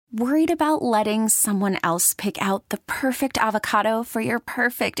Worried about letting someone else pick out the perfect avocado for your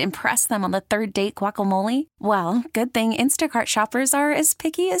perfect impress them on the third date guacamole? Well, good thing Instacart shoppers are as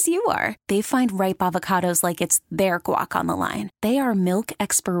picky as you are. They find ripe avocados like it's their guac on the line. They are milk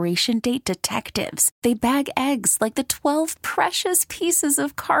expiration date detectives. They bag eggs like the 12 precious pieces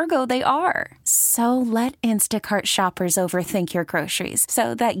of cargo they are. So let Instacart shoppers overthink your groceries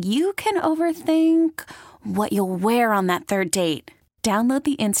so that you can overthink what you'll wear on that third date. Download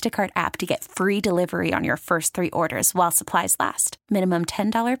the Instacart app to get free delivery on your first 3 orders while supplies last. Minimum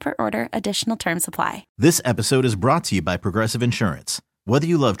 $10 per order. Additional terms apply. This episode is brought to you by Progressive Insurance. Whether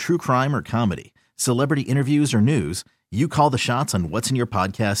you love true crime or comedy, celebrity interviews or news, you call the shots on what's in your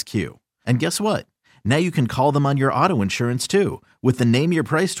podcast queue. And guess what? Now you can call them on your auto insurance too with the Name Your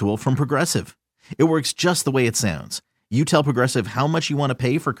Price tool from Progressive. It works just the way it sounds. You tell Progressive how much you want to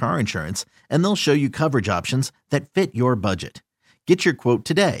pay for car insurance, and they'll show you coverage options that fit your budget. Get your quote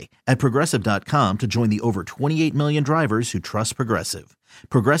today at Progressive.com to join the over 28 million drivers who trust Progressive.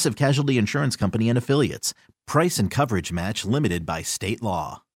 Progressive Casualty Insurance Company and Affiliates. Price and coverage match limited by state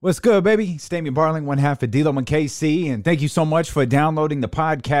law. What's good, baby? It's Damian Barling, one half of D-Lo and KC, and thank you so much for downloading the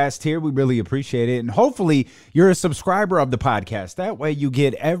podcast here. We really appreciate it, and hopefully you're a subscriber of the podcast. That way you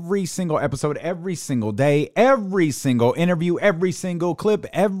get every single episode, every single day, every single interview, every single clip,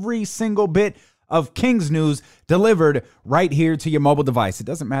 every single bit of Kings news delivered right here to your mobile device. It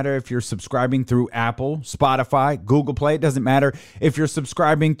doesn't matter if you're subscribing through Apple, Spotify, Google Play. It doesn't matter if you're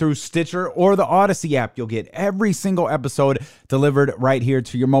subscribing through Stitcher or the Odyssey app. You'll get every single episode delivered right here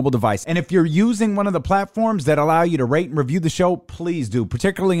to your mobile device. And if you're using one of the platforms that allow you to rate and review the show, please do,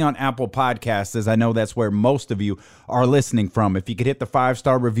 particularly on Apple Podcasts, as I know that's where most of you are listening from. If you could hit the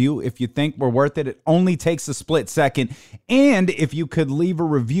 5-star review, if you think we're worth it, it only takes a split second. And if you could leave a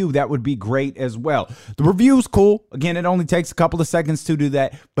review, that would be great as well. The review's cool. Again, it only takes a couple of seconds to do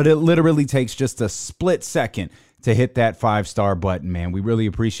that, but it literally takes just a split second to hit that 5-star button, man. We really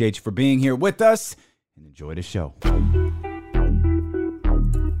appreciate you for being here with us, and enjoy the show.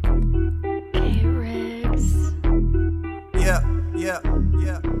 Hey, Riggs. Yeah.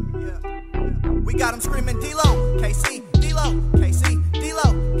 We got them screaming D-Lo, KC, D-Lo, KC,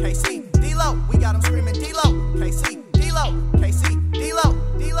 D-Lo, KC, D-Lo. We got them screaming D-Lo, KC, D-Lo, KC, D-Lo,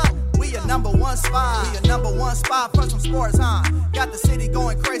 D-Lo. We your number one spot. We your number one spot for some sports, huh? Got the city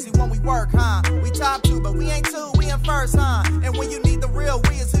going crazy when we work, huh? We top 2, but we ain't 2, we in first, huh? And when you need the real,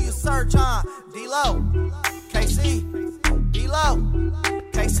 we is who you search, huh? D-Lo, KC, D-Lo,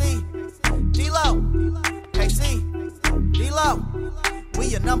 KC, D-Lo, KC, D-Lo. We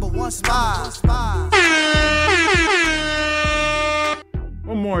your number one spot.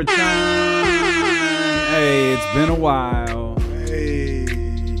 One more time. Hey, it's been a while.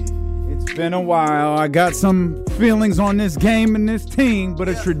 It's been a while. I got some feelings on this game and this team, but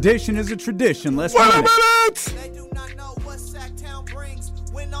a tradition is a tradition. Let's go. They do not know what Sacktown brings.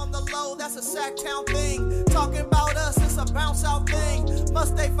 When on the low, that's a Sacktown thing. Talking about us, it's a bounce out thing.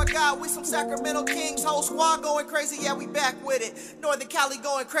 Must they forgot we some Sacramento Kings. Whole squad going crazy, yeah, we back with it. Northern Cali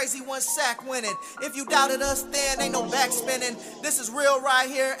going crazy, one sack winning. If you doubted us then, ain't no backspinning. This is real right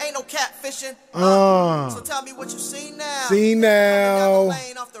here, ain't no catfishing. So tell me what you see now. See now.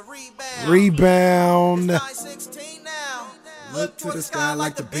 Lane off the Rebound. It's 9-16 now. Look to the sky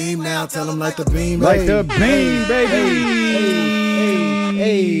like the beam now. Tell them like the beam. Like the beam, baby.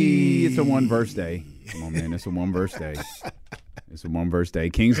 Hey. It's a one-verse day. Come on, man. It's a one-verse day. It's a one-verse day.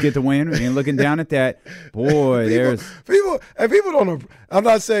 Kings get the win. We ain't looking down at that. Boy, people don't. I'm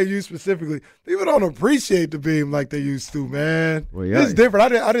not saying you specifically. People don't appreciate the beam like they used to, man. Well, yeah. It's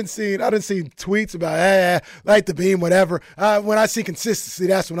different. I didn't see tweets about like the beam, whatever. When I see consistency,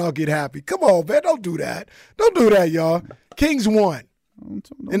 that's when I'll get happy. Come on, man. Don't do that. Don't do that, y'all. Kings won,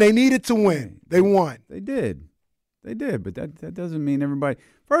 and they needed to win. They won. They did, but that doesn't mean everybody.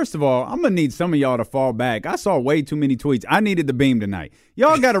 First of all, I'm going to need some of y'all to fall back. I saw way too many tweets. I needed the beam tonight.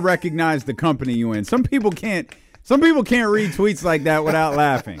 Y'all got to recognize the company you in. Some people can't read tweets like that without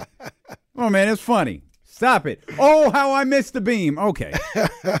laughing. Oh, man, it's funny. Stop it. Oh, how I missed the beam. Okay.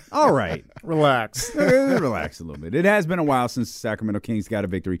 All right. Relax. Relax a little bit. It has been a while since the Sacramento Kings got a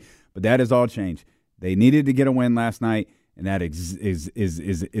victory, but that has all changed. They needed to get a win last night, and that is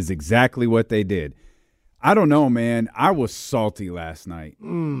exactly what they did. I don't know, man. I was salty last night.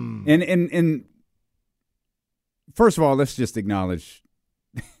 And first of all, let's just acknowledge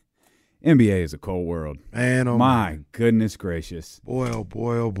NBA is a cold world. Man, oh my goodness gracious. Boy, oh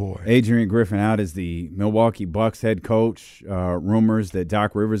boy, oh boy. Adrian Griffin out as the Milwaukee Bucks head coach. Rumors that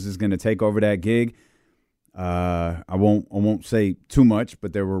Doc Rivers is going to take over that gig. I won't say too much,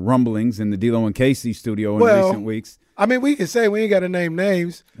 but there were rumblings in the D-Lo and KC studio in recent weeks. I mean, we can say we ain't got to name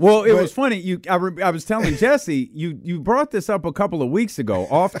names. Well, it but- was funny. I was telling Jesse, you brought this up a couple of weeks ago,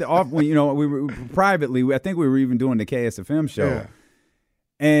 off when we were privately. I think we were even doing the KSFM show, Yeah.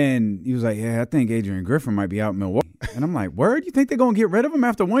 and he was like, "Yeah, I think Adrian Griffin might be out in Milwaukee." And I'm like, "Word? You think they're gonna get rid of him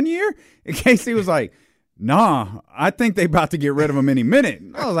after 1 year?" And Casey was like, "Nah, I think they about to get rid of him any minute."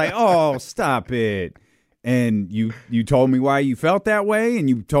 I was like, "Oh, stop it!" And you told me why you felt that way, and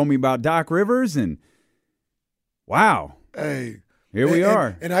you told me about Doc Rivers, and wow. Hey, Here we and-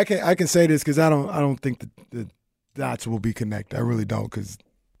 are. And I can say this because I don't think the dots will be connected. I really don't, because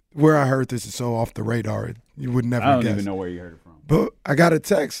where I heard this is so off the radar, you would never I don't guess. even know where you heard it from. But I got a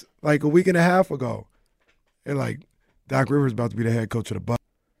text like a week and a half ago, and like Doc Rivers about to be the head coach of the Bucks.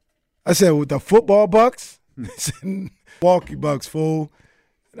 I said, with the football Bucks, Milwaukee Bucks, fool.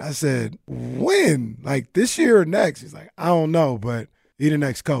 And I said, when? Like this year or next? He's like, I don't know, but he the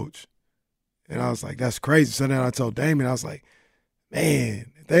next coach. And I was like, that's crazy. So then I told Damon, I was like,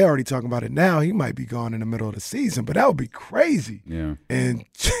 man, if they already talking about it now, he might be gone in the middle of the season, but that would be crazy. Yeah. And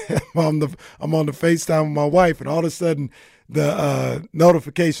I'm on the FaceTime with my wife, and all of a sudden the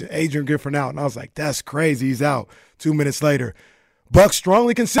notification, Adrian Griffin out. And I was like, that's crazy. He's out. 2 minutes later, Bucks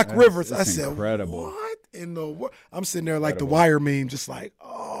strongly consider Rivers. That's I said, incredible. what in the world? I'm sitting there like the Wire meme, just like,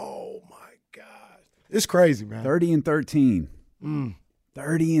 oh, my God. It's crazy, man. 30-13.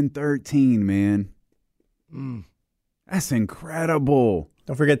 30-13, man. That's incredible.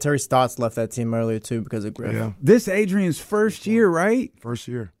 Don't forget Terry Stotts left that team earlier, too, because of Griffin. Yeah, This Adrian's first year, right? first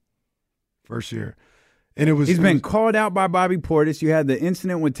year. And it was He's it been was- called out by Bobby Portis. You had the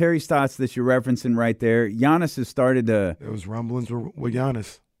incident with Terry Stotts that you're referencing right there. Giannis has started to, There was rumblings with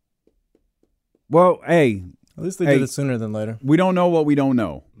Giannis. well, hey, At least they Hey. did it sooner than later. we don't know what we don't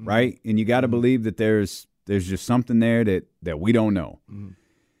know, right? And you got to believe that there's just something there that we don't know.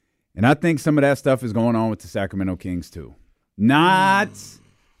 And I think some of that stuff is going on with the Sacramento Kings too. Not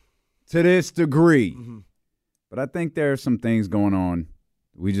to this degree. But I think there are some things going on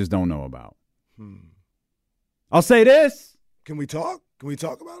we just don't know about. I'll say this. Can we talk? Can we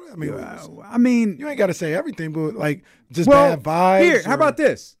talk about it? I mean, you ain't got to say everything, but like just well, bad vibes. here, how or- about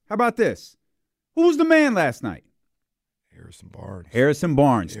this? Who was the man last night? Harrison Barnes? Harrison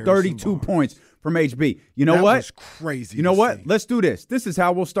Barnes, Harrison 32 Barnes. points from HB. You know That what? was crazy. You know to what? see. Let's do this. This is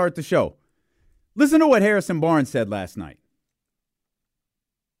how we'll start the show. Listen to what Harrison Barnes said last night.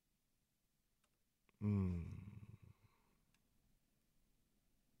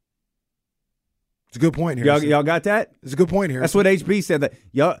 It's a good point here. Y'all got that? It's a good point here. That's what HB said. That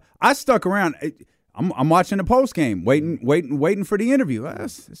y'all, I stuck around. I'm watching the post game, waiting for the interview.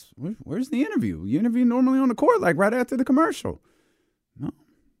 Where's the interview? You interview normally on the court, like right after the commercial.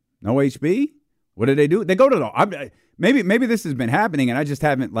 No HB. What do? They go to the. Maybe this has been happening, and I just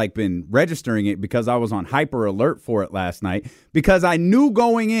haven't been registering it because I was on hyper alert for it last night. Because I knew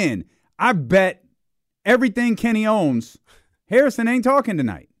going in, I bet everything Kenny owns, Harrison ain't talking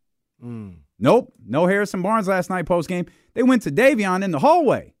tonight. Nope, no Harrison Barnes last night post game. They went to Davion in the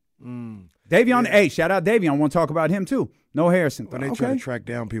hallway. Davion, hey, shout out Davion. I want to talk about him too. No Harrison. When they try to track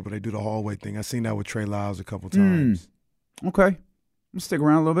down people, they do the hallway thing. I seen that with Trey Lyles a couple times. Okay, I'm gonna stick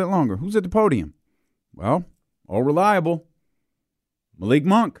around a little bit longer. Who's at the podium? Well, all reliable. Malik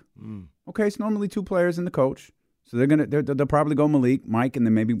Monk. Okay, it's normally two players and the coach, so they'll probably go Malik, Mike, and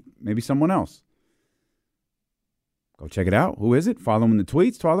then maybe someone else. Go check it out. Who is it? Follow him in the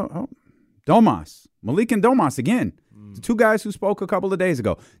tweets. Domas. Malik and Domas again. The two guys who spoke a couple of days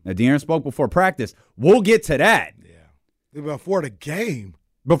ago. Now, De'Aaron spoke before practice. We'll get to that. Yeah. Before the game.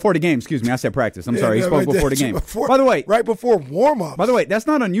 Before the game, excuse me. I said practice. I'm sorry. He spoke before the game. By the way, right before warm-ups. By the way, that's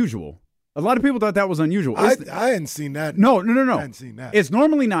not unusual. A lot of people thought that was unusual. I hadn't seen that. No. I hadn't seen that. It's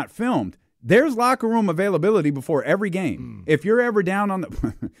normally not filmed. There's locker room availability before every game. If you're ever down on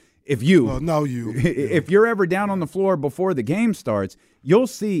the if you're ever down on the floor before the game starts, you'll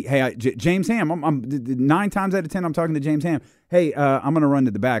see, hey, James Ham, I'm 9 times out of 10 I'm talking to James Ham. Hey, I'm going to run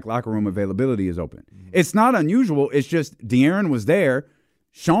to the back. Locker room availability is open. It's not unusual. It's just De'Aaron was there.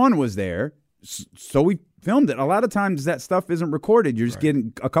 Sean was there. So we filmed it. A lot of times that stuff isn't recorded. You're just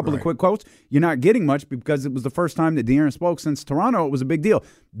getting a couple of quick quotes. You're not getting much because it was the first time that De'Aaron spoke since Toronto. It was a big deal.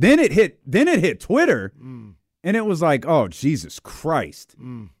 Then it hit Twitter. And it was like, oh, Jesus Christ.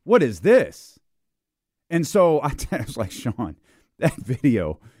 What is this? And so I was like, Sean, that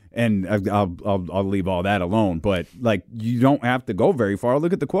video, and I'll leave all that alone. But, you don't have to go very far.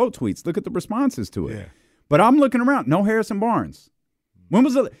 Look at the quote tweets. Look at the responses to it. Yeah. But I'm looking around. No Harrison Barnes. When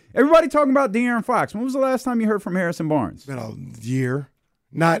was everybody talking about De'Aaron Fox? When was the last time you heard from Harrison Barnes? It's been a year.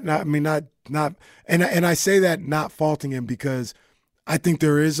 Not. And I say that not faulting him because I think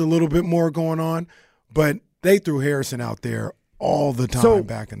there is a little bit more going on. But they threw Harrison out there all the time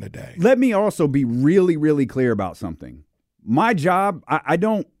back in the day. Let me also be really, really clear about something. My job,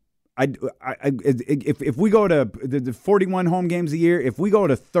 if we go to the 41 home games a year, if we go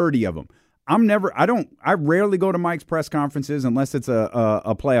to 30 of them, I rarely go to Mike's press conferences unless it's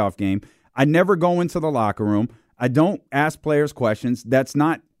a playoff game. I never go into the locker room. I don't ask players questions.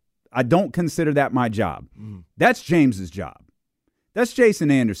 I don't consider that my job. That's James's job. That's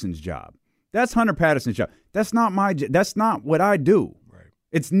Jason Anderson's job. That's Hunter Patterson's job. That's not what I do. Right.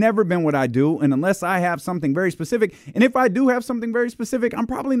 It's never been what I do. And unless I have something very specific, and if I do have something very specific, I'm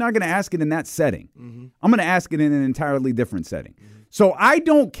probably not going to ask it in that setting. I'm going to ask it in an entirely different setting. So I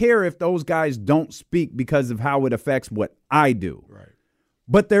don't care if those guys don't speak because of how it affects what I do. Right.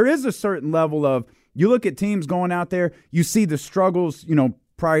 But there is a certain level of, you look at teams going out there, you see the struggles,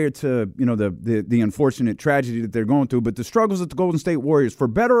 prior to, the unfortunate tragedy that they're going through, but the struggles of the Golden State Warriors, for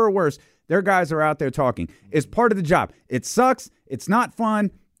better or worse, their guys are out there talking. It's part of the job. It sucks. It's not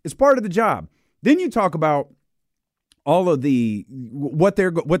fun. It's part of the job. Then you talk about all of what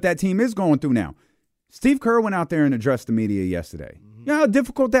that team is going through now. Steve Kerr went out there and addressed the media yesterday. You know how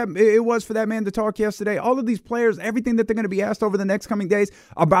difficult that it was for that man to talk yesterday? All of these players, everything that they're going to be asked over the next coming days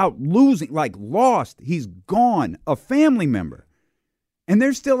about losing, lost. He's gone, a family member. And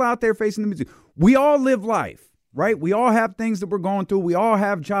they're still out there facing the music. We all live life, right? We all have things that we're going through. We all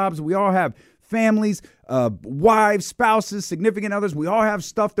have jobs. We all have families, wives, spouses, significant others. We all have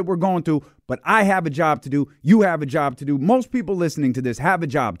stuff that we're going through. But I have a job to do. You have a job to do. Most people listening to this have a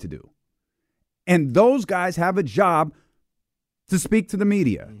job to do. And those guys have a job to speak to the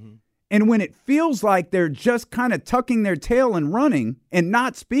media. And when it feels like they're just kind of tucking their tail and running and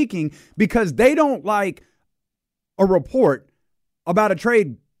not speaking because they don't like a report about a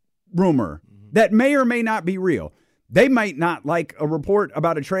trade rumor that may or may not be real. They might not like a report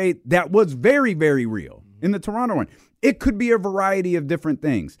about a trade that was very, very real in the Toronto one. It could be a variety of different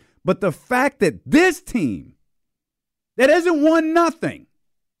things. But the fact that this team that hasn't won nothing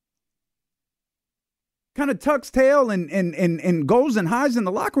kind of tucks tail and goes and hides in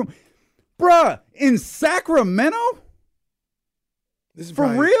the locker room. Bruh, in Sacramento? This is for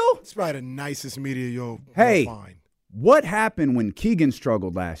real? It's probably the nicest media you'll find. What happened when Keegan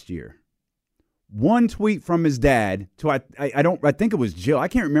struggled last year? One tweet from his dad to I think it was Jill. I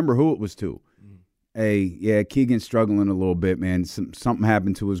can't remember who it was to. Keegan's struggling a little bit, man. Something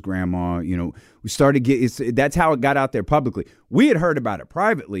happened to his grandma. We started that's how it got out there publicly. We had heard about it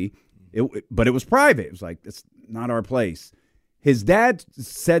privately, but it was private. It was like, it's not our place. His dad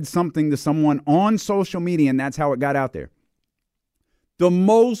said something to someone on social media, and that's how it got out there. The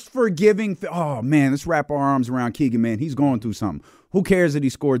most forgiving oh, man, let's wrap our arms around Keegan, man. He's going through something. Who cares that he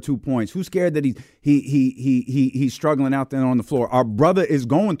scored 2 points? Who's scared that he's struggling out there on the floor? Our brother is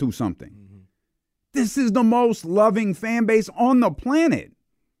going through something. This is the most loving fan base on the planet.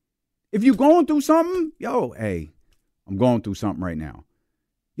 If you're going through something, I'm going through something right now.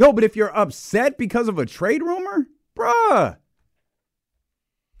 But if you're upset because of a trade rumor, bruh.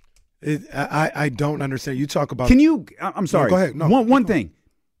 I don't understand. You talk about. Can you? I'm sorry. No, go ahead. No, one thing.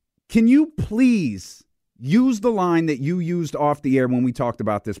 Can you please use the line that you used off the air when we talked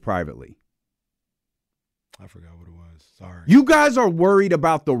about this privately? I forgot what it was. Sorry. You guys are worried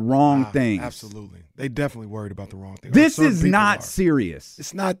about the wrong things. Absolutely. They definitely worried about the wrong things. This is not serious.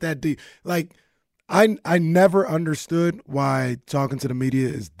 It's not that deep. I never understood why talking to the media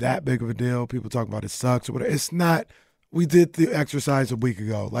is that big of a deal. People talk about it sucks or whatever. It's not. We did the exercise a week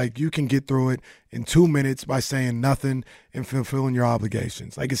ago. You can get through it in 2 minutes by saying nothing and fulfilling your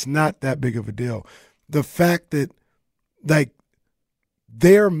obligations. It's not that big of a deal. The fact that,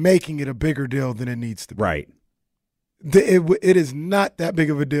 they're making it a bigger deal than it needs to be. Right. It is not that big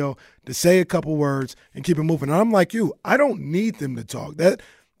of a deal to say a couple words and keep it moving. And I'm like you. I don't need them to talk. That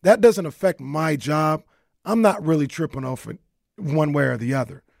doesn't affect my job. I'm not really tripping off it one way or the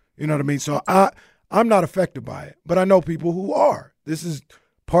other. You know what I mean? So I'm not affected by it, but I know people who are. This is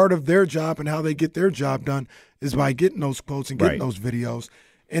part of their job, and how they get their job done is by getting those quotes and getting those videos.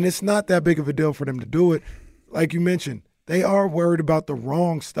 And it's not that big of a deal for them to do it. Like you mentioned, they are worried about the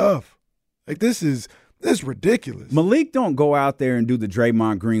wrong stuff. This is ridiculous. Malik don't go out there and do the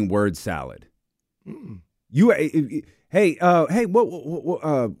Draymond Green word salad. What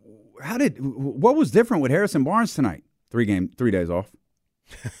was different with Harrison Barnes tonight? 3 days off.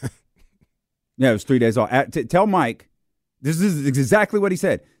 Yeah, it was 3 days off. Tell Mike, this is exactly what he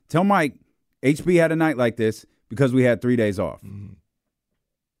said. Tell Mike, HB had a night like this because we had 3 days off.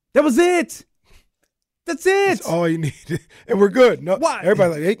 That was it. That's it. That's all you needed. And we're good. No,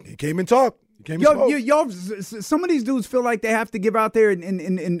 everybody hey, he came and talked. He came and spoke. Y'all, some of these dudes feel like they have to give out there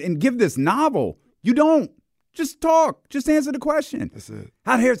and give this novel. You don't. Just talk. Just answer the question. That's it.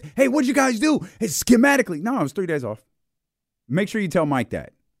 How'd Harris? Hey, what'd you guys do? Hey, schematically. No, it was 3 days off. Make sure you tell Mike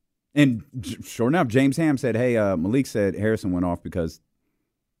that. And sure enough, James Ham said, hey, Malik said Harrison went off because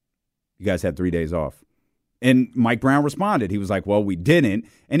you guys had 3 days off. And Mike Brown responded. He was like, well, we didn't.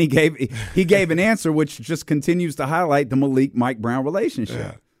 And he gave an answer which just continues to highlight the Malik-Mike Brown relationship.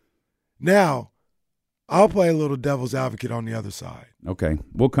 Yeah. Now, I'll play a little devil's advocate on the other side. Okay.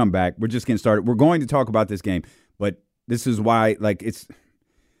 We'll come back. We're just getting started. We're going to talk about this game, but this is why,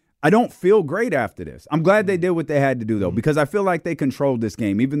 I don't feel great after this. I'm glad they did what they had to do, though, because I feel like they controlled this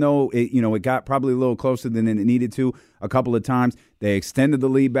game, even though it got probably a little closer than it needed to a couple of times. They extended the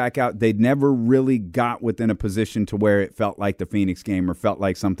lead back out. They never really got within a position to where it felt like the Phoenix game or felt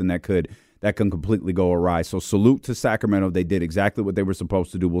like something that can completely go awry. So salute to Sacramento. They did exactly what they were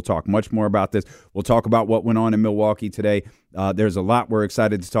supposed to do. We'll talk much more about this. We'll talk about what went on in Milwaukee today. There's a lot we're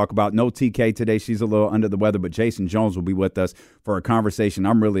excited to talk about. No TK today. She's a little under the weather, but Jason Jones will be with us for a conversation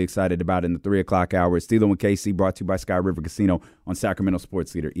I'm really excited about in the 3 o'clock hour. It's Steelo and KC, brought to you by Sky River Casino on Sacramento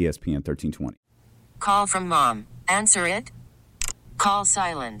Sports Leader ESPN 1320. Call from mom. Answer it. Call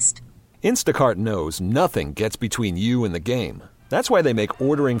silenced. Instacart knows nothing gets between you and the game. That's why they make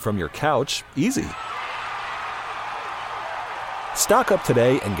ordering from your couch easy. Stock up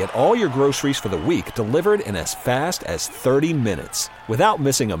today and get all your groceries for the week delivered in as fast as 30 minutes without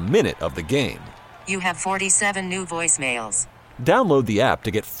missing a minute of the game. You have 47 new voicemails. Download the app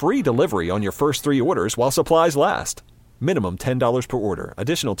to get free delivery on your first 3 orders while supplies last. Minimum $10 per order.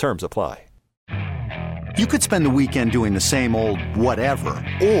 Additional terms apply. You could spend the weekend doing the same old whatever,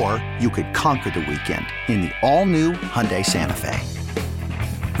 or you could conquer the weekend in the all-new Hyundai Santa Fe.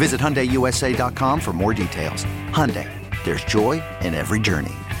 Visit HyundaiUSA.com for more details. Hyundai, there's joy in every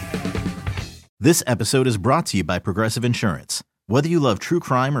journey. This episode is brought to you by Progressive Insurance. Whether you love true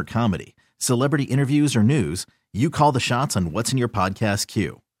crime or comedy, celebrity interviews or news, you call the shots on what's in your podcast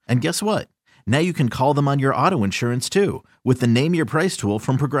queue. And guess what? Now you can call them on your auto insurance too with the Name Your Price tool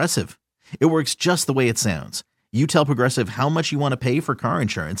from Progressive. It works just the way it sounds. You tell Progressive how much you want to pay for car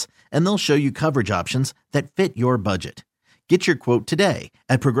insurance, and they'll show you coverage options that fit your budget. Get your quote today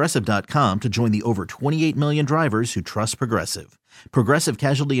at Progressive.com to join the over 28 million drivers who trust Progressive. Progressive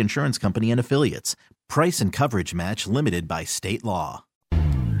Casualty Insurance Company and Affiliates. Price and coverage match limited by state law.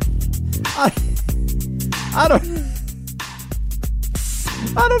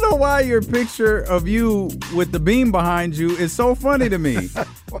 I don't know why your picture of you with the beam behind you is so funny to me.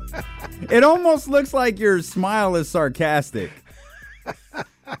 It almost looks like your smile is sarcastic.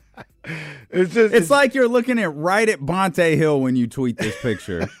 It's like you're looking right at Bonte Hill when you tweet this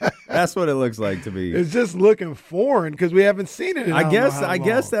picture. That's what it looks like to me. It's just looking foreign because we haven't seen it in I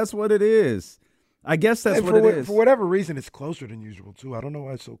guess that's what it is. I guess that's what it is. For whatever reason, it's closer than usual, too. I don't know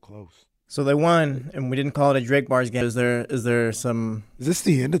why it's so close. So they won, and we didn't call it a Drake Bars game. Is there some? Is this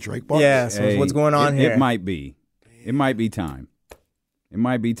the end of Drake Bars? Yeah. So what's going on here? It might be. It might be time. It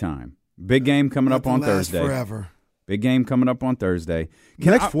might be time. Big game coming up on Thursday. Forever. Big game coming up on Thursday.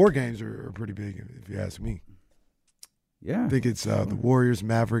 The next 4 games are pretty big, if you ask me. Yeah. I think it's the Warriors,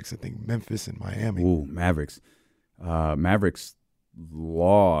 Mavericks, I think Memphis, and Miami. Ooh, Mavericks. Mavericks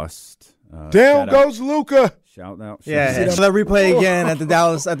lost. Down goes Luka. Shout out. Yeah, so that replay again at the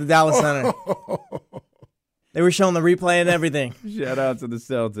Dallas Center. They were showing the replay and everything. Shout out to the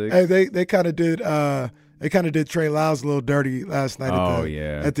Celtics. Hey, they kind of did. They kind of did Trey Lyles a little dirty last night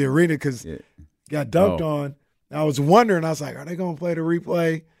at the arena because got dunked on. I was wondering. I was like, are they going to play the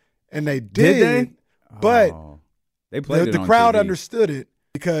replay? And they did. Did they? But they played the crowd understood it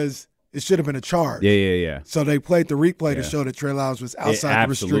because it should have been a charge. Yeah. So they played the replay to show that Trey Lyles was outside the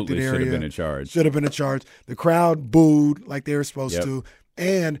restricted area. Should have been a charge. Should have been a charge. The crowd booed like they were supposed to,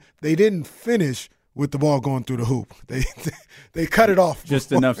 and they didn't finish with the ball going through the hoop. They cut it off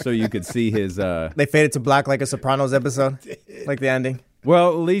just enough so you could see his. They faded to black like a Sopranos episode, like the ending. Well,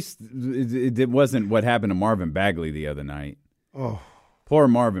 at least it wasn't what happened to Marvin Bagley the other night. Oh, poor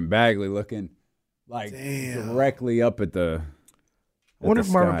Marvin Bagley looking like directly up at the. I wonder if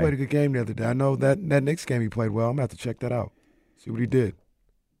Marvin played a good game the other day. I know that Knicks game he played well. I'm going to have to check that out, see what he did.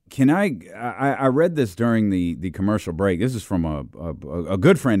 Can I read this during the commercial break. This is from a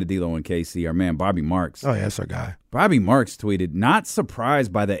good friend of D'Lo and KC, our man Bobby Marks. Oh, yeah, that's our guy. Bobby Marks tweeted, not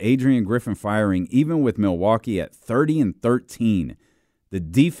surprised by the Adrian Griffin firing, even with Milwaukee at 30-13. The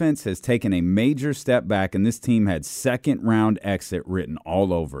defense has taken a major step back, and this team had second-round exit written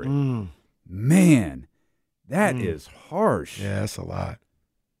all over it. Man, that is harsh. Yeah, that's a lot.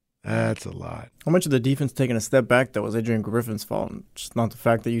 That's a lot. How much of the defense taking a step back, though, was Adrian Griffin's fault? Just not the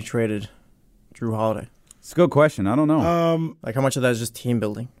fact that you traded Drew Holiday. It's a good question. I don't know. Like, how much of that is just team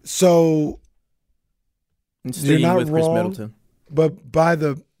building? So, And You're staying not with Chris wrong, Middleton. but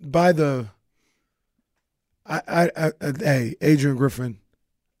hey, Adrian Griffin,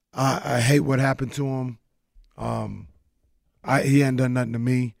 I hate what happened to him. He hadn't done nothing to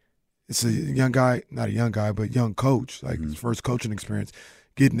me. It's a young guy, not a young guy, but young coach, like his first coaching experience,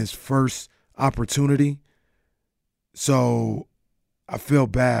 getting his first opportunity. So I feel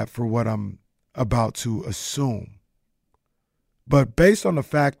bad for what I'm about to assume. But based on the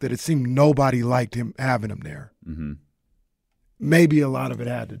fact that it seemed nobody liked him having him there, maybe a lot of it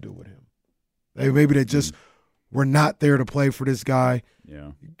had to do with him. Maybe they just were not there to play for this guy.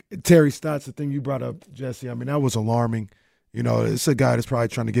 Yeah. Terry Stotts, the thing you brought up, Jesse, I mean, that was alarming. You know, it's a guy that's probably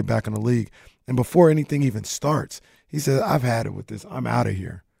trying to get back in the league. And before anything even starts, he said, I've had it with this. I'm out of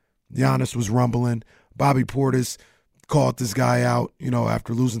here. Giannis was rumbling. Bobby Portis called this guy out, you know,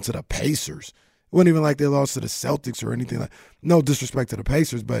 after losing to the Pacers. It wasn't even like they lost to the Celtics or anything. Like, no disrespect to the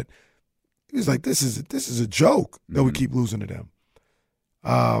Pacers, but he was like, this is a joke that we keep losing to them.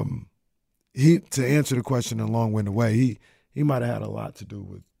 To answer the question in a long-winded way, he might have had a lot to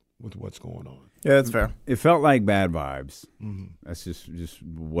do with what's going on. Yeah, that's fair. It felt like bad vibes. That's just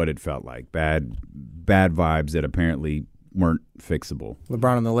what it felt like. Bad vibes that apparently weren't fixable.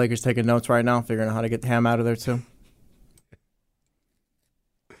 LeBron and the Lakers taking notes right now, figuring out how to get Ham out of there too.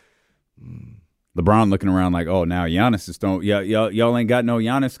 LeBron looking around like, oh, now Giannis is y'all ain't got no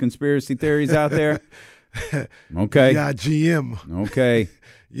Giannis conspiracy theories out there? Okay. Yeah, GM. Okay.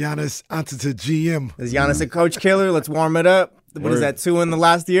 Giannis Antetokounmpo GM. Is Giannis a coach killer? Let's warm it up. What is that, 2 in the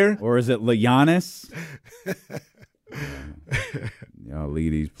last year? Or is it Giannis? Y'all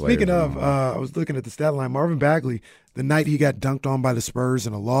lead these players. Speaking of, I was looking at the stat line. Marvin Bagley, the night he got dunked on by the Spurs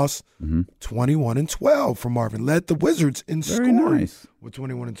in a loss, 21-12 for Marvin. Led the Wizards in scoring with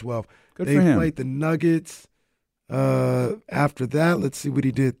 21-12. Good they for him. played the Nuggets. After that, let's see what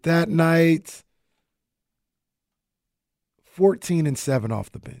he did that night. 14-7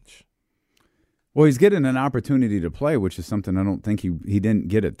 off the bench. Well, he's getting an opportunity to play, which is something I don't think he didn't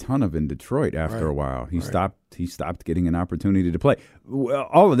get a ton of in Detroit after a while. He stopped getting an opportunity to play. Well,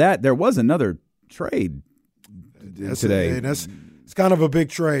 all of that, there was another trade today. It's kind of a big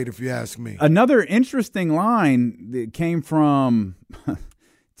trade, if you ask me. Another interesting line that came from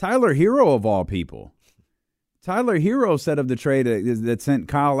Tyler Hero, of all people. Tyler Hero said of the trade that sent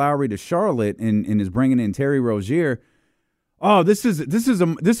Kyle Lowry to Charlotte and is bringing in Terry Rozier. Oh, this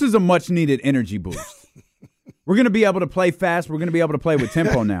is a much needed energy boost. We're going to be able to play fast. We're going to be able to play with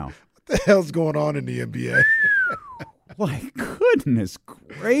tempo now. What the hell's going on in the NBA? My goodness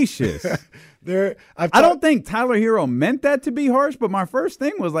gracious. I don't think Tyler Hero meant that to be harsh, but my first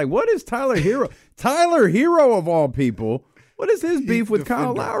thing was like, what is Tyler Hero? Tyler Hero, of all people, what is his beef with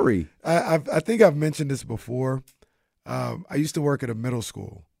Kyle Lowry? I think I've mentioned this before. I used to work at a middle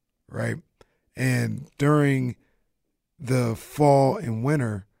school, right? And during the fall and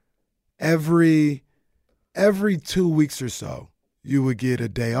winter, every 2 weeks or so, you would get a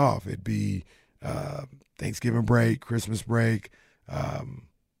day off. It'd be Thanksgiving break, Christmas break,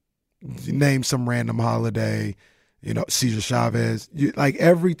 name some random holiday, Cesar Chavez. Like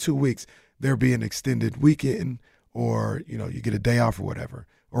every 2 weeks, there'd be an extended weekend or, you get a day off or whatever,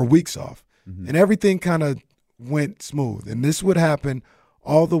 or weeks off. And everything kind of went smooth. And this would happen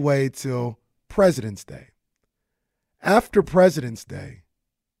all the way till President's Day. After President's Day,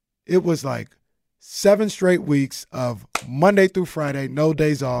 it was like 7 straight weeks of Monday through Friday, no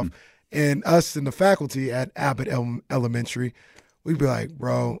days off. And us in the faculty at Abbott Elementary, we'd be like,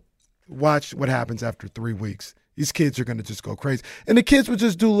 bro, watch what happens after 3 weeks. These kids are going to just go crazy. And the kids would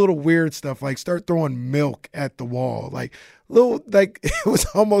just do little weird stuff, like start throwing milk at the wall. It was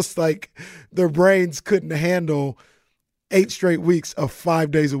almost like their brains couldn't handle 8 straight weeks of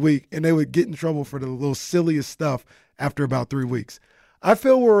 5 days a week. And they would get in trouble for the little silliest stuff after about 3 weeks. I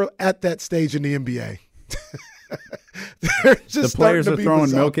feel we're at that stage in the NBA. The players are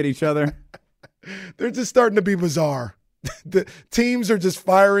throwing milk at each other. They're just starting to be bizarre. The teams are just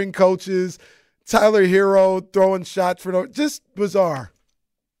firing coaches. Tyler Hero throwing shots just bizarre.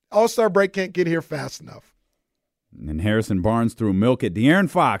 All-Star break can't get here fast enough. And Harrison Barnes threw milk at De'Aaron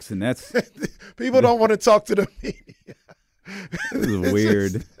Fox, and that's people don't want to talk to the media. This is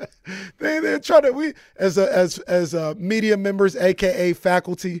weird. They're trying to as media members, aka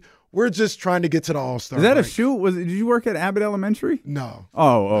faculty, we're just trying to get to the All-Star. Is that break. a shoot? Did you work at Abbott Elementary? No.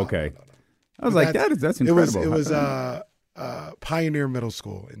 Oh, okay. No. I was like, that's incredible. It was Pioneer Middle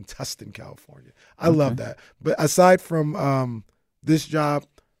School in Tustin, California. I love that. But aside from this job,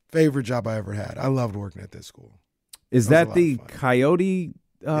 favorite job I ever had. I loved working at this school. Is that the Coyote?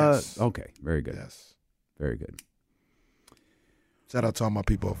 Yes. Okay, very good. Yes. Very good. Shout out to all my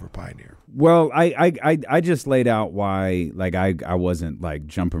people over at Pioneer. Well, I just laid out why, like, I wasn't, like,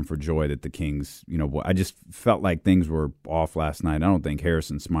 jumping for joy that the Kings, you know, I just felt like things were off last night. I don't think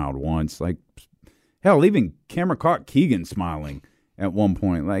Harrison smiled once. Like, hell, even camera caught Keegan smiling at one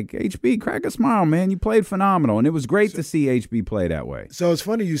point. Like, HB, crack a smile, man. You played phenomenal, and it was great to see HB play that way. So it's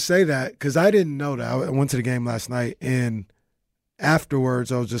funny you say that because I didn't know that. I went to the game last night, and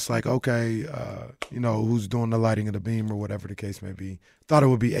afterwards I was just like, okay, you know, who's doing the lighting of the beam or whatever the case may be. Thought it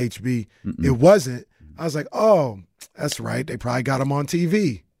would be HB. Mm-mm. It wasn't. I was like, oh, that's right. They probably got him on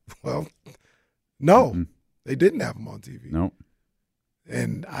TV. Well, no, Mm-mm. they didn't have him on TV. Nope.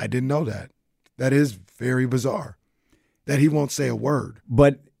 And I didn't know that. That is very bizarre that he won't say a word.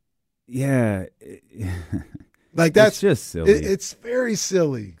 But, yeah. Like, that's it's just silly. It's very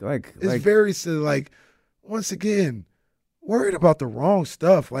silly. It's very silly. Like, once again, worried about the wrong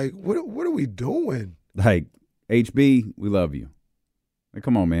stuff. Like, what are we doing? Like, HB, we love you. Like,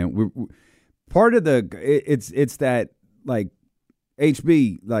 come on, man. We're part of it's that, like,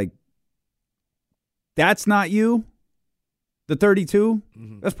 HB, like, that's not you. The 32,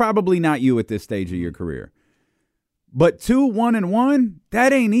 that's probably not you at this stage of your career. But 2-1-1,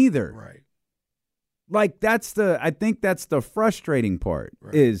 that ain't either. Right. Like, I think that's the frustrating part,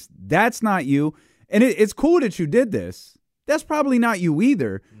 Right. is that's not you. And it's cool that you did this. That's probably not you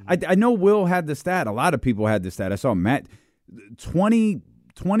either. I know Will had the stat. A lot of people had the stat. I saw Matt,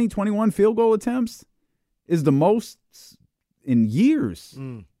 21 field goal attempts is the most in years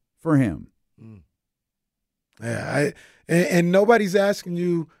for him. Yeah, and nobody's asking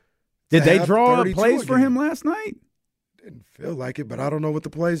you. Did to they have draw 32 plays for again. him last night? Didn't feel like it, but I don't know what the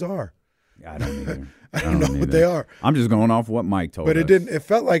plays are. I don't either. I don't know what they are. I'm just going off what Mike told us. But it didn't. It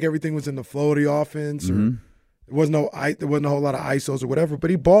felt like everything was in the flow of the offense, or there wasn't a whole lot of ISOs or whatever. But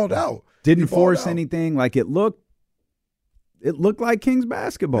he balled out. Didn't He balled force out. anything. Like, it looked like Kings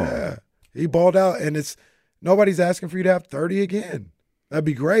basketball. Yeah, he balled out, and nobody's asking for you to have 30 again. That'd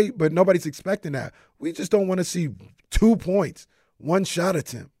be great, but nobody's expecting that. We just don't want to see 2 points, one shot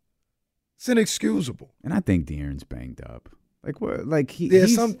attempt. It's inexcusable. And I think De'Aaron's banged up. Like, what? Like,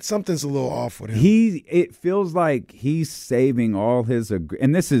 Something's a little off with him. It feels like he's saving all his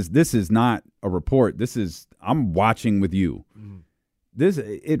and this is not a report. I'm watching with you.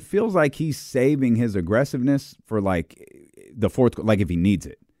 It feels like he's saving his aggressiveness for, like, the fourth, like, if he needs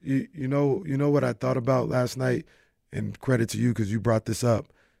it. You know what I thought about last night, and credit to you because you brought this up,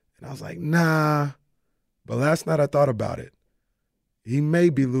 and I was like, nah. But last night I thought about it. He may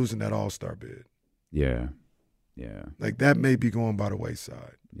be losing that All-Star bid. Yeah. Like, that may be going by the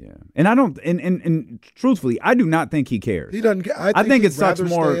wayside. Yeah. And I don't, and truthfully, I do not think he cares. He doesn't. I think he'd it sucks rather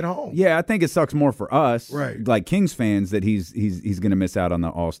more. Stay at home. Yeah, I think it sucks more for us, Right. like Kings fans, that he's going to miss out on the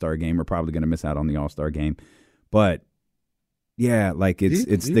All-Star game, or probably going to miss out on the All-Star game. But yeah, like,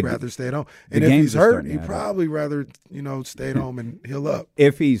 he'd rather stay at home. the And if games he's are hurt, starting to he'd add probably rather stay at home and heal up.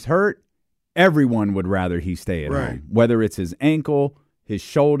 If he's hurt, everyone would rather he stay at Right. home, whether it's his ankle, his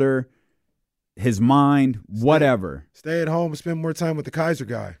shoulder, his mind, whatever. Stay at home and spend more time with the Kaiser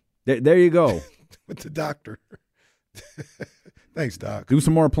guy, There you go. with the doctor. Thanks, Doc. Do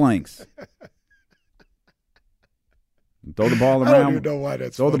some more planks. Throw the ball I don't around. even know why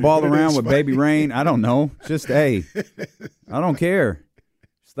that's Throw the funny, ball but it around is with funny. Baby Rain. I don't know. Just, hey, I don't care.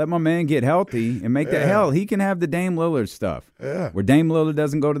 Just let my man get healthy and make that. Hell, he can have the Dame Lillard stuff. Yeah. Where Dame Lillard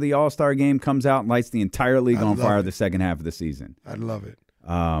doesn't go to the All-Star game, comes out and lights the entire league I on love fire it. the second half of the season. I'd love it.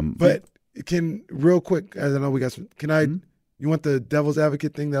 But Can real quick, as I know we got some. Can I? You want the devil's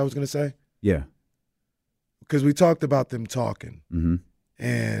advocate thing that I was going to say? yeah. Because we talked about them talking, Mm-hmm.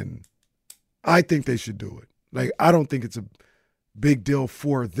 and I think they should do it. Like, I don't think it's a big deal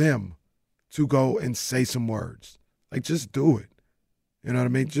for them to go and say some words. Like, just do it. You know what I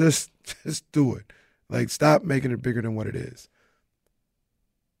mean? Just do it. Like, stop making it bigger than what it is.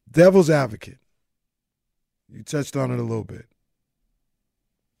 Devil's advocate. You touched on it a little bit.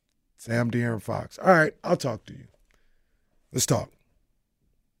 Sam De'Aaron Fox. All right, I'll talk to you. Let's talk.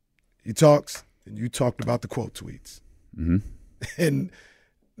 He talks, and you talked about the quote tweets. Mm-hmm. And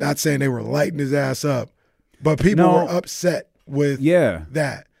not saying they were lighting his ass up, but people No. were upset with Yeah.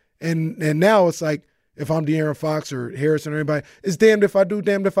 that. And now it's like, if I'm De'Aaron Fox or Harrison or anybody, it's damned if I do,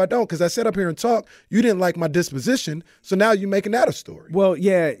 damned if I don't. Because I sat up here and talked. You didn't like my disposition, so now you're making that a story. Well,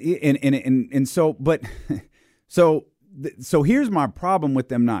 yeah, and so, but so here's my problem with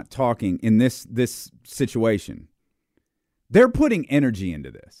them not talking in this situation. They're putting energy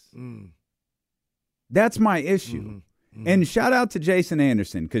into this. That's my issue. And shout out to Jason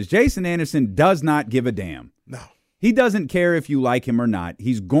Anderson, because Jason Anderson does not give a damn. No. He doesn't care if you like him or not.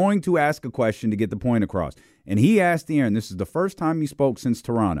 He's going to ask a question to get the point across. and he asked De'Aaron, this is the first time he spoke since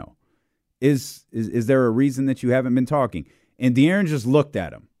Toronto, is there a reason that you haven't been talking? And De'Aaron just looked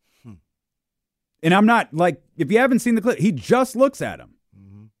at him. And I'm not, like, if you haven't seen the clip, he just looks at him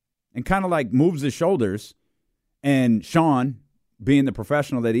and kind of, like, moves his shoulders. And Sean, being the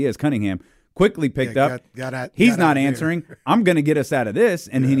professional that he is, Cunningham, quickly picked up. He's not answering. I'm going to get us out of this.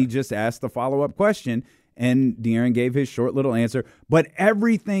 And then he just asked the follow-up question, and De'Aaron gave his short little answer. But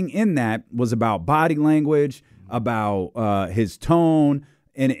everything in that was about body language, about his tone,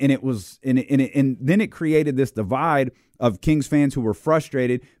 and it was and then it created this divide of Kings fans who were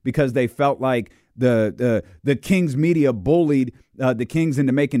frustrated because they felt like the Kings media bullied the Kings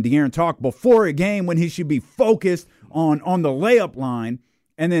into making De'Aaron talk before a game when he should be focused on the layup line.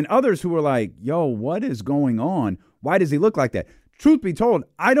 And then others who were like, yo, what is going on? Why does he look like that? Truth be told,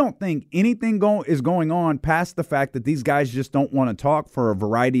 I don't think anything is going on past the fact that these guys just don't want to talk for a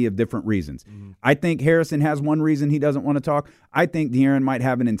variety of different reasons. I think Harrison has one reason he doesn't want to talk. I think De'Aaron might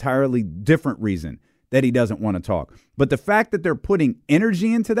have an entirely different reason that he doesn't want to talk. But the fact that they're putting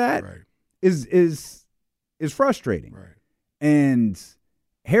energy into that is frustrating. Right. And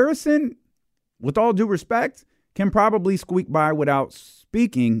Harrison, with all due respect, can probably squeak by without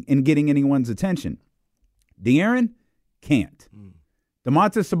speaking and getting anyone's attention. De'Aaron can't.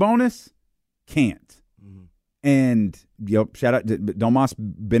 Domantas Sabonis can't. And shout out to Domas,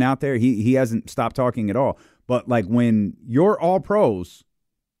 been out there. He hasn't stopped talking at all. But like when you're all pros,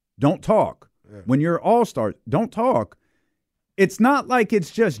 don't talk. When you're all stars, don't talk. It's not like it's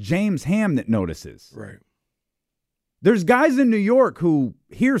just James Ham that notices. Right. There's guys in New York who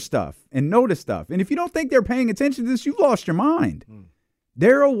hear stuff and notice stuff. And if you don't think they're paying attention to this, you've lost your mind.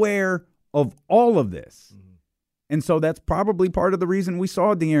 They're aware of all of this. And so that's probably part of the reason we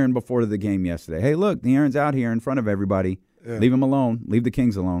saw De'Aaron before the game yesterday. Hey, look, De'Aaron's out here in front of everybody. Leave him alone. Leave the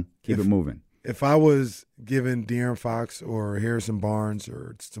Kings alone. Keep it moving. If I was giving De'Aaron Fox or Harrison Barnes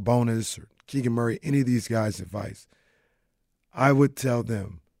or Sabonis or Keegan Murray, any of these guys advice, I would tell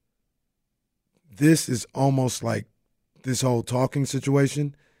them this is almost like this whole talking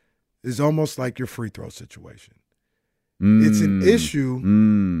situation is almost like your free throw situation. It's an issue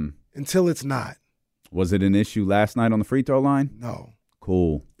until it's not. Was it an issue last night on the free throw line? No.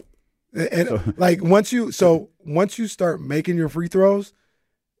 Cool. And like once you start making your free throws,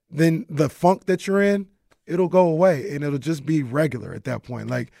 then the funk that you're in, it'll go away and it'll just be regular at that point.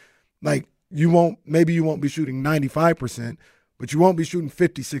 Like you won't be shooting 95%, but you won't be shooting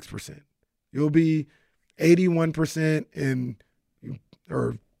 56%. You'll be 81%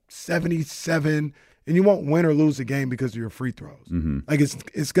 or 77%. And you won't win or lose a game because of your free throws. Like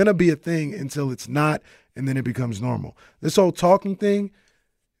it's going to be a thing until it's not, and then it becomes normal. This whole talking thing,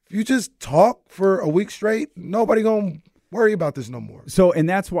 if you just talk for a week straight, nobody going to worry about this no more. So, and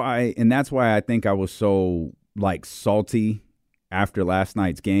that's why I think I was so like salty after last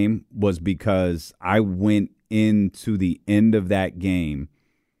night's game was because I went into the end of that game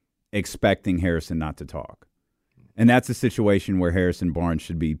expecting Harrison not to talk. And that's a situation where Harrison Barnes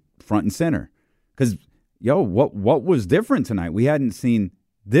should be front and center. Because, what was different tonight? We hadn't seen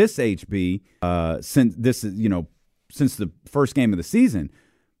this HB since the first game of the season,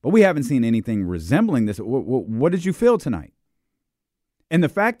 but we haven't seen anything resembling this. What did you feel tonight? And the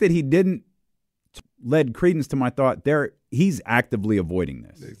fact that he didn't led credence to my thought there, he's actively avoiding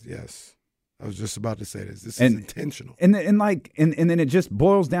this. Yes. I was just about to say this. This is intentional. And then it just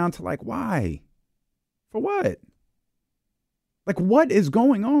boils down to like, why? For what? Like, what is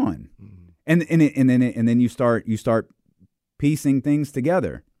going on? And then you start piecing things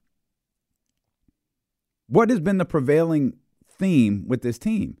together. What has been the prevailing theme with this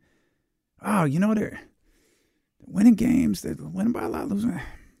team? Oh, they're winning games. They're winning by a lot, losing.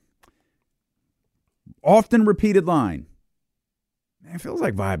 Often repeated line. Man, it feels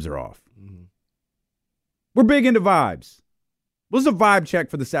like vibes are off. We're big into vibes. It was a vibe check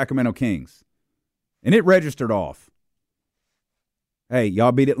for the Sacramento Kings, and it registered off. Hey,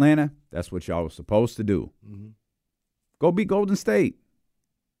 y'all beat Atlanta. That's what y'all were supposed to do. Go beat Golden State.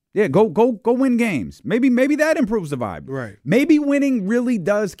 Yeah, go win games. Maybe that improves the vibe. Right. Maybe winning really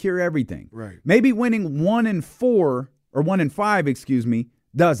does cure everything. Right. Maybe winning 1-4 or 1-5,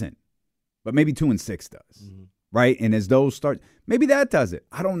 doesn't. But maybe 2-6 does. Right? And as those start, maybe that does it.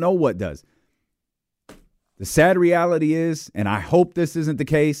 I don't know what does. The sad reality is, and I hope this isn't the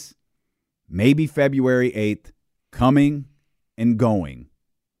case, maybe February 8th coming and going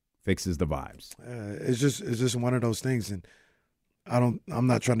fixes the vibes. It's just one of those things, and I'm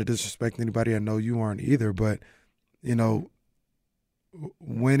not trying to disrespect anybody. I know you aren't either, but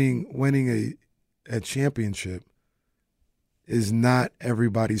winning a championship is not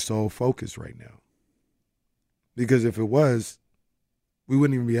everybody's sole focus right now. Because if it was, we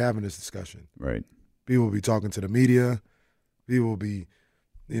wouldn't even be having this discussion. Right. People will be talking to the media. People will be,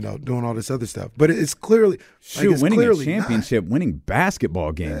 doing all this other stuff. But it's clearly it's winning clearly a championship, winning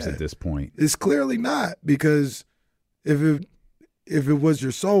basketball games at this point. It's clearly not, because if it was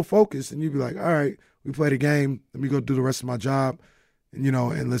your sole focus, and you'd be like, all right, we played a game, let me go do the rest of my job,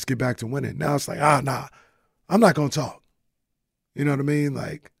 and let's get back to winning. Now it's like, nah, I'm not gonna talk. You know what I mean?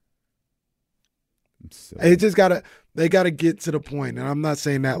 Like, it just they gotta get to the point, and I'm not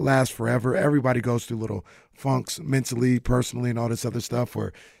saying that lasts forever. Everybody goes through little funks mentally, personally, and all this other stuff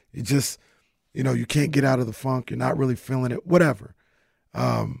where you just, you can't get out of the funk. You're not really feeling it, whatever.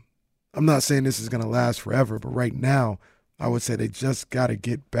 I'm not saying this is gonna last forever, but right now, I would say they just gotta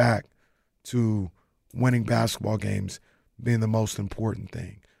get back to winning basketball games being the most important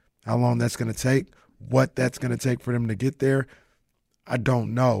thing. How long that's gonna take, what that's gonna take for them to get there, I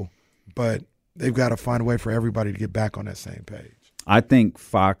don't know, but they've got to find a way for everybody to get back on that same page. I think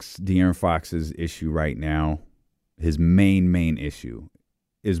De'Aaron Fox's issue right now, his main issue,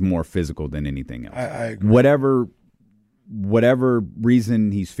 is more physical than anything else. I agree. Whatever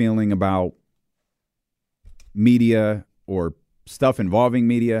reason he's feeling about media or stuff involving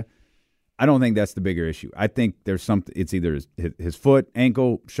media, I don't think that's the bigger issue. I think there's something. It's either his foot,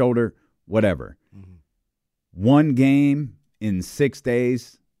 ankle, shoulder, whatever. Mm-hmm. One game in 6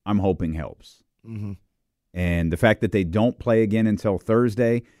 days, I'm hoping helps. Mm-hmm. And the fact that they don't play again until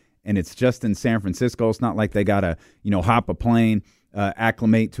Thursday, and it's just in San Francisco, it's not like they got to, hop a plane,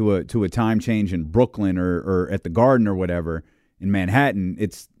 acclimate to a time change in Brooklyn or at the Garden or whatever in Manhattan.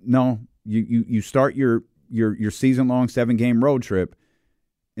 It's you start your season-long 7-game road trip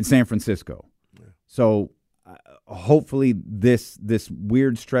in San Francisco. Yeah. So hopefully this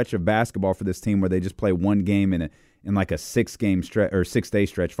weird stretch of basketball for this team where they just play one game in like a 6-game stretch or 6-day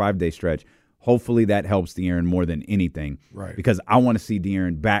stretch, 5-day stretch. Hopefully that helps De'Aaron more than anything. Right. Because I want to see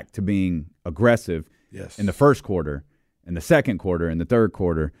De'Aaron back to being aggressive in the first quarter, in the second quarter, in the third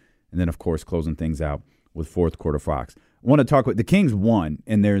quarter, and then, of course, closing things out with fourth quarter Fox. I want to talk with the Kings won,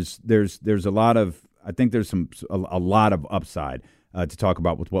 and there's a lot of – I think there's a lot of upside to talk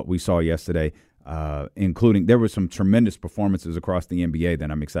about with what we saw yesterday, including there were some tremendous performances across the NBA that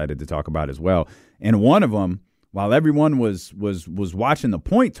I'm excited to talk about as well. And one of them, while everyone was watching the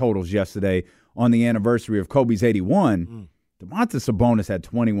point totals yesterday on the anniversary of Kobe's 81, Domantas Sabonis had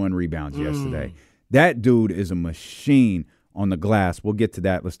 21 rebounds yesterday. That dude is a machine on the glass. We'll get to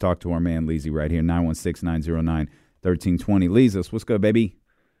that. Let's talk to our man Leezy right here, 916-909-1320. Leezus, what's good, baby?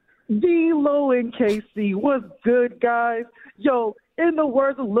 D-Lo and KC, what's good, guys? Yo, in the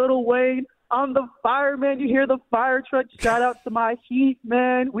words of Lil Wayne, I'm the fireman. You hear the fire truck? Shout out to my Heat,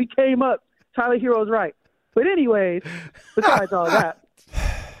 man. We came up. Tyler Hero's right. But anyways, besides all that,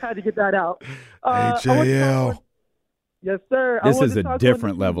 had to get that out. AJL. Yes, sir. This is a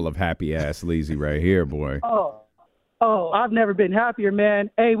different level of happy-ass Leezy right here, boy. Oh, I've never been happier, man.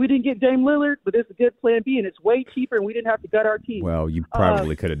 Hey, we didn't get Dame Lillard, but it's a good plan B, and it's way cheaper, and we didn't have to gut our team. Well, you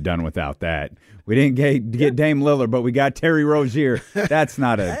probably could have done without that. We didn't get Dame Lillard, but we got Terry Rozier. That's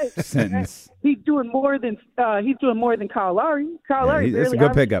not a sentence. He's doing more than Kyle Lowry. Kyle Lowry. It's a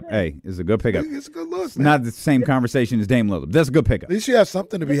good pickup. Hey, it's a good pickup. It's a good look. It's not the same conversation as Dame Lillard. That's a good pickup. At least you have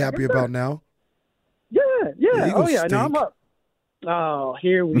something to be happy about now. Yeah. Oh yeah. Now I'm up. Oh,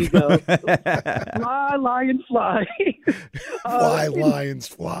 here we go. Fly, Lions, fly. Fly, Lions,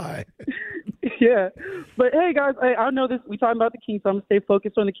 fly. Yeah. But, hey, guys, I know this. We're talking about the Kings, so I'm going to stay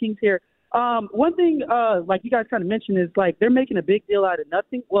focused on the Kings here. One thing, like you guys kind of mentioned, is, like, they're making a big deal out of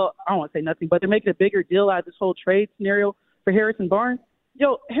nothing. Well, I don't want to say nothing, but they're making a bigger deal out of this whole trade scenario for Harrison Barnes.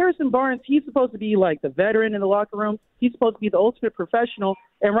 Yo, Harrison Barnes, he's supposed to be, like, the veteran in the locker room. He's supposed to be the ultimate professional.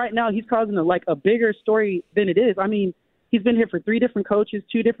 And right now he's causing, a bigger story than it is. I mean, he's been here for 3 different coaches,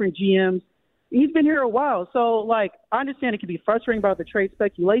 2 different GMs. He's been here a while. So, I understand it can be frustrating about the trade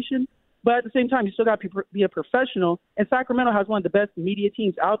speculation, but at the same time, you still got to be a professional. And Sacramento has one of the best media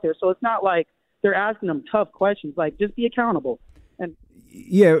teams out there. So it's not like they're asking them tough questions. Just be accountable. And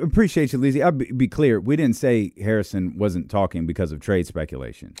yeah, appreciate you, Leezy. I'll be clear. We didn't say Harrison wasn't talking because of trade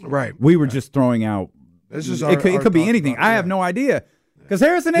speculation. Right. We were just throwing out. It could be anything. I have no idea. Because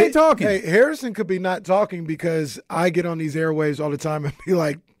Harrison ain't talking. Hey, Harrison could be not talking because I get on these airwaves all the time and be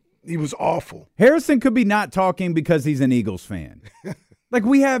like, he was awful. Harrison could be not talking because he's an Eagles fan.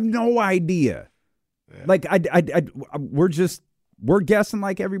 We have no idea. Yeah. We're guessing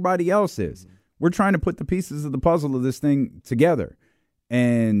like everybody else is. Mm-hmm. We're trying to put the pieces of the puzzle of this thing together.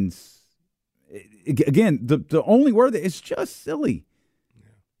 And again, the only word that it's just silly. Yeah.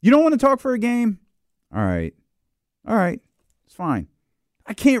 You don't want to talk for a game? All right. It's fine.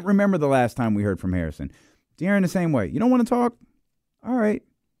 I can't remember the last time we heard from Harrison. De'Aaron the same way. You don't want to talk? All right.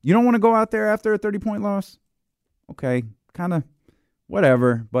 You don't want to go out there after a 30-point loss? Okay, kind of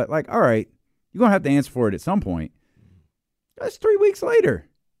whatever. But, like, all right, you're going to have to answer for it at some point. That's 3 weeks later.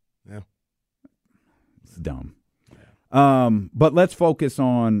 Yeah. It's dumb. But let's focus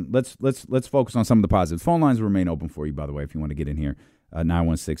on let's focus on some of the positives. Phone lines remain open for you, by the way, if you want to get in here.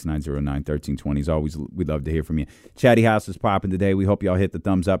 916-909-1320. As always, we'd love to hear from you. Chatty House is popping today. We hope y'all hit the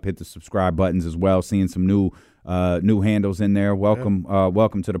thumbs up, hit the subscribe buttons as well. Seeing some new handles in there. Welcome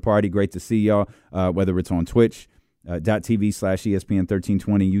to the party. Great to see y'all. Whether it's on Twitch.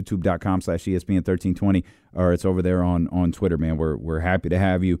 .tv/ESPN1320, YouTube.com/ESPN1320, or it's over there on Twitter, man. We're happy to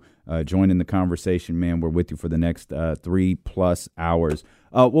have you join in the conversation, man. We're with you for the next 3+ hours.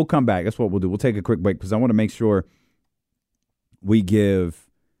 We'll come back. That's what we'll do. We'll take a quick break because I want to make sure we give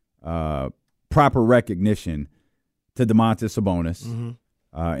proper recognition to Domantas Sabonis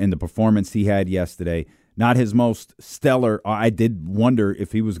in the performance he had yesterday. Not his most stellar. I did wonder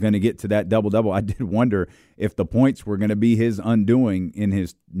if he was going to get to that double-double. I did wonder if the points were going to be his undoing in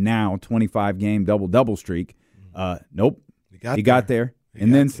his now 25-game double-double streak. Nope. He got there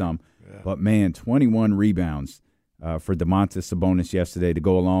and then some. Yeah. But, man, 21 rebounds for Domantas Sabonis yesterday to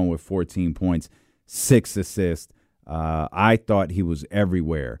go along with 14 points, 6 assists. I thought he was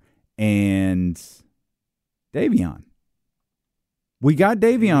everywhere. And Davion. We got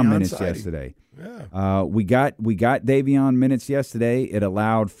Davion minutes yesterday. Yeah. We got Davion minutes yesterday. It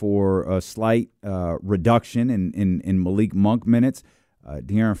allowed for a slight reduction in Malik Monk minutes.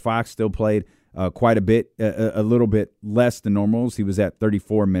 De'Aaron Fox still played quite a bit, a little bit less than normals. He was at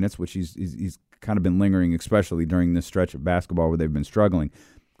 34 minutes, which he's kind of been lingering, especially during this stretch of basketball where they've been struggling,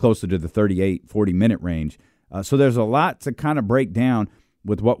 closer to the 38, 40-minute range. So there's a lot to kind of break down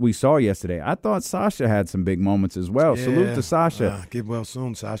with what we saw yesterday. I thought Sasha had some big moments as well. Yeah. Salute to Sasha. Get well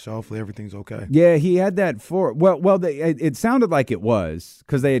soon, Sasha. Hopefully everything's okay. Yeah, he had that it sounded like it was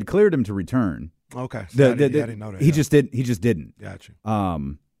because they had cleared him to return. Okay. I didn't know that. He just didn't. Gotcha.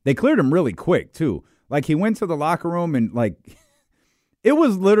 They cleared him really quick, too. Like, he went to the locker room and, like, it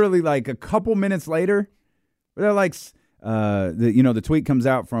was literally like a couple minutes later. They're like, the tweet comes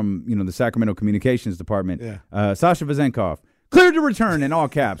out from, the Sacramento Communications Department. Yeah. Sasha Vezenkov. Cleared to return in all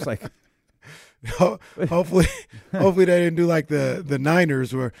caps. Like, hopefully they didn't do like the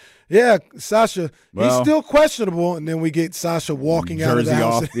Niners where, Sasha, he's still questionable, and then we get Sasha walking out of the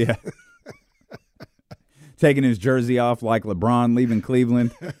house. Off, yeah. Taking his jersey off like LeBron leaving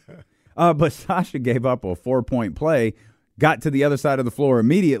Cleveland. But Sasha gave up a 4-point play, got to the other side of the floor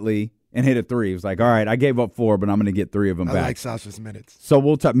immediately, and hit a 3. It was like, all right, I gave up 4, but I'm going to get 3 of them back. I like Sasha's minutes. So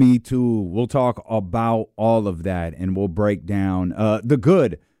me too. We'll talk about all of that, and we'll break down the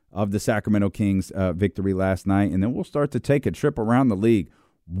good of the Sacramento Kings victory last night, and then we'll start to take a trip around the league.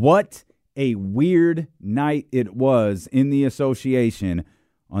 What a weird night it was in the association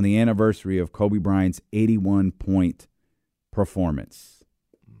on the anniversary of Kobe Bryant's 81-point performance.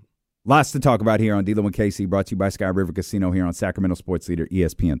 Lots to talk about here on D'Lo and KC, brought to you by Sky River Casino here on Sacramento Sports Leader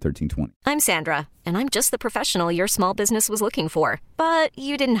ESPN 1320. I'm Sandra, and I'm just the professional your small business was looking for. But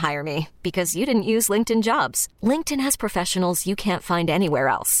you didn't hire me because you didn't use LinkedIn Jobs. LinkedIn has professionals you can't find anywhere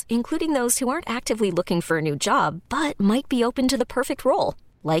else, including those who aren't actively looking for a new job, but might be open to the perfect role,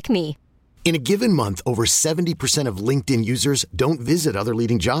 like me. In a given month, over 70% of LinkedIn users don't visit other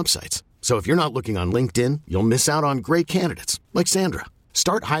leading job sites. So if you're not looking on LinkedIn, you'll miss out on great candidates like Sandra.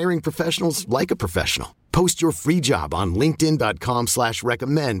 Start hiring professionals like a professional. Post your free job on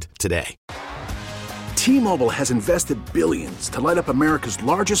linkedin.com/recommend today. T-Mobile has invested billions to light up America's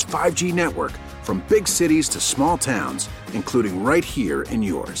largest 5G network, from big cities to small towns, including right here in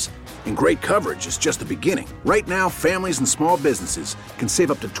yours. And great coverage is just the beginning. Right now, families and small businesses can save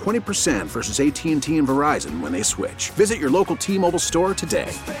up to 20% versus AT&T and Verizon when they switch. Visit your local T-Mobile store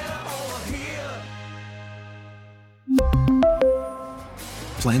today.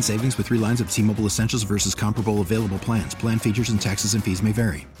 Plan savings with 3 lines of T-Mobile Essentials versus comparable available plans. Plan features and taxes and fees may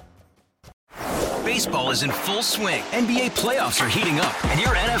vary. Baseball is in full swing. NBA playoffs are heating up, and your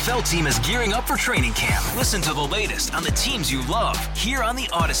NFL team is gearing up for training camp. Listen to the latest on the teams you love here on the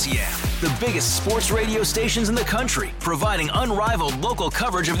Odyssey app. The biggest sports radio stations in the country, providing unrivaled local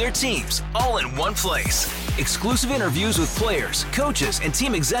coverage of their teams, all in one place. Exclusive interviews with players, coaches, and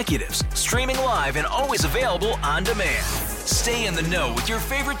team executives, streaming live and always available on demand. Stay in the know with your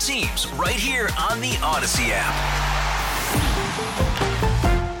favorite teams right here on the Odyssey app.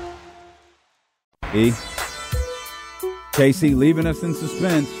 KC leaving us in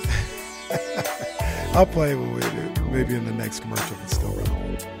suspense. I'll play with it maybe in the next commercial if it's still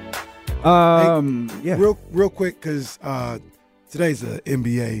relevant. Yeah. Real quick, because today's a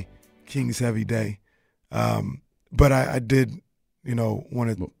NBA Kings heavy day. But I did,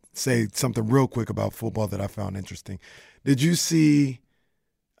 want to say something real quick about football that I found interesting. Did you see?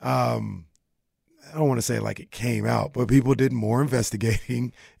 I don't want to say like it came out, but people did more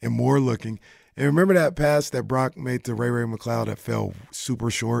investigating and more looking. And remember that pass that Brock made to Ray McCloud that fell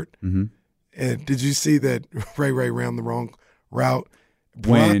super short? Mm-hmm. And did you see that Ray ran the wrong route?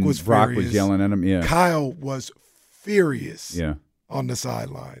 Brock was yelling at him, yeah. Kyle was furious yeah. on the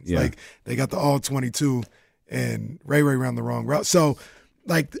sidelines. Yeah. Like, they got the all-22, and Ray ran the wrong route. So,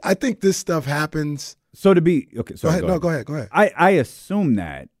 like, I think this stuff happens. So to be – okay, sorry. Go ahead. Go ahead. I assume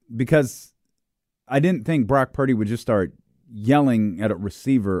that because I didn't think Brock Purdy would just start yelling at a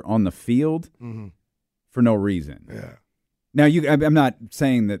receiver on the field for no reason. Yeah. Now, I'm not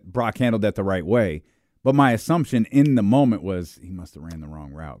saying that Brock handled that the right way, but my assumption in the moment was he must have ran the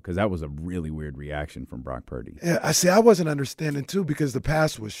wrong route because that was a really weird reaction from Brock Purdy. Yeah, I wasn't understanding, too, because the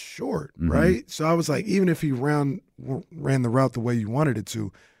pass was short, right? So I was like, even if he ran the route the way you wanted it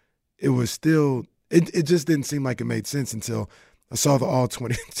to, it was still – it just didn't seem like it made sense until I saw the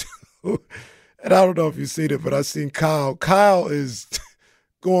all-22. And I don't know if you've seen it, but I seen Kyle. Kyle is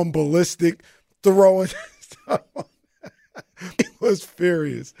going ballistic, throwing stuff. He was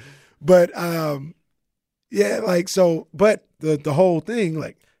furious. But, yeah, like, so, but the whole thing,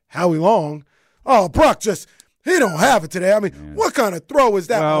 like, Howie Long, Brock he don't have it today. I mean, what kind of throw is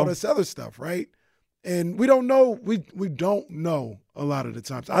that? All this other stuff, right? And we don't know. We don't know a lot of the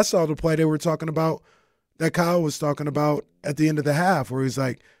times. I saw the play they were talking about that Kyle was talking about at the end of the half where he's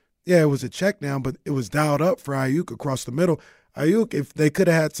like, yeah, it was a check down, but it was dialed up for Ayuk across the middle. Ayuk, if they could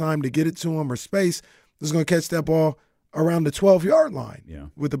have had time to get it to him or space, was going to catch that ball around the 12-yard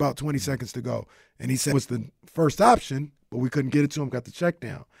line with about 20 seconds to go. And he said it was the first option, but we couldn't get it to him, got the check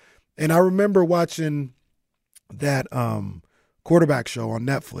down. And I remember watching that quarterback show on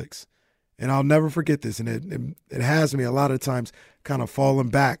Netflix, and I'll never forget this, and it has me a lot of times kind of falling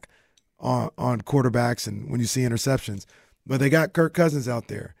back on quarterbacks and when you see interceptions. But they got Kirk Cousins out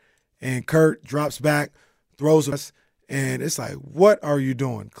there, and Kirk drops back, throws us, and it's like, what are you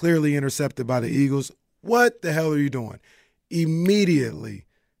doing? Clearly intercepted by the Eagles. What the hell are you doing? Immediately,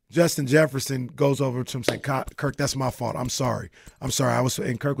 Justin Jefferson goes over to him saying, Kirk, that's my fault. I'm sorry.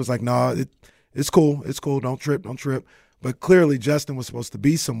 And Kirk was like, no, it's cool. It's cool. Don't trip. But clearly Justin was supposed to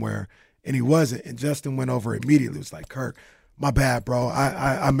be somewhere, and he wasn't. And Justin went over immediately. It was like, Kirk, my bad, bro.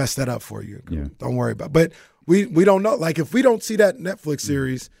 I messed that up for you. Yeah. Don't worry about it. But we don't know. Like, if we don't see that Netflix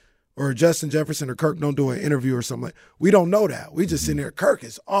series or Justin Jefferson or Kirk don't do an interview or something, we don't know that. We just sitting there, Kirk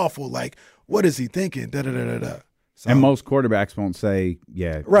is awful. Like, what is he thinking? Da-da-da-da-da. So, and most quarterbacks won't say,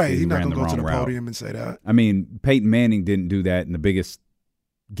 yeah, right. He's not going to go to the podium and say that. I mean, Peyton Manning didn't do that in the biggest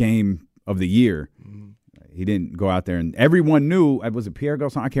game of the year. Mm-hmm. He didn't go out there, and everyone knew. Was it Pierre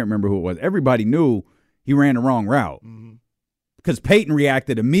Garçon? I can't remember who it was. Everybody knew he ran the wrong route because Peyton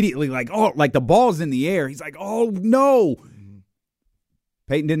reacted immediately like, oh, like the ball's in the air. He's like, oh, no. Mm-hmm.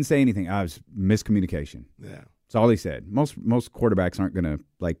 Peyton didn't say anything. I was miscommunication. Yeah. That's all he said. Most quarterbacks aren't going to,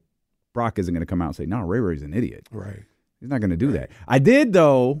 like, Brock isn't going to come out and say, no, Ray's an idiot. Right. He's not going to do that. I did,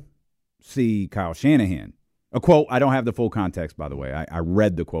 though, see Kyle Shanahan. A quote. I don't have the full context, by the way. I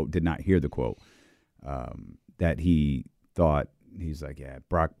read the quote, did not hear the quote, that he thought, he's like, yeah,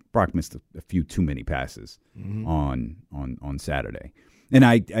 Brock missed a few too many passes on Saturday. And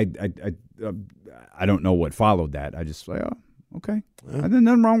I don't know what followed that. I just like, oh, okay. Yeah. There's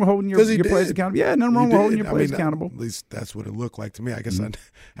nothing wrong with holding your players accountable. Yeah, nothing wrong with holding your players accountable. At least that's what it looked like to me. I guess I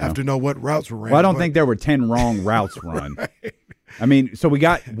have to know what routes were ran. Well, I don't think there were 10 wrong routes run. Right. I mean, so we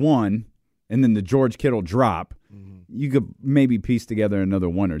got one, and then the George Kittle drop. You could maybe piece together another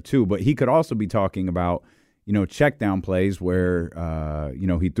one or two, but he could also be talking about, check down plays where,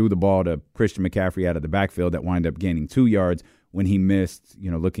 he threw the ball to Christian McCaffrey out of the backfield that wound up gaining 2 yards when he missed,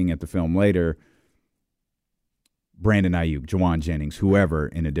 looking at the film later, Brandon Ayuk, Jawan Jennings, whoever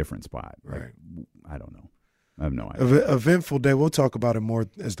in a different spot. Right. Like, I don't know. I have no idea. Eventful day. We'll talk about it more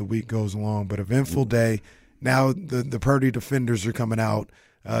as the week goes along, but eventful day. Now the Purdy defenders are coming out.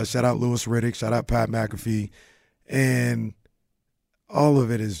 Shout out Louis Riddick. Shout out Pat McAfee. And all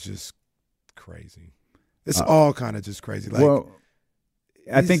of it is just crazy. It's all kind of just crazy. Like, well,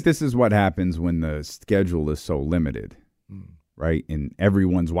 I think this is what happens when the schedule is so limited, right? And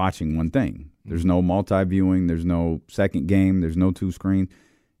everyone's watching one thing. There's no multi-viewing. There's no second game. There's no two screen.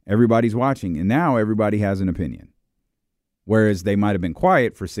 Everybody's watching, and now everybody has an opinion. Whereas they might have been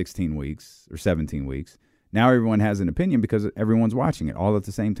quiet for 16 weeks or 17 weeks. Now everyone has an opinion because everyone's watching it all at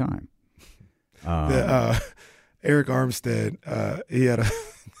the same time. Eric Armstead,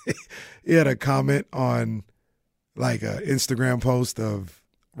 he had a comment on like an Instagram post of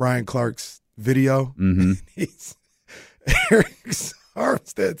Ryan Clark's video. Mm-hmm. Eric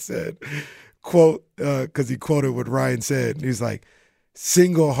Armstead said, quote, because he quoted what Ryan said. And he's like,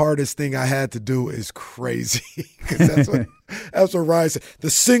 single hardest thing I had to do is crazy. Because that's what Ryan said. The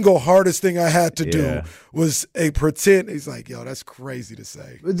single hardest thing I had to do was a pretend. He's like, yo, that's crazy to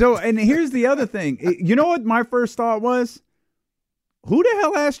say. So, and here's the other thing. You know what my first thought was? Who the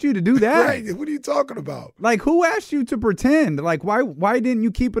hell asked you to do that? Right. What are you talking about? Like, who asked you to pretend? Like, why didn't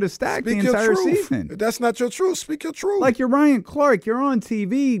you keep it a stack the entire season? If that's not your truth, speak your truth. Like, you're Ryan Clark. You're on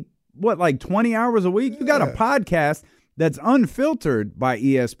TV, like 20 hours a week? You got a podcast that's unfiltered by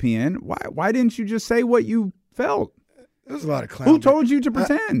ESPN. Why didn't you just say what you felt? There's a lot of clown. Who told you to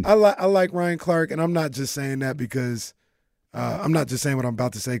pretend? I like Ryan Clark, and I'm not just saying that because I'm not just saying what I'm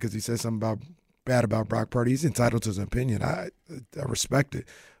about to say because he said something bad about Brock Purdy. He's entitled to his opinion. I respect it.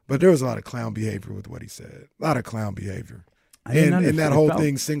 But there was a lot of clown behavior with what he said. A lot of clown behavior. And that whole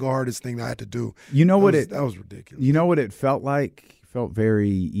thing, single hardest thing I had to do. You know that was ridiculous. You know what it felt like? It felt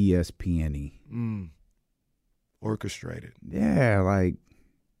very ESPN-y. Orchestrated. Yeah, like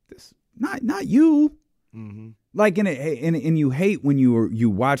this. Not you. Mm-hmm. Like and you hate when you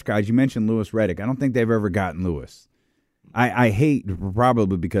watch guys. You mentioned Louis Riddick. I don't think they've ever gotten Louis. I hate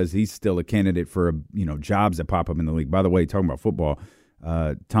probably because he's still a candidate for jobs that pop up in the league. By the way, talking about football,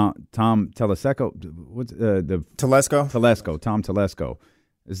 Tom Telesco, what's the Telesco? Tom Telesco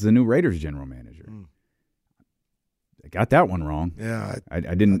is the new Raiders general manager. I got that one wrong. Yeah, I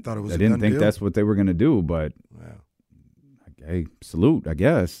didn't. I didn't think that's what they were going to do, but hey, salute, I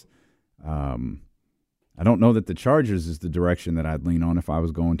guess. I don't know that the Chargers is the direction that I'd lean on if I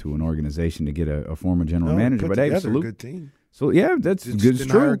was going to an organization to get a former general manager. But hey, salute. A good team. So yeah, that's good. It's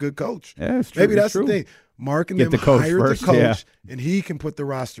true. Hire a good coach. Yeah, it's true. Maybe that's true. the thing. Mark and get them the coach hired first, the coach, and he can put the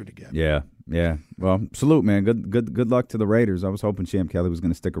roster together. Yeah. Well, salute, man. Good luck to the Raiders. I was hoping Champ Kelly was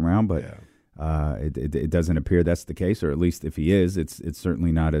going to stick around, but it doesn't appear that's the case. Or at least if he is, it's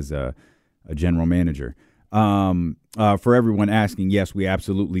certainly not as a general manager. For everyone asking, yes, we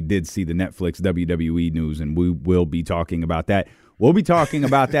absolutely did see the Netflix WWE news, and we will be talking about that. We'll be talking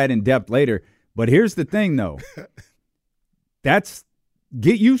about that in depth later. But here's the thing, though. Get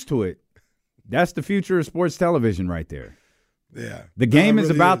used to it. That's the future of sports television right there. Yeah. The game is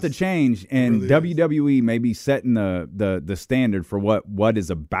really about to change, and really WWE may be setting the standard for what is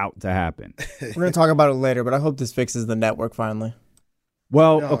about to happen. We're going to talk about it later, but I hope this fixes the network finally.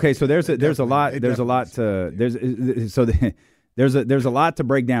 Well, okay, so there's a lot to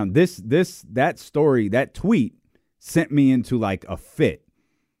break down. That story, that tweet sent me into like a fit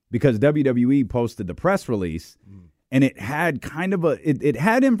because WWE posted the press release and it had kind of it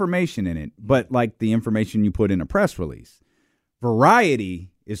had information in it, but like the information you put in a press release.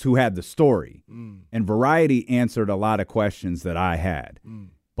 Variety is who had the story, and Variety answered a lot of questions that I had,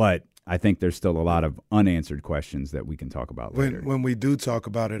 but I think there's still a lot of unanswered questions that we can talk about later. When we do talk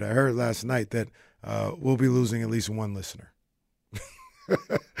about it, I heard last night that we'll be losing at least one listener.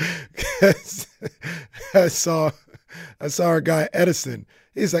 I saw our guy Edison.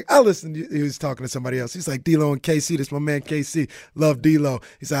 He's like, I listened. He was talking to somebody else. He's like, D-Lo and KC. This is my man KC. Love D-Lo.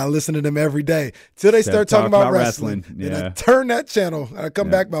 He said, I listen to them every day. Till they start talking about wrestling. Yeah. And I turn that channel, and I come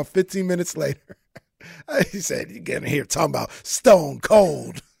back about 15 minutes later. He said, you getting here talking about Stone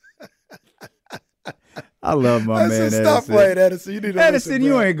Cold. I love my man Edison. Stop playing, Edison. You need to Edison, listen,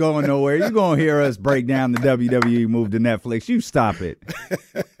 you bro. ain't going nowhere. You're going to hear us break down the WWE move to Netflix. You stop it.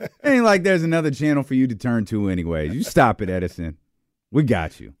 Ain't like there's another channel for you to turn to anyway. You stop it, Edison. We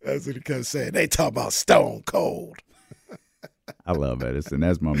got you. That's what he kept saying. They talk about Stone Cold. I love Edison.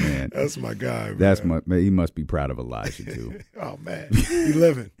 That's my man. That's my guy, man. He must be proud of Elijah, too. Oh, man. He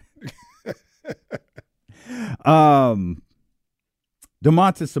living.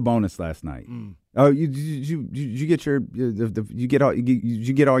 Domantas Sabonis last night. Oh, you get you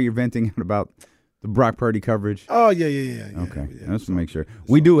get all your venting out about the Brock Purdy coverage? Oh yeah. Okay, yeah, let's make sure.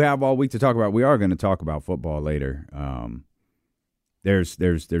 We do have all week to talk about. We are going to talk about football later. There's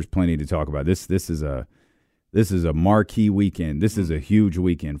plenty to talk about. This is a marquee weekend. This is a huge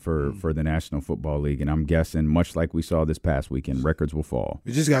weekend for the National Football League, and I'm guessing, much like we saw this past weekend, records will fall.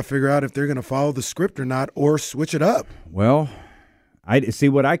 We just got to figure out if they're going to follow the script or not, or switch it up. Well, I see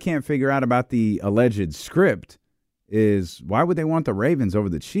what I can't figure out about the alleged script is why would they want the Ravens over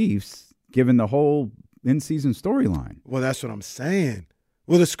the Chiefs, given the whole in-season storyline? Well, that's what I'm saying.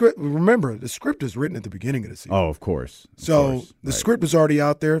 Well, the script. Remember, the script is written at the beginning of the season. Oh, of course. The script is already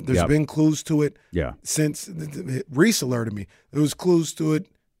out there. There's Yep. been clues to it. Yeah. Since Reese alerted me, there was clues to it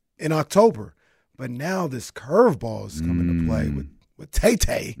in October, but now this curveball is coming to play with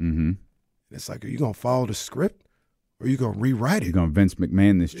Tay-Tay. Mm-hmm. It's like, are you gonna follow the script, or you going to rewrite it. You're going to Vince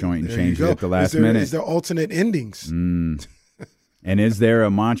McMahon this joint and There change you it go. at the last minute. Is there alternate endings? And is there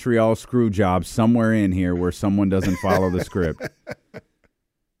a Montreal screw job somewhere in here where someone doesn't follow the script?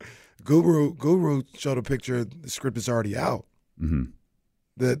 Guru showed a picture. The script is already out. Mm-hmm.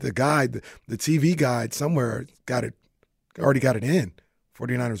 The guide, the TV guide somewhere already got it in.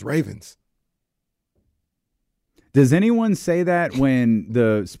 49ers Ravens. Does anyone say that when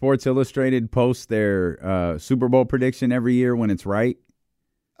the Sports Illustrated posts their Super Bowl prediction every year when it's right?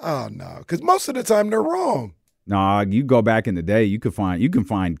 Oh no, because most of the time they're wrong. Nah, you go back in the day, you can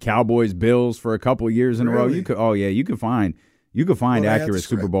find Cowboys Bills for a couple of years in a row. Really? You could find accurate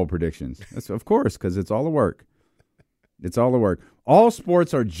Super Bowl predictions. That's, of course, because it's all the work. It's all the work. All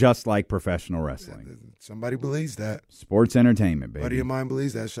sports are just like professional wrestling. Somebody believes that. Sports entertainment, baby. Buddy of mine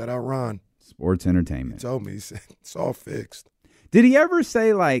believes that. Shout out Ron. Sports entertainment. He told me, he said, it's all fixed. Did he ever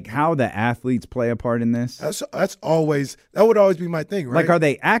say like how the athletes play a part in this? That would always be my thing, right? Like, are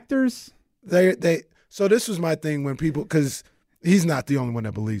they actors? So this was my thing when people, because he's not the only one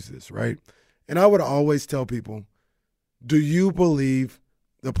that believes this, right? And I would always tell people, do you believe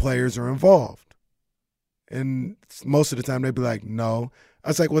the players are involved? And most of the time they'd be like, no. I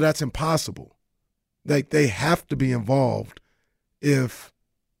was like, well, that's impossible. Like, they have to be involved if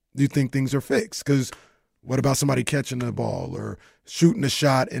you think things are fixed. Because what about somebody catching the ball or shooting a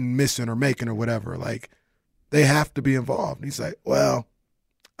shot and missing or making or whatever? Like, they have to be involved. And he's like, well,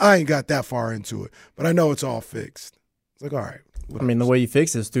 I ain't got that far into it, but I know it's all fixed. It's like, all right. I mean, the way you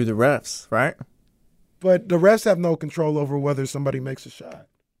fix it is through the refs, right? But the refs have no control over whether somebody makes a shot.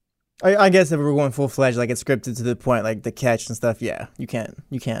 I guess if we're going full-fledged, like it's scripted to the point, like the catch and stuff, yeah, you can't.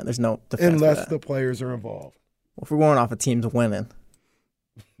 There's no defense Unless for that. the players are involved. Well, if we're going off a team's winning.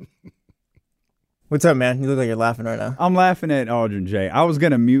 What's up, man? You look like you're laughing right now. I'm laughing at Aldrin J. I was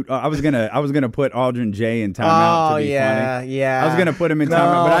gonna mute. I was gonna put Aldrin J in timeout to be funny. Yeah. I was gonna put him in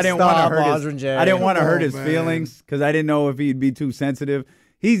timeout, but I didn't want to hurt Aldrin J. I didn't want to hurt his man. feelings because I didn't know if he'd be too sensitive.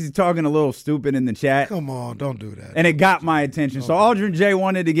 He's talking a little stupid in the chat. Come on, don't do that. And it got my attention. So Aldrin J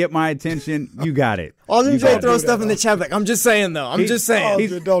wanted to get my attention. You got it. Aldrin J throws stuff in the chat like, I'm just saying, though. I'm just saying.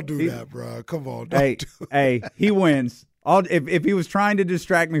 Aldrin, don't do that, bro. Come on. Hey, he wins. If he was trying to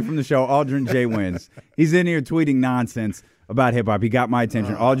distract me from the show, Aldrin J wins. He's in here tweeting nonsense about hip-hop. He got my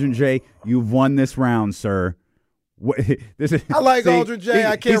attention. Aldrin J, you've won this round, sir. I like Aldrin J.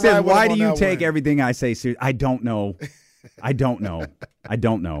 I can't He says, ride with why him do on you that take one." everything I say seriously? I don't know. I don't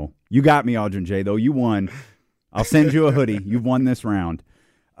know. You got me, Aldrin J, though. You won. I'll send you a hoodie. You've won this round.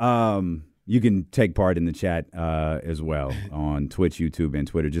 You can take part in the chat as well on Twitch, YouTube, and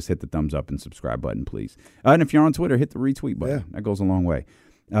Twitter. Just hit the thumbs up and subscribe button, please. And if you're on Twitter, hit the retweet button. Yeah. That goes a long way.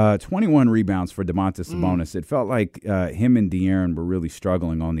 21 rebounds for Domantas Sabonis. It felt like him and De'Aaron were really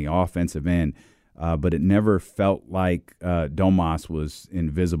struggling on the offensive end, but it never felt like Domas was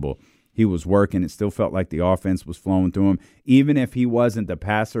invisible. He was working. It still felt like the offense was flowing through him. Even if he wasn't the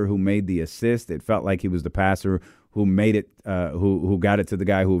passer who made the assist, it felt like he was the passer who made it, who got it to the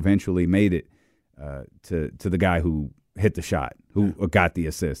guy who eventually made it to the guy who hit the shot, who got the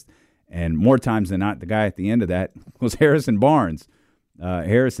assist. And more times than not, the guy at the end of that was Harrison Barnes.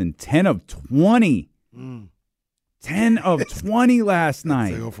 Harrison, 10 of 20. 10 of 20 last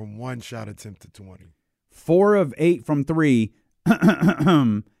night. They go from one shot attempt to 20. 4 of 8 from 3.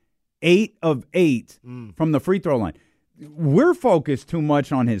 8 of 8 from the free throw line. We're focused too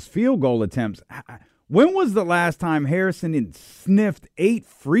much on his field goal attempts. When was the last time Harrison sniffed 8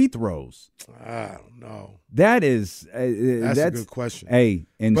 free throws? I don't know. That's a good question. Hey,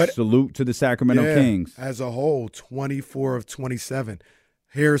 and salute to the Sacramento Kings. As a whole, 24 of 27.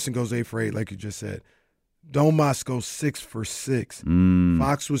 Harrison goes 8 for 8, like you just said. Domas goes 6 for 6.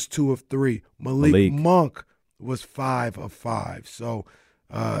 Fox was 2 of 3. Malik Monk was 5 of 5. So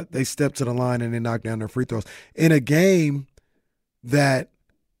they stepped to the line and they knocked down their free throws in a game that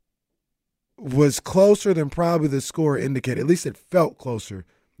was closer than probably the score indicated. At least it felt closer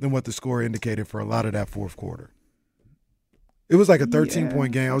than what the score indicated for a lot of that fourth quarter. It was like a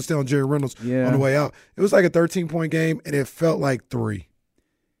 13-point game. I was telling Jerry Reynolds on the way out. It was like a 13-point game, and it felt like 3.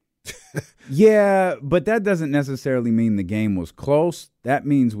 Yeah, but that doesn't necessarily mean the game was close. That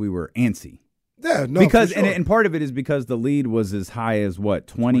means we were antsy. Yeah, no, because for sure. and part of it is because the lead was as high as what,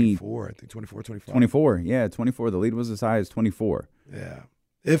 24, I think 24, 25. 24, yeah, 24. The lead was as high as 24. Yeah.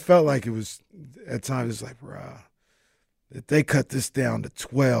 It felt like it was, at times, it's like, bruh, if they cut this down to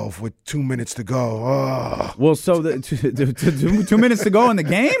 12 with 2 minutes to go. Oh. Well, so 2 minutes to go in the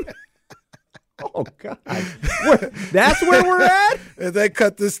game? Oh, God. That's where we're at? If they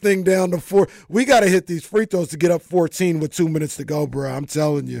cut this thing down to 4, we got to hit these free throws to get up 14 with 2 minutes to go, bruh. I'm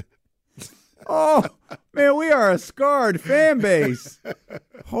telling you. Oh, man, we are a scarred fan base.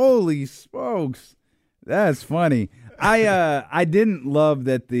 Holy smokes. That's funny. I didn't love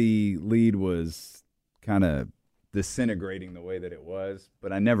that the lead was kind of disintegrating the way that it was,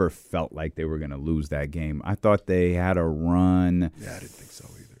 but I never felt like they were going to lose that game. I thought they had a run. Yeah, I didn't think so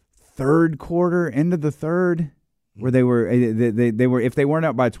either. Third quarter, end of the third, where they were if they weren't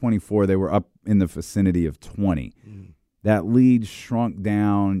up by 24, they were up in the vicinity of 20. That lead shrunk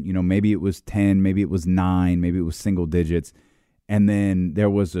down. Maybe it was 10, maybe it was 9, maybe it was single digits. And then there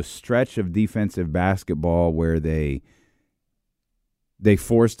was a stretch of defensive basketball where they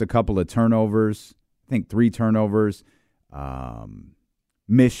forced a couple of turnovers. I think 3 turnovers,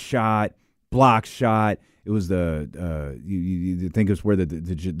 missed shot, block shot. It was you think it was where the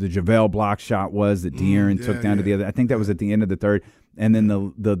JaVale block shot was that De'Aaron took down to the other. I think that was at the end of the third, and then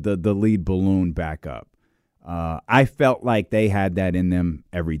the lead ballooned back up. I felt like they had that in them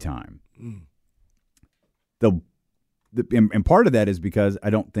every time. And part of that is because I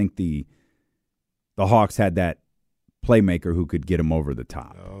don't think the Hawks had that playmaker who could get him over the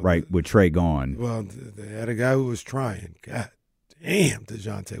top, right, with Trae gone. Well, they had a guy who was trying. God damn,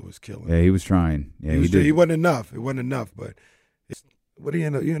 DeJounte was killing. Yeah, he was trying. Yeah, he did. He wasn't enough. It wasn't enough, but what did he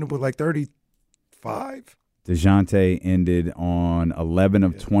end up? You ended up with like 35? DeJounte ended on 11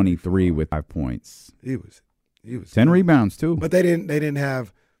 of 23 with 5 points. He was 10 rebounds too. But they didn't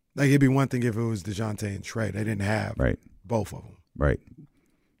have, like, it'd be one thing if it was DeJounte and Trae. They didn't have both of them. Right.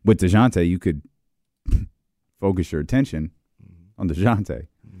 With DeJounte, you could focus your attention on DeJounte.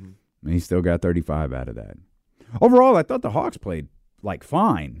 And he still got 35 out of that. Overall, I thought the Hawks played like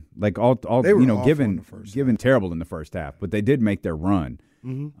fine. Like all they were given terrible in the first half, but they did make their run.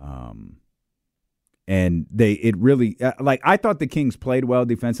 And it really like I thought the Kings played well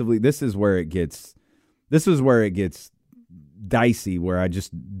defensively. This is where it gets dicey, where I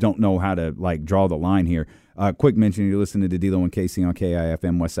just don't know how to like draw the line here. Quick mention: you're listening to D'Lo and KC on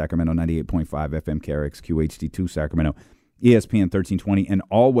KIFM West Sacramento 98.5 FM, KRXQ HD2 Sacramento, ESPN 1320, and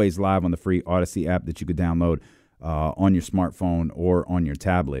always live on the free Odyssey app that you could download on your smartphone or on your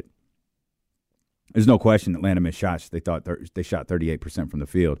tablet. There's no question Atlanta missed shots. They thought they shot 38% from the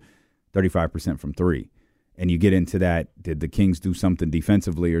field, 35% from three. And you get into that, did the Kings do something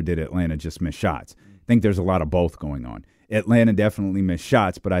defensively or did Atlanta just miss shots? I think there's a lot of both going on. Atlanta definitely missed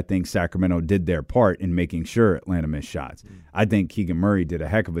shots, but I think Sacramento did their part in making sure Atlanta missed shots. I think Keegan Murray did a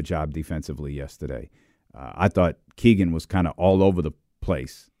heck of a job defensively yesterday. I thought Keegan was kind of all over the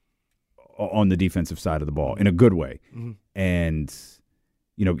place on the defensive side of the ball in a good way. And,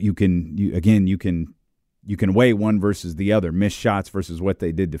 you can weigh one versus the other, missed shots versus what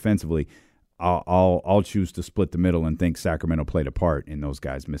they did defensively. I'll choose to split the middle and think Sacramento played a part in those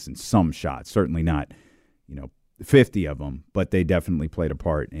guys missing some shots. Certainly not, 50 of them, but they definitely played a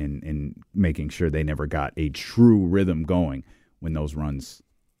part in making sure they never got a true rhythm going when those runs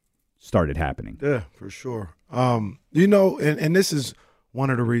started happening. Yeah, for sure. And this is one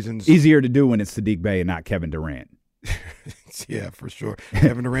of the reasons. Easier to do when it's Sadiq Bey and not Kevin Durant. Yeah, for sure.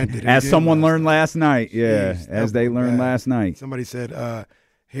 Kevin Durant did it. As someone learned last night. Yeah, as they learned last night. Somebody said,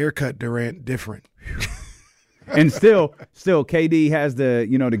 haircut Durant different. And still, KD has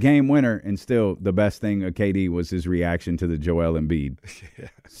the game winner, and still the best thing of KD was his reaction to the Joel Embiid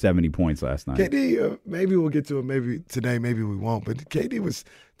 70 points last night. KD, maybe we'll get to it. Maybe today, maybe we won't. But KD was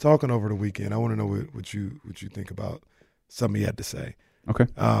talking over the weekend. I want to know what you think about something he had to say. Okay.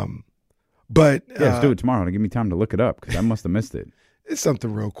 But let's do it tomorrow. Give me time to look it up because I must have missed it. It's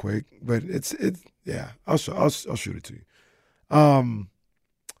something real quick, but it's I'll shoot it to you.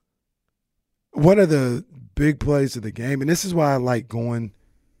 One of the big plays of the game, and this is why I like going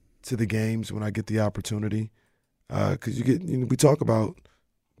to the games when I get the opportunity, because we talk about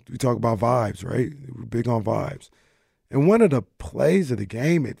vibes, right? We're big on vibes, and one of the plays of the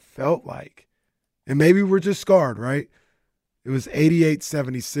game, it felt like, and maybe we're just scarred, right? It was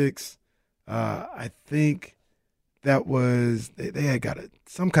 88-76. I think that was they had got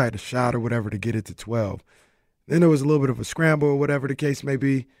some kind of shot or whatever to get it to 12. Then there was a little bit of a scramble or whatever the case may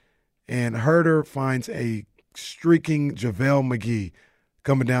be. And Herter finds a streaking JaVale McGee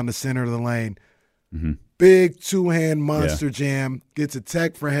coming down the center of the lane. Big two-hand monster jam, gets a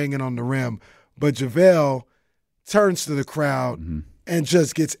tech for hanging on the rim. But JaVale turns to the crowd and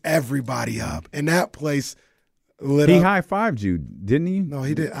just gets everybody up. And that place lit up. He high-fived you, didn't he? No,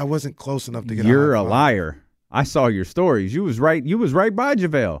 he didn't. I wasn't close enough to get You're a liar. I saw your stories. You was right. You was right by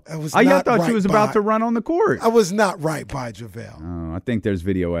JaVale. I thought you was about to run on the court. I was not right by JaVale. Oh, I think there's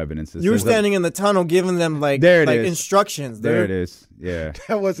video evidence. You were standing in the tunnel giving them like instructions. There it is. Yeah.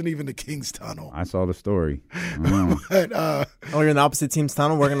 That wasn't even the Kings tunnel. I saw the story. But, you're in the opposite team's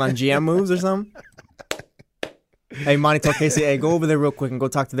tunnel working on GM moves or something? Hey, Monty told Casey, hey, go over there real quick and go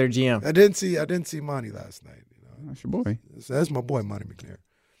talk to their GM. I didn't see Monty last night. That's your boy. So that's my boy, Monty McNair.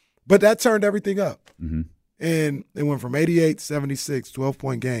 But that turned everything up. Mm-hmm. And it went from 88-76,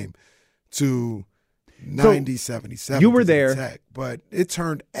 12-point game, to 90-77. You were there. Tech, but it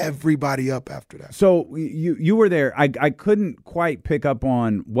turned everybody up after that. So you were there. I couldn't quite pick up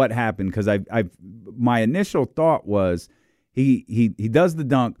on what happened because my initial thought was he does the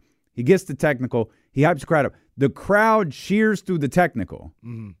dunk, he gets the technical, he hypes the crowd up. The crowd cheers through the technical.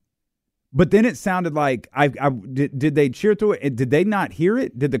 Mm-hmm. But then it sounded like did they cheer through it? Did they not hear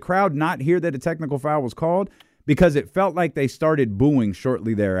it? Did the crowd not hear that a technical foul was called? Because it felt like they started booing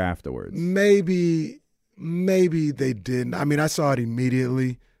shortly there afterwards. Maybe they didn't. I mean, I saw it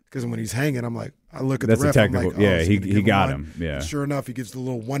immediately because when he's hanging, I'm like, I look at That's the ref. a technical. I'm like, yeah, he got him. Yeah. And sure enough, he gives the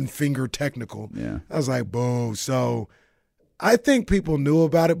little one-finger technical. Yeah. I was like, boo. So I think people knew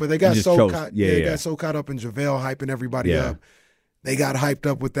about it, but they got got so caught up in JaVale hyping everybody up. They got hyped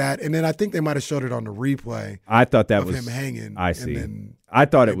up with that, and then I think they might have showed it on the replay. I thought that was him hanging. I see. And I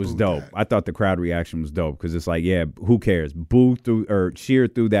thought it was dope. that. I thought the crowd reaction was dope because it's like, yeah, who cares? Boo through or cheer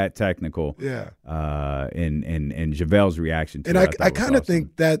through that technical. Yeah. And JaVale's reaction to and it. I kind of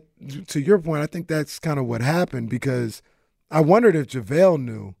think that, to your point, I think that's kind of what happened because I wondered if JaVale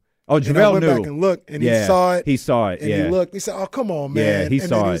knew. Oh, and JaVale I went knew. back and looked, and he saw it. He saw it. And yeah. he looked. He said, "Oh, come on, man." Yeah, he and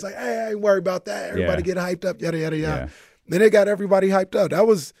saw then he it. was like, "Hey, I ain't worried about that. Everybody Yeah. get hyped up, yada yada yada." Yeah. Then they got everybody hyped up. That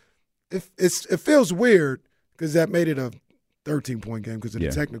was it feels weird because that made it a 13-point game because of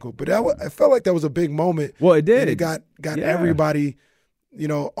the technical. But I felt like that was a big moment. Well, it did. And it got everybody,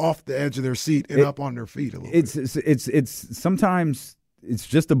 off the edge of their seat and up on their feet a little bit. It's sometimes it's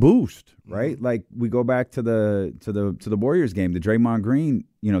just a boost, right? Mm-hmm. Like we go back to the Warriors game, the Draymond Green,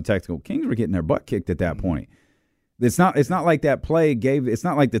 technical. Kings were getting their butt kicked at that point. It's not like that play it's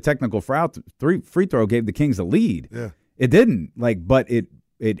not like the technical free throw gave the Kings a lead. Yeah. It didn't. But it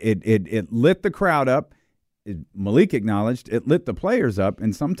lit the crowd up. Malik acknowledged it lit the players up,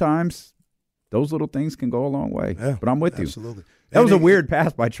 and sometimes those little things can go a long way. Yeah, but I'm with you. Absolutely. That was a weird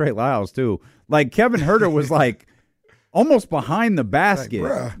pass by Trey Lyles too. Like Kevin Huerter was like almost behind the basket.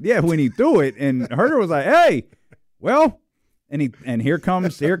 Like, when he threw it, and Huerter was like, "Hey, well." And here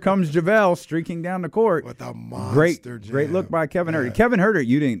comes JaVale streaking down the court. With a monster jam. Great look by Kevin Huerter. Kevin Huerter,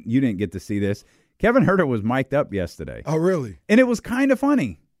 you didn't get to see this. Kevin Huerter was mic'd up yesterday. Oh, really? And it was kind of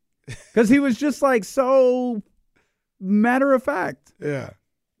funny because he was just like so matter of fact. Yeah.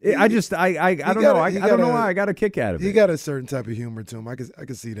 I don't know. I don't know why I got a kick out of it. He got a certain type of humor to him. I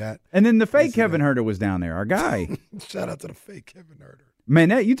could see that. And then the fake Kevin Huerter was down there, our guy. Shout out to the fake Kevin Huerter.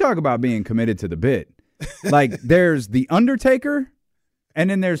 Man, you talk about being committed to the bit. Like there's the Undertaker, and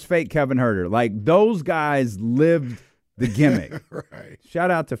then there's fake Kevin Huerter. Like those guys lived the gimmick. Right.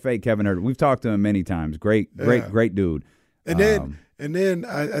 Shout out to fake Kevin Huerter. We've talked to him many times. Great dude. And then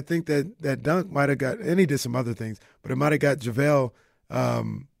I think that dunk might have got, and he did some other things, but it might have got JaVale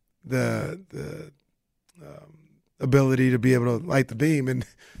the ability to be able to light the beam. And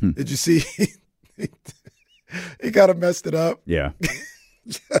did you see? He kind of messed it up. Yeah.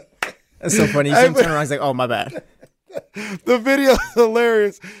 That's so funny. You see him turn around, he's like, "Oh, my bad." The video is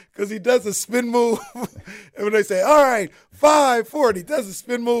hilarious because he does a spin move, and when they say, "All right, 5-4," he does a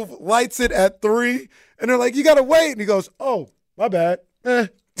spin move, lights it at 3, and they're like, "You gotta wait," and he goes, "Oh, my bad."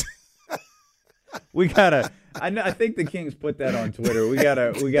 We gotta. I think the Kings put that on Twitter. We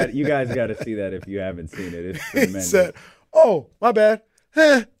got. You guys got to see that if you haven't seen it. It's tremendous. He said, "Oh, my bad."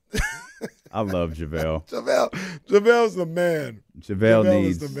 I love JaVale. JaVale's the man.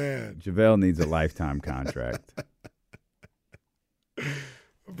 JaVale needs a lifetime contract.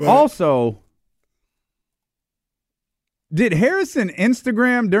 But, also, did Harrison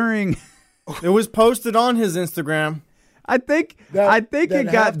Instagram during? It was posted on his Instagram. I think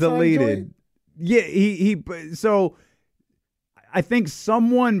it got deleted. Joint? Yeah, he. So, I think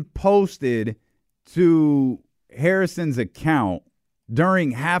someone posted to Harrison's account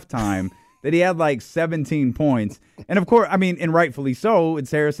during halftime that he had like 17 points. And of course, I mean, and rightfully so,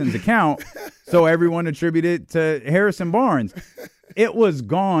 it's Harrison's account. So everyone attributed it to Harrison Barnes. It was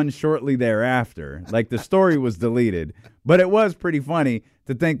gone shortly thereafter. Like the story was deleted. But it was pretty funny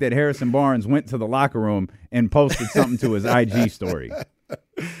to think that Harrison Barnes went to the locker room and posted something to his IG story.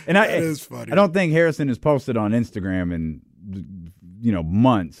 And that is funny. I don't think Harrison has posted on Instagram in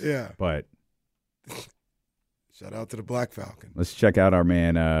months. Yeah. But Shout out to the Black Falcon. Let's check out our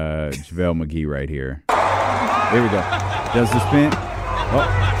man JaVale McGee right here. Here we go. Does the spin?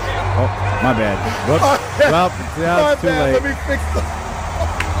 Oh, my bad. Whoops. Well, too late. Let me fix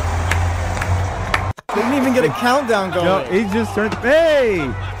Didn't even get a countdown going. No, he just turned. Hey!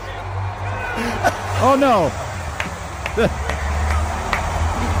 Oh no!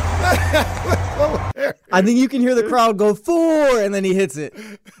 I think you can hear the crowd go 4, and then he hits it.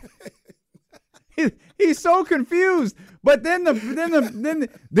 He's so confused. But then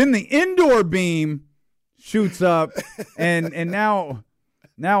the indoor beam shoots up, and now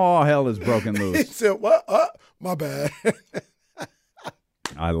all hell is broken He loose. said, "What? My bad."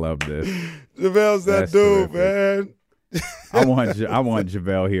 I love this. JaVale's that That's dude, terrific. man. I want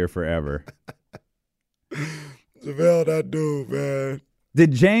JaVale here forever. JaVale, that dude, man.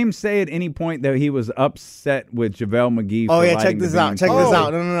 Did James say at any point that he was upset with JaVale McGee? Oh, for yeah, lighting check this the out. beam? Check this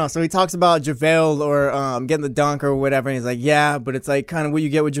out. No. So he talks about JaVale or getting the dunk or whatever, and he's like, yeah, but it's like kind of what you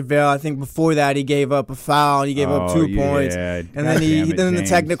get with JaVale. I think before that he gave up a foul. He gave up 2 points. Yeah. And then the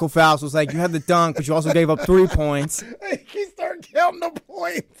technical fouls was like, you had the dunk, but you also gave up 3 points. He started counting the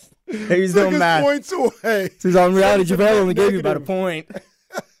points. He's doing math. Points away. So he's on reality. JaVale only gave you about a point.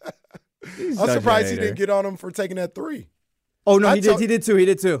 I'm surprised he didn't get on him for taking that 3. Oh, no, he did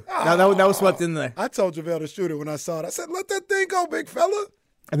too. Now, that was swept in there. I told JaVale to shoot it when I saw it. I said, let that thing go, big fella.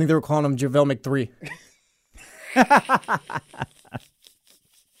 I think they were calling him JaVale McThree.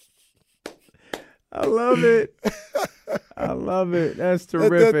 I love it. I love it. That's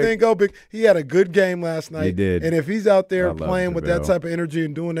terrific. Let that thing go big. He had a good game last night. He did. And if he's out there I love playing with that JaVale. type of energy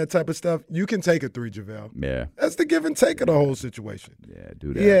and doing that type of stuff, you can take a 3, JaVale. Yeah. That's the give and take of the whole situation. Yeah,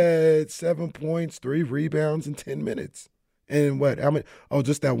 do that. He had 7 points, 3 rebounds in 10 minutes. And what? How many? Oh,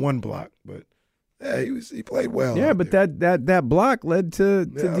 just that one block. But yeah, he played well. Yeah, out but there. that block led to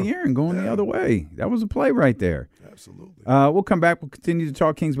De'Aaron going the other way. That was a play right there. Absolutely. We'll come back. We'll continue to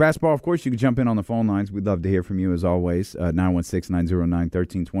talk Kings basketball. Of course, you can jump in on the phone lines. We'd love to hear from you as always.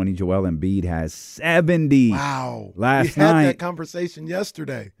 916-909-1320. Joel Embiid has 70. Wow. Last we had night. that conversation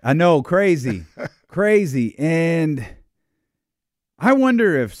yesterday. I know, crazy. Crazy. And I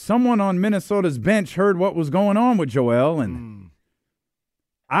wonder if someone on Minnesota's bench heard what was going on with Joel. And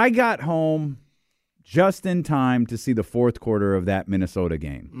I got home just in time to see the fourth quarter of that Minnesota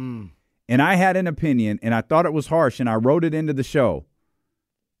game. And I had an opinion, and I thought it was harsh, and I wrote it into the show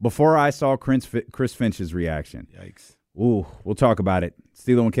before I saw Chris Finch's reaction. Yikes. Ooh, we'll talk about it.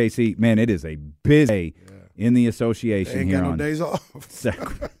 Steelo and KC, man, it is a busy day in the association Ain't here got no on days off.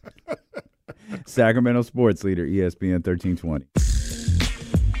 Sacramento Sports Leader, ESPN 1320.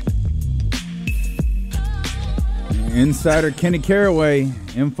 Insider Kenny Caraway,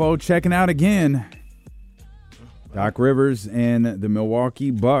 info checking out again. Doc Rivers and the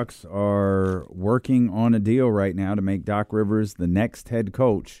Milwaukee Bucks are working on a deal right now to make Doc Rivers the next head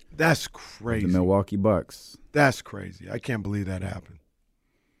coach. That's of crazy. the Milwaukee Bucks. That's crazy. I can't believe that happened.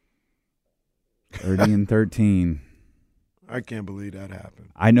 30-13. I can't believe that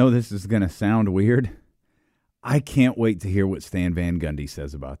happened. I know this is going to sound weird. I can't wait to hear what Stan Van Gundy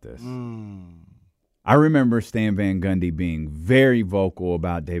says about this. I remember Stan Van Gundy being very vocal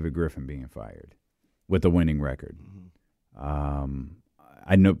about David Griffin being fired with a winning record.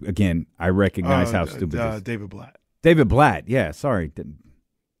 I know, again, I recognize how stupid this is. David Blatt. David Blatt, yeah, sorry. David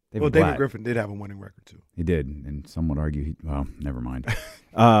David Blatt. Griffin did have a winning record, too. He did, and some would argue well, never mind.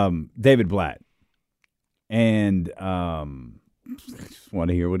 David Blatt. And I just want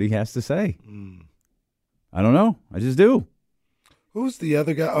to hear what he has to say. I don't know. I just do. Who's the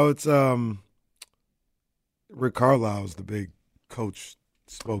other guy? Oh, it's Rick Carlisle's the big coach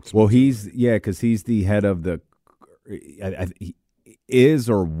spokesman. Well, because he's the head of the he is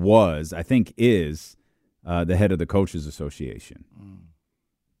or was, I think is the head of the Coaches Association.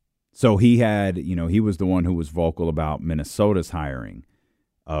 So he had, he was the one who was vocal about Minnesota's hiring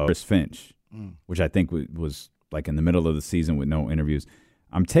of Chris Finch, which I think was like in the middle of the season with no interviews.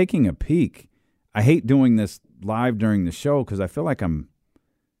 I'm taking a peek. I hate doing this live during the show because I feel like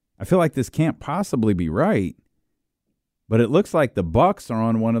this can't possibly be right. But it looks like the Bucks are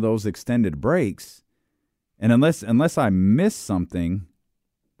on one of those extended breaks, and unless I miss something,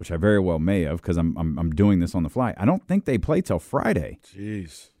 which I very well may have because I'm doing this on the fly, I don't think they play till Friday.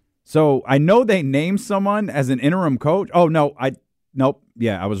 Jeez. So I know they named someone as an interim coach. Oh no, nope.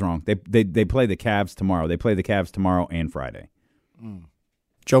 Yeah, I was wrong. They play the Cavs tomorrow. They play the Cavs tomorrow and Friday.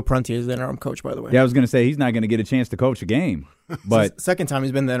 Joe Prunty is the interim coach, by the way. Yeah, I was going to say he's not going to get a chance to coach a game, but second time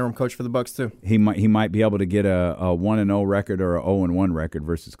he's been the interim coach for the Bucks too. He might be able to get a 1-0 record or a 0-1 record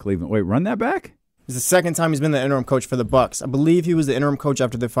versus Cleveland. Wait, run that back? It's the second time he's been the interim coach for the Bucks. I believe he was the interim coach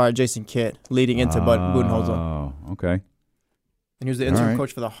after they fired Jason Kidd, leading into Budenholzer. Oh, okay. And he was the interim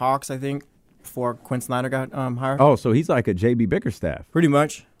coach for the Hawks, I think, before Quinn Snyder got hired. Oh, so he's like a JB Bickerstaff. Pretty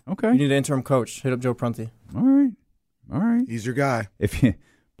much. Okay. You need an interim coach. Hit up Joe Prunty. All right. He's your guy.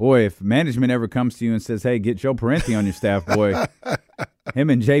 If management ever comes to you and says, hey, get Joe Parenti on your staff, boy, him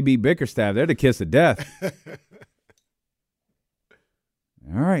and JB Bickerstaff, they're the kiss of death.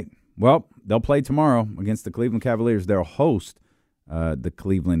 All right. Well, they'll play tomorrow against the Cleveland Cavaliers. They'll host the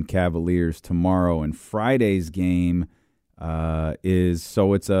Cleveland Cavaliers tomorrow, and Friday's game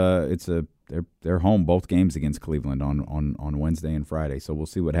they're home both games against Cleveland on Wednesday and Friday. So we'll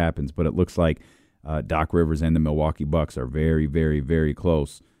see what happens. But it looks like Doc Rivers and the Milwaukee Bucks are very, very, very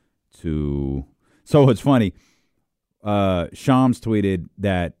close to. So it's funny. Shams tweeted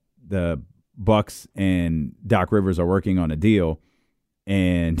that the Bucks and Doc Rivers are working on a deal,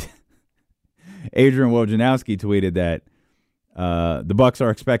 and Adrian Wojnarowski tweeted that the Bucks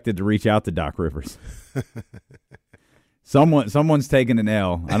are expected to reach out to Doc Rivers. Someone's taking an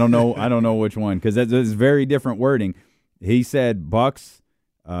L. I don't know which one, because that's very different wording. He said Bucks.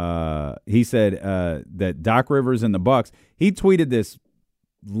 He said that Doc Rivers and the Bucks. He tweeted this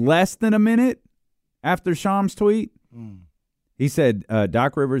less than a minute after Shams' tweet. He said,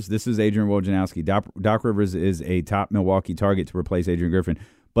 Doc Rivers, this is Adrian Wojnarowski. Doc Rivers is a top Milwaukee target to replace Adrian Griffin,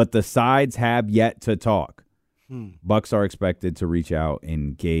 but the sides have yet to talk. Bucks are expected to reach out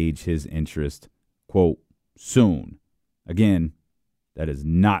and gauge his interest, quote, soon. Again, that is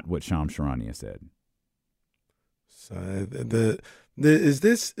not what Shams Charania said. So is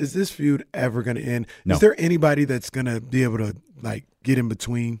this feud ever going to end? No. Is there anybody that's going to be able to like get in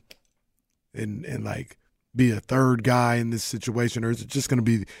between and like be a third guy in this situation, or is it just going to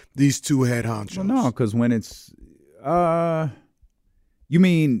be these two head honchos? Well, no, because when it's you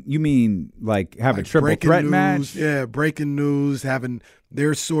mean like have a triple threat match? Yeah, breaking news, having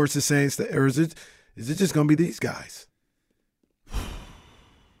their sources saying stuff, or is it just going to be these guys?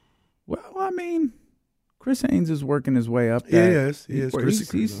 Well, I mean, Chris Haynes is working his way up. He is.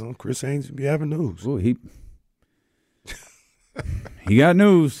 Chris Haynes be having news. Ooh, he got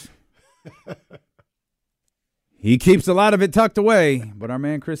news. He keeps a lot of it tucked away, but our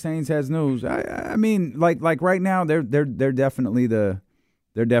man Chris Haynes has news. I mean, like right now, they're definitely the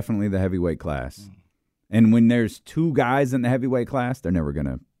heavyweight class, and when there's two guys in the heavyweight class, they're never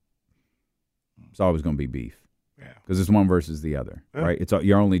gonna. It's always gonna be beef. Because it's one versus the other, right?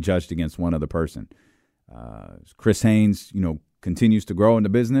 You're only judged against one other person. Chris Haynes, continues to grow in the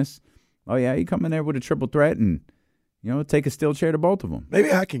business. Oh yeah, he come in there with a triple threat and, take a steel chair to both of them.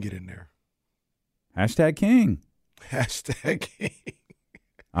 Maybe I can get in there. #King. #King.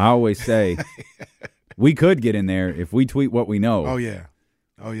 I always say we could get in there if we tweet what we know. Oh yeah,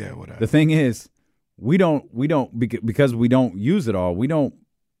 whatever. The thing is, we don't because we don't use it all. We don't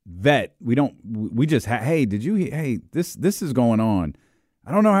vet. We just hey, did you this is going on.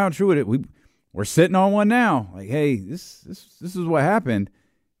 I don't know how true it is. We're sitting on one now. Like, hey, this is what happened.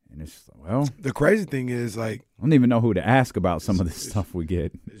 And it's well, the crazy thing is, like, I don't even know who to ask about some of this stuff we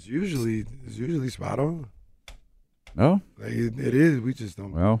get. It's usually spot on. Oh, like it is. We just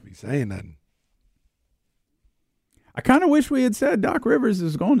don't be saying nothing. I kind of wish we had said Doc Rivers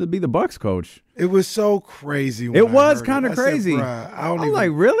is going to be the Bucks coach. It was so crazy. It was kind of crazy. I was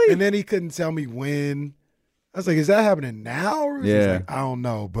like, really? And then he couldn't tell me when. I was like, is that happening now? Or is like, I don't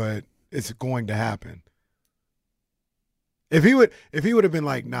know, but it's going to happen. If he would have been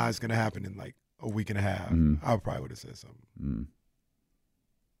like, nah, it's going to happen in like a week and a half, I probably would have said something.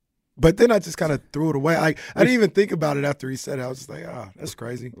 But then I just kind of threw it away. I didn't even think about it after he said it. I was just like, that's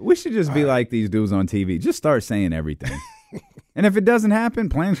crazy. We should just be like these dudes on TV. Just start saying everything. And if it doesn't happen,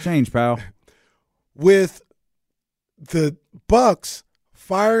 plans change, pal. With the Bucks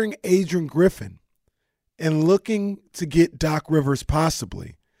firing Adrian Griffin and looking to get Doc Rivers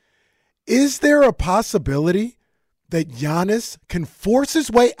possibly, is there a possibility that Giannis can force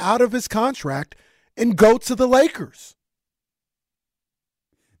his way out of his contract and go to the Lakers?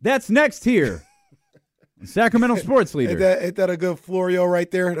 That's next here. Sacramento Sports Leader. Ain't that a good Florio right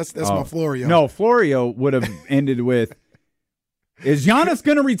there? That's my Florio. No, Florio would have ended with, is Giannis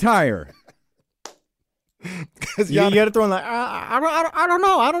going to retire? You got to throw in like, I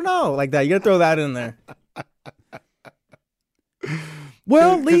don't know. Like that. You got to throw that in there.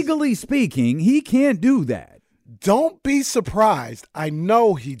 Well, legally speaking, he can't do that. Don't be surprised. I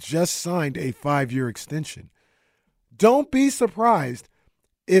know he just signed a 5-year extension. Don't be surprised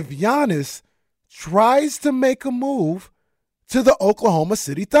if Giannis tries to make a move to the Oklahoma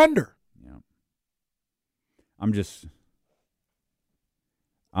City Thunder. Yeah.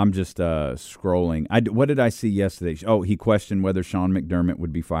 I'm just scrolling. What did I see yesterday? Oh, he questioned whether Sean McDermott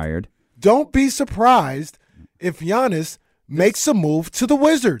would be fired. Don't be surprised if Giannis makes a move to the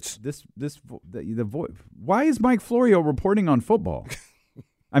Wizards. Why is Mike Florio reporting on football?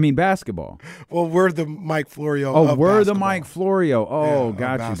 I mean basketball. Well, we're the Mike Florio. Oh, of we're basketball. the Mike Florio. Oh,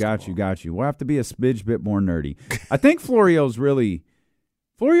 Yeah, got you. We'll have to be a smidge bit more nerdy. I think Florio's really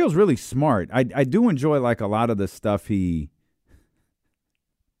smart. I do enjoy like a lot of the stuff he.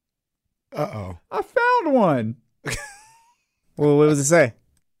 Uh-oh. I found one. Well, what does it say?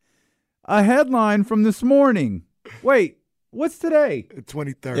 A headline from this morning. Wait, what's today?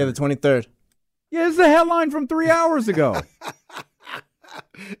 23rd. Yeah, the 23rd. Yeah, it's a headline from 3 hours ago.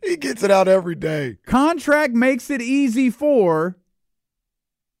 He gets it out every day. Contract makes it easy for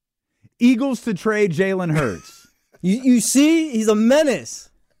Eagles to trade Jalen Hurts. You see, he's a menace.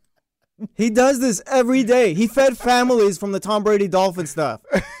 He does this every day. He fed families from the Tom Brady Dolphin stuff.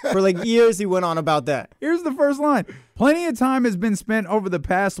 For like years he went on about that. Here's the first line. Plenty of time has been spent over the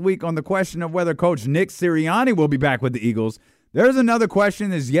past week on the question of whether Coach Nick Sirianni will be back with the Eagles. There's another question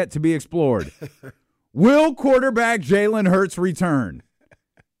that is yet to be explored. Will quarterback Jalen Hurts return?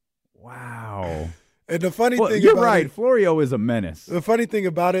 Wow. And the funny thing you're about right. it, Florio is a menace. The funny thing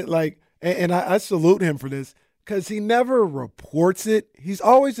about it, like, and I salute him for this, because he never reports it. He's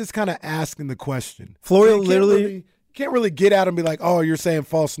always just kind of asking the question. Florio can't really get at him and be like, oh, you're saying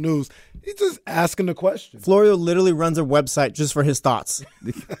false news. He's just asking the question. Florio literally runs a website just for his thoughts.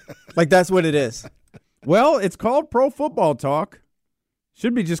 Like, that's what it is. Well, it's called Pro Football Talk.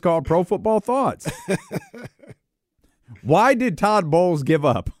 Should be just called Pro Football Thoughts. Why did Todd Bowles give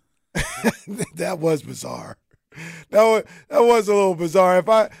up? That was bizarre. That was a little bizarre. If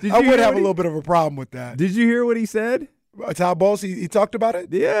I would have a little bit of a problem with that. Did you hear what he said? Todd Bowles, he talked about it?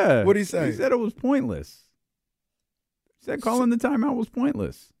 Yeah. What did he say? He said it was pointless. He said calling the timeout was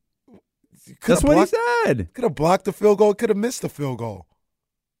pointless. That's what he said. Could have blocked the field goal. Could have missed the field goal.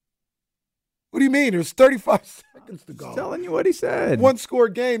 What do you mean? There's 35 seconds to go. I'm telling you what he said. One score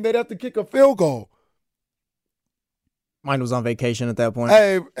game, they'd have to kick a field goal. Mine was on vacation at that point.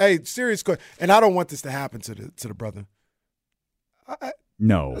 Hey, serious question. And I don't want this to happen to the brother.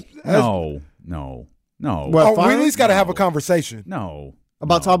 No. Well, we at least got to have a conversation. No.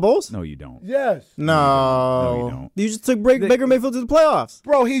 About Todd Bowles? No, you don't. Yes. No. you don't. You just took Baker Mayfield to the playoffs.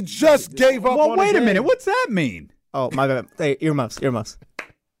 Bro, he just gave up on wait the a game. minute. What's that mean? Oh, my bad. Hey, earmuffs.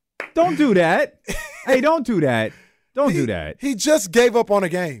 Don't do that. Hey, don't do that. Don't do that. He just gave up on a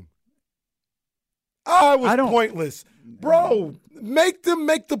game. Oh, it was pointless. Bro, make them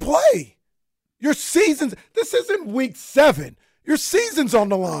make the play. Your season's – this isn't week 7. Your season's on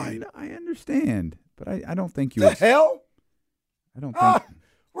the line. I understand, but I don't think you – The hell? I don't think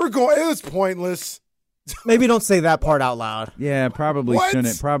 – it was pointless. Maybe don't say that part out loud. Yeah, probably What?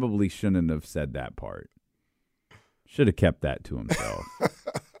 shouldn't. Probably shouldn't have said that part. Should have kept that to himself.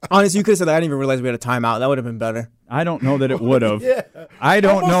 Honestly, you could have said that. I didn't even realize we had a timeout. That would have been better. I don't know that it would have. Yeah. I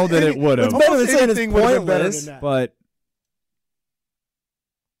don't know that it would have. It's better than saying it's Anything would have been better pointless. than that. But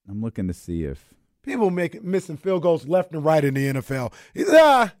I'm looking to see if People missing field goals left and right in the NFL. It's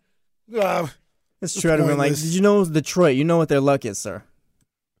true. I'd have been like, did you know it was Detroit? You know what their luck is, sir.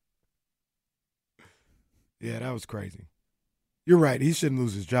 Yeah, that was crazy. You're right. He shouldn't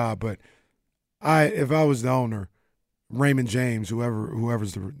lose his job. But if I was the owner, Raymond James,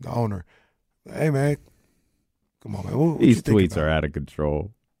 whoever's the owner, hey, man, come on, man. What these you think tweets about are out of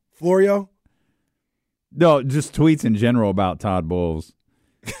control. Florio? No, just tweets in general about Todd Bowles.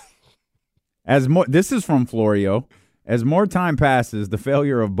 This is from Florio. As more time passes, the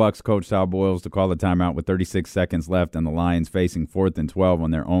failure of Bucs coach Todd Bowles to call the timeout with 36 seconds left and the Lions facing 4th and 12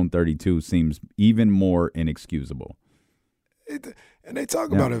 on their own 32 seems even more inexcusable. And they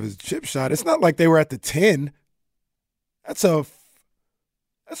talk about it as a chip shot. It's not like they were at the 10. That's a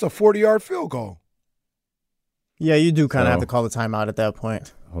 40-yard field goal. Yeah, you do kind of have to call the timeout at that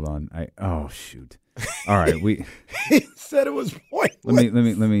point. Hold on. Oh shoot. All right, He said it was pointless. Let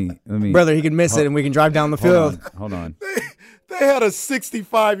me. Brother, he could miss it and we can drive down the field. Hold on. They had a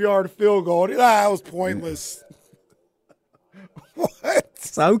 65-yard field goal. That was pointless. What?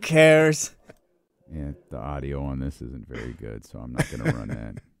 So who cares? Yeah, the audio on this isn't very good, so I'm not going to run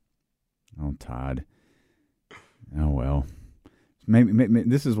that. Oh, Todd. Oh well. Maybe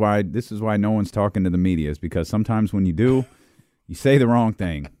this is why no one's talking to the media, is because sometimes when you do, you say the wrong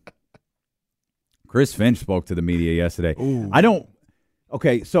thing. Chris Finch spoke to the media yesterday. Ooh.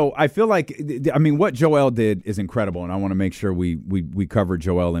 Okay, so I feel like, what Joel did is incredible, and I want to make sure we cover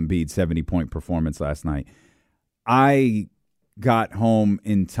Joel Embiid's 70-point performance last night. I got home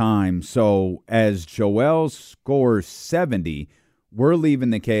in time, so as Joel scores 70, We're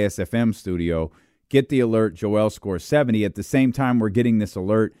leaving the KSFM studio, get the alert, Joel scores 70. At the same time, we're getting this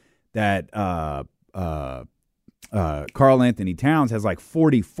alert that Karl Anthony Towns has like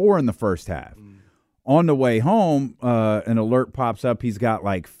 44 in the first half. On the way home, an alert pops up. He's got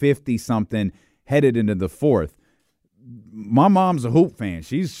like 50-something headed into the fourth. My mom's a hoop fan.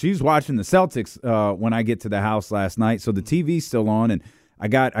 She's watching the Celtics when I get to the house last night, so the TV's still on, and I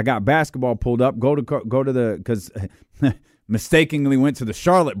got basketball pulled up. Go to the because mistakenly went to the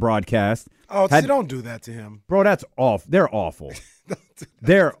Charlotte broadcast. Oh, see, don't do that to him, bro. That's awful. They're awful.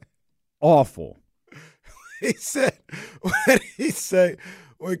 They're awful. He said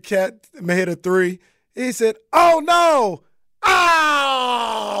when Cat made a three, he said, "Oh no,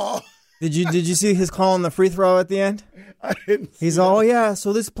 oh." Did you see his call on the free throw at the end? I didn't. He's all, yeah.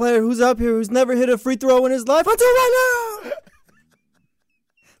 So this player who's up here who's never hit a free throw in his life until right now.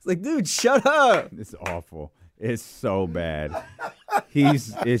 It's like, dude, shut up. It's awful. It's so bad.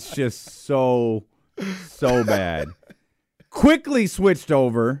 It's just so bad. Quickly switched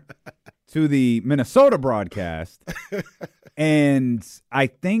over to the Minnesota broadcast, and I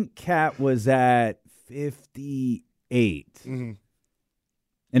think Cat was at 58. Mm-hmm.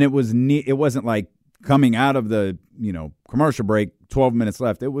 And it wasn't like coming out of the, commercial break, 12 minutes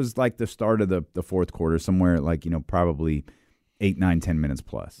left. It was like the start of the fourth quarter, somewhere like, probably 8, 9, 10 minutes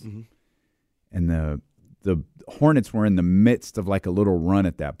plus. Mm-hmm. And the Hornets were in the midst of like a little run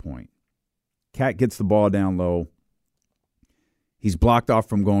at that point. Cat gets the ball down low. He's blocked off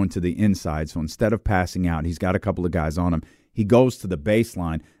from going to the inside. So instead of passing out, he's got a couple of guys on him. He goes to the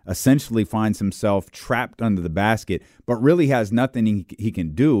baseline, essentially finds himself trapped under the basket, but really has nothing he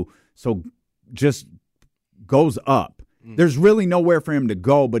can do, so just goes up. There's really nowhere for him to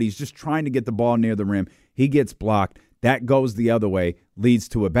go, but he's just trying to get the ball near the rim. He gets blocked. That goes the other way, leads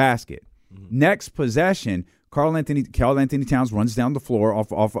to a basket. Next possession, Karl Anthony Towns runs down the floor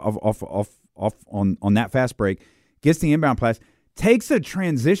off on that fast break, gets the inbound pass, takes a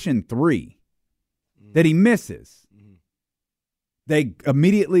transition three that he misses. They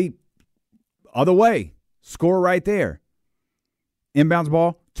immediately, other way, score right there. Inbounds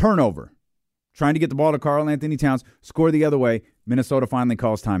ball, turnover. Trying to get the ball to Karl Anthony Towns, score the other way. Minnesota finally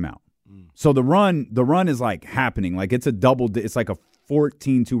calls timeout. So the run is like happening. Like it's like a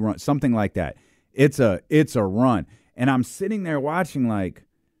 14-2 run, something like that. It's a run. And I'm sitting there watching like,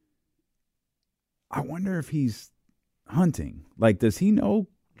 I wonder if he's hunting. Like, does he know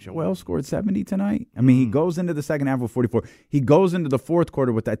Joel scored 70 tonight? I mean, he goes into the second half with 44. He goes into the fourth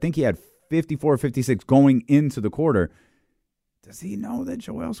quarter with, I think he had 54 or 56 going into the quarter. Does he know that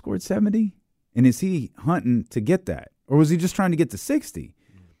Joel scored 70? And is he hunting to get that? Or was he just trying to get to 60?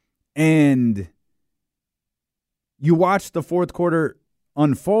 And you watch the fourth quarter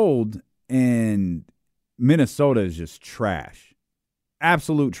unfold, and Minnesota is just trash.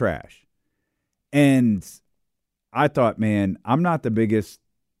 Absolute trash. And I thought, man, I'm not the biggest.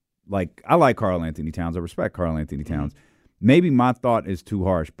 Like, I like Karl Anthony Towns. I respect Karl Anthony Towns. Maybe my thought is too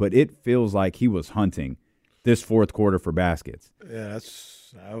harsh, but it feels like he was hunting this fourth quarter for baskets. Yeah,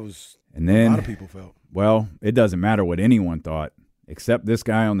 and then, a lot of people felt. Well, it doesn't matter what anyone thought except this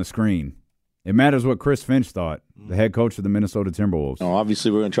guy on the screen. It matters what Chris Finch thought, the head coach of the Minnesota Timberwolves.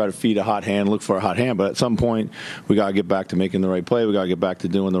 Obviously, we're going to try to feed a hot hand, look for a hot hand, but at some point, we got to get back to making the right play. We got to get back to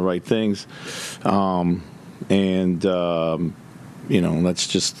doing the right things. That's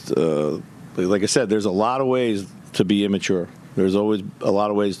just, like I said, there's a lot of ways to be immature. There's always a lot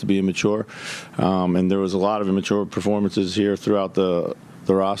of ways to be immature. And there was a lot of immature performances here throughout the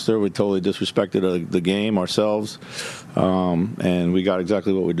roster. We totally disrespected the game, ourselves, and we got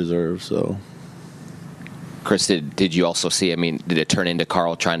exactly what we deserve. So, Chris, did you also see, did it turn into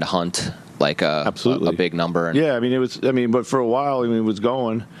Karl trying to hunt like a big number? Yeah, but for a while, it was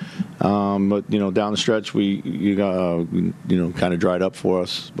going. But, down the stretch, you got, kind of dried up for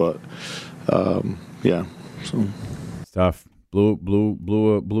us. But, yeah. So. It's tough.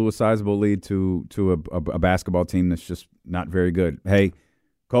 Blew a sizable lead to a basketball team that's just not very good. Hey,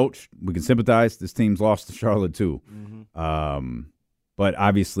 Coach, we can sympathize. This team's lost to Charlotte too. Mm-hmm. But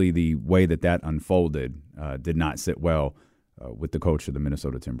obviously the way that unfolded did not sit well with the coach of the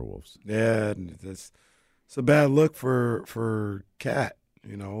Minnesota Timberwolves. Yeah, it's a bad look for Cat.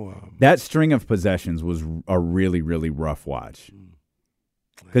 That string of possessions was a really, really rough watch.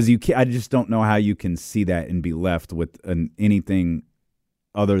 Because I just don't know how you can see that and be left with anything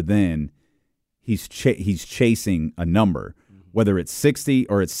other than he's chasing a number, whether it's 60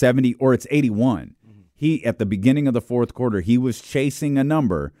 or it's 70 or it's 81. He, at the beginning of the fourth quarter, he was chasing a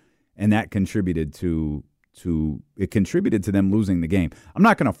number, and that contributed to them losing the game. I'm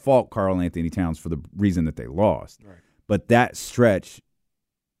not going to fault Karl Anthony Towns for the reason that they lost. Right. but that stretch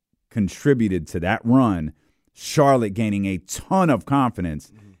contributed to that run, Charlotte gaining a ton of confidence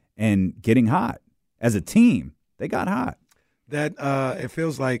and getting hot. As a team, they got hot. That it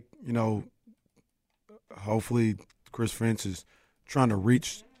feels like, hopefully Chris Finch is trying to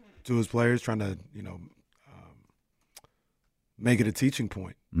reach to his players, trying to, make it a teaching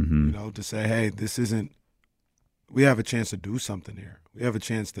point, to say, hey, we have a chance to do something here. We have a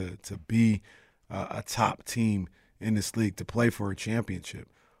chance to be a top team in this league, to play for a championship.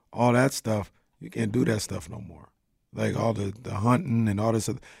 All that stuff, you can't do that stuff no more. Like all the hunting and all this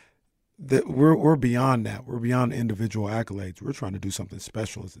other. We're beyond that. We're beyond individual accolades. We're trying to do something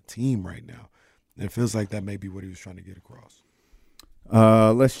special as a team right now. And it feels like that may be what he was trying to get across.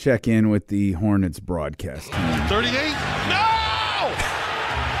 Let's check in with the Hornets broadcast team. 38? No!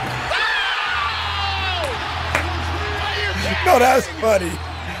 No, that's funny.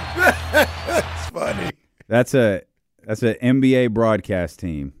 That's funny. That's an NBA broadcast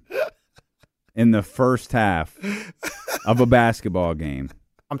team in the first half of a basketball game.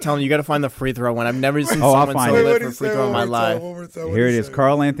 I'm telling you, you got to find the free throw one. I've never seen someone so lit for free throw in my life. Here it is.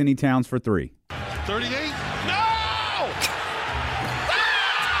 Karl Anthony Towns for 3. 38? No!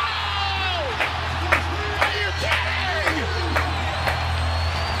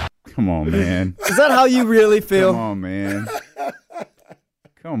 Come on, man. Is that how you really feel? Come on, man.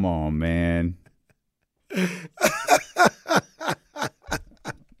 Come on, man.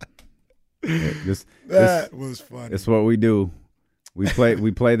 That was funny. That's what we do. We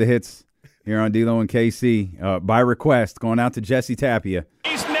play the hits here on D-Lo and KC by request, going out to Jesse Tapia.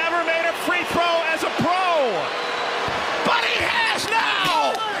 He's never made a free throw as a pro, but he has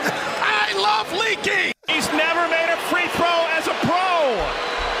now. I love leaking. He's never made a free throw as a pro,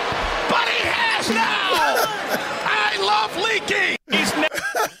 but he has now. I love leaking.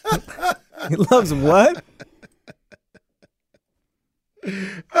 He loves what?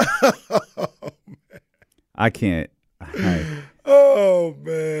 I can't. Oh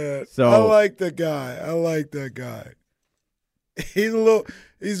man! So I like the guy. I like that guy.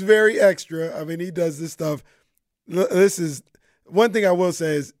 He's very extra. I mean, he does this stuff. This is one thing I will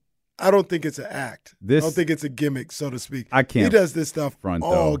say is I don't think it's an act. I don't think it's a gimmick, so to speak. I can't. He does this stuff all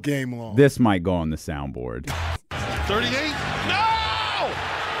though. Game long. This might go on the soundboard. 38? No!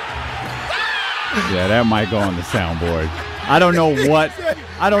 Yeah, that might go on the soundboard. I don't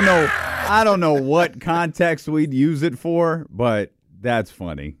know what context we'd use it for, but that's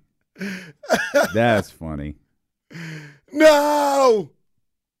funny. That's funny. No!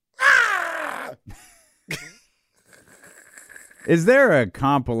 Is there a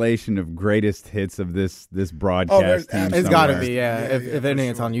compilation of greatest hits of this broadcast team? It's got to be, yeah. If anything,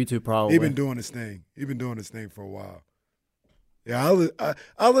 it's on YouTube probably. He's been doing his thing. For a while. Yeah,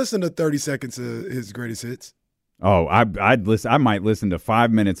 I'll listen to 30 seconds of his greatest hits. Oh, I'd listen. I might listen to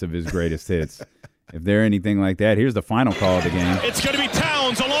 5 minutes of his greatest hits. If they're anything like that, here's the final call of the game. It's going to be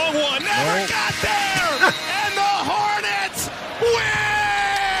Towns, a long one. Never got there, and the Hornets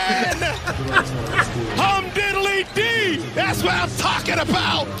win. Hum diddly dee. That's what I'm talking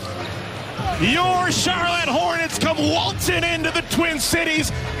about. Your Charlotte Hornets come waltzing into the Twin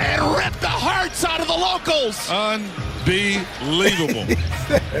Cities and rip the hearts out of the locals. Unbelievable.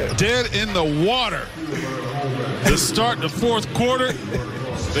 Dead in the water. To start the fourth quarter,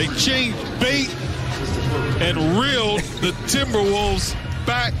 they changed bait and reeled the Timberwolves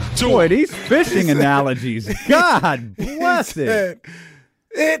back to Boy, these fishing analogies. God bless it.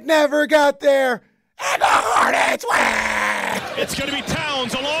 It never got there, and the Hornets win. It's going to be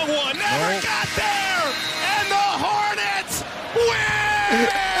Towns, a long one. Never got there, and the Hornets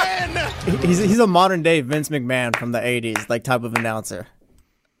win. He's a modern day Vince McMahon from the 80s, like type of announcer.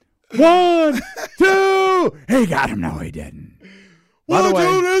 1, 2. He got him. No, he didn't. By the way,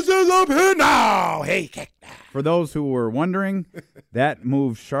 this is up here now. He kicked that. For those who were wondering, that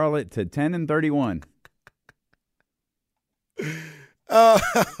moved Charlotte to 10-31.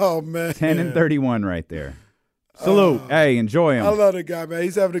 Oh man, 10-31 right there. Salute. Hey, enjoy him. I love the guy, man.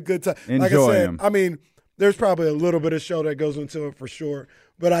 He's having a good time. Enjoy like I said, him. I mean, there's probably a little bit of show that goes into it for sure,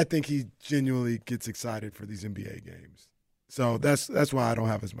 but I think he genuinely gets excited for these NBA games. So that's why I don't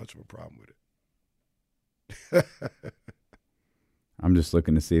have as much of a problem with it. I'm just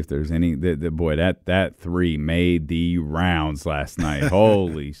looking to see if there's any. Boy, that 3 made the rounds last night.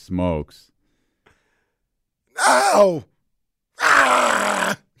 Holy smokes! No.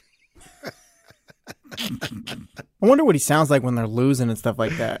 I wonder what he sounds like when they're losing and stuff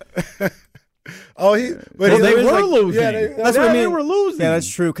like that. Oh, they were losing. Yeah, that's what I mean. They were losing. Yeah, that's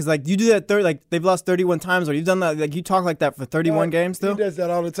true. Because like you do that, they've lost 31 times, or you've done that. Like you talk like that for 31 games, still. He does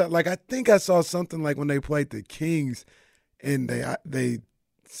that all the time. Like I think I saw something like when they played the Kings, and they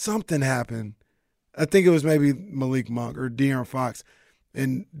something happened. I think it was maybe Malik Monk or De'Aaron Fox,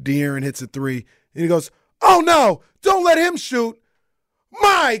 and De'Aaron hits a 3, and he goes, "Oh no, don't let him shoot."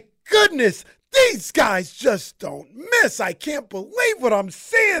 My goodness, these guys just don't miss. I can't believe what I'm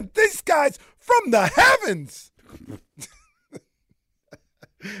seeing. These guys from the heavens.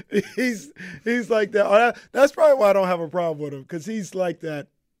 he's like that. That's probably why I don't have a problem with him, because he's like that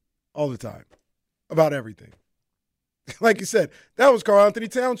all the time about everything. Like you said, that was Karl Anthony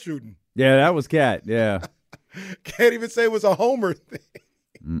Towns shooting. Yeah, that was Cat. Yeah. Can't even say it was a homer thing.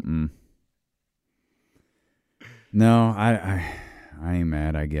 Mm-mm. No, I ain't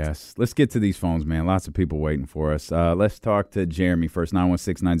mad, I guess. Let's get to these phones, man. Lots of people waiting for us. Let's talk to Jeremy first,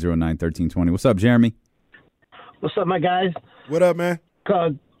 916-909-1320. What's up, Jeremy? What's up, my guys? What up, man?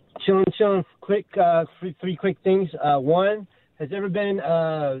 Chilling. Quick, three quick things. One, has there ever been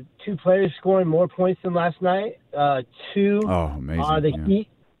 2 players scoring more points than last night? 2, amazing.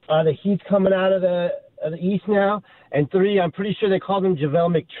 Are the Heat coming out of the East now? And 3, I'm pretty sure they called him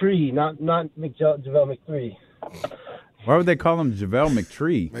JaVale McTree, not JaVale McTree. Why would they call him JaVale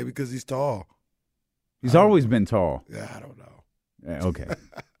McTree? Maybe because he's tall. He's always been tall. Yeah, I don't know. Yeah, okay.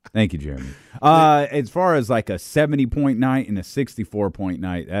 Thank you, Jeremy. As far as like a 70-point night and a 64-point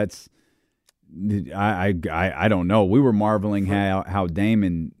night, that's I don't know. We were marveling how Dame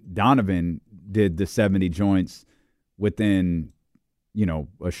and Donovan did the 70 joints within,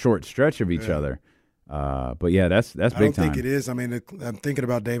 a short stretch of each other. But yeah, that's big time. I don't think it is. I mean, I'm thinking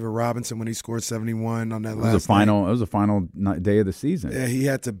about David Robinson when he scored 71 on that last night. It was the final day of the season. Yeah, he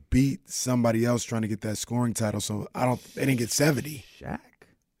had to beat somebody else trying to get that scoring title. So they didn't get 70. Shaq.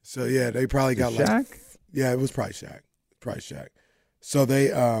 So yeah, they probably got Shaq. Yeah, it was probably Shaq. So they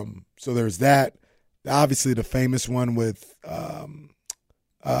so there's that. Obviously, the famous one with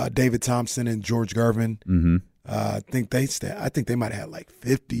David Thompson and George Gervin. Mm-hmm. I think they might have had like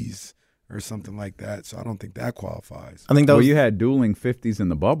 50s. Or something like that. So I don't think that qualifies. I think you had dueling 50s in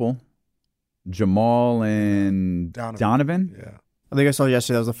the bubble. Jamal and Donovan. Yeah. I think I saw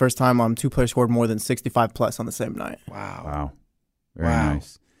yesterday that was the first time 2 players scored more than 65 plus on the same night. Wow. Very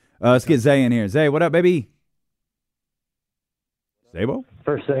nice. Let's get Zay in here. Zay, what up, baby? Zaybo?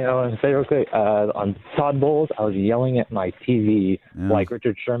 First thing I want to say real quick, on Todd Bowles, I was yelling at my TV like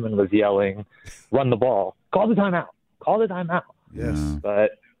Richard Sherman was yelling, run the ball. Call the timeout. Yes.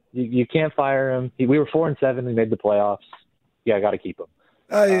 But you can't fire him. We were 4-7. We made the playoffs. Yeah, I got to keep him.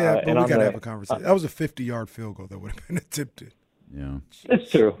 But we got to have a conversation. That was a 50-yard field goal that would have been attempted. Yeah.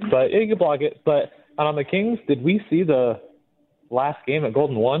 It's true, but you can block it. But on the Kings, did we see the last game at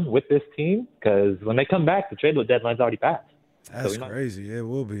Golden 1 with this team? Because when they come back, the trade deadline's already passed. That's crazy. Yeah, it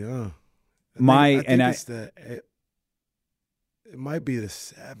will be, huh? It might be the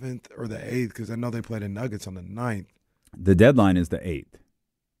 7th or the 8th because I know they play the Nuggets on the 9th. The deadline is the 8th.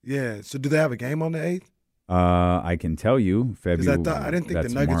 Yeah. So do they have a game on the 8th? I can tell you February. I didn't think the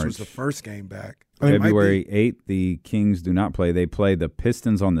Nuggets was the first game back. February 8th, the Kings do not play. They play the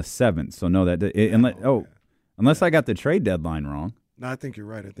Pistons on the 7th. So no, unless I got the trade deadline wrong. No, I think you're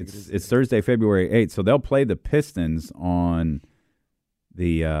right. I think it is. It's Thursday, February 8th. So they'll play the Pistons on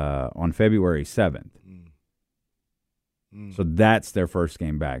February 7th. So that's their first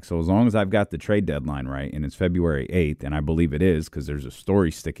game back. So as long as I've got the trade deadline right, and it's February 8th, and I believe it is because there's a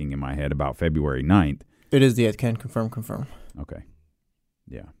story sticking in my head about February 9th. It is the 8th. Can confirm. Okay.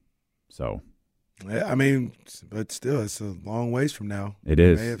 Yeah. So. Yeah, I mean, but still, it's a long ways from now. It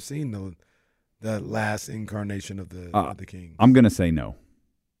is. You may have seen the last incarnation of the Kings. I'm going to say no.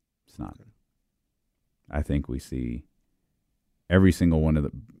 It's not. I think we see every one of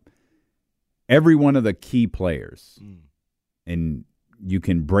the key players. And you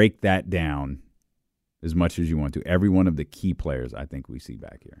can break that down as much as you want to. Every one of the key players, I think we see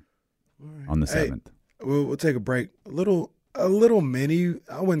back here on the 7th. We'll take a break. A little mini.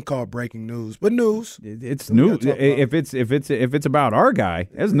 I wouldn't call it breaking news, but news. It's news. If it's about our guy,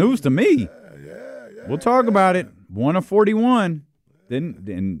 that's news to me. We'll talk about it. 1 of 41.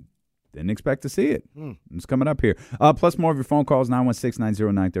 Didn't expect to see it. It's coming up here. Plus more of your phone calls,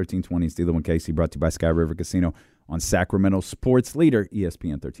 916-909-1320. It's Steeler and KC, brought to you by Sky River Casino on Sacramento Sports Leader,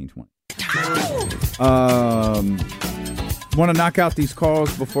 ESPN 1320. Want to knock out these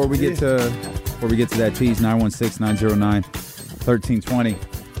calls before we get to that tease,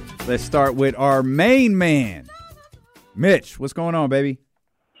 916-909-1320. Let's start with our main man, Mitch. What's going on, baby?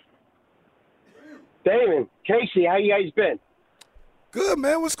 Damon, Casey, how you guys been? Good,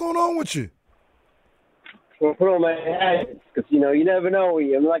 man. What's going on with you? I'll put on my hat because, you never know.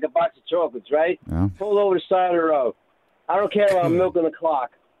 I'm like a box of chocolates, right? Yeah. Pull over the side of the road. I don't care about milking the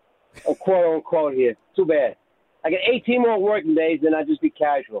clock, or quote unquote here. Too bad. I got 18 more working days, and I'll just be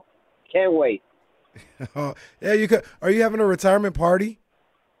casual. Can't wait. Yeah, you could. Are you having a retirement party?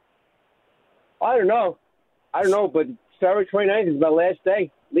 I don't know, but February 29th is my last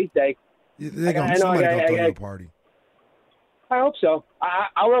day, leap day. Somebody gonna throw you a party. I hope so. I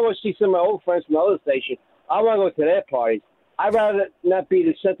want to go see some of my old friends from the other station. I want to go to their parties. I'd rather not be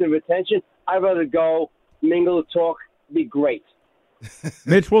the center of attention. I'd rather go, mingle, talk, be great.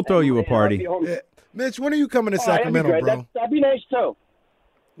 Mitch, we'll throw you a party. Yeah. Mitch, when are you coming to Sacramento, that'd be bro? That'd be nice, too.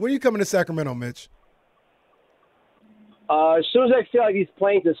 When are you coming to Sacramento, Mitch? As soon as I feel like these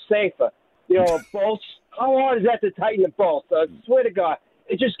planes are safer. Bolts. How hard is that to tighten the bolts? I swear to God.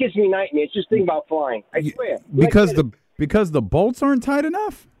 It just gives me nightmares just thinking about flying. I swear. Because the bolts aren't tight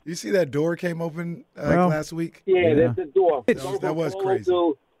enough? You see that door came open last week? Yeah, that's the door. That was crazy.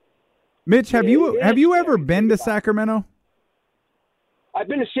 Mitch, have you ever been to Sacramento? I've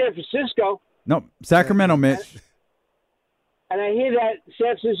been to San Francisco. No, Sacramento, Mitch. And I hear that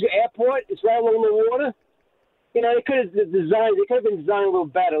San Francisco airport is right along the water. They could have been designed a little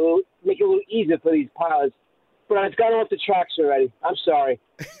better, make it a little easier for these pilots. But it's gone off the tracks already. I'm sorry.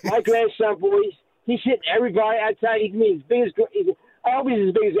 My grandson, boys, he's hitting everybody outside. He's as big as I hope he's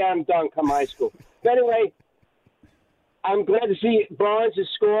as big as Adam Dunn come high school. But anyway, I'm glad to see Barnes is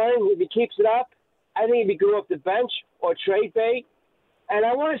scoring. If he keeps it up, I think he'd be good off the bench or trade bait. And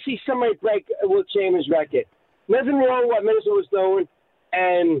I want to see somebody break Will Chambers' record. Nothing wrong with what Minnesota was doing,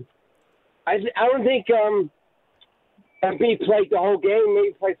 and I don't think Embiid played the whole game.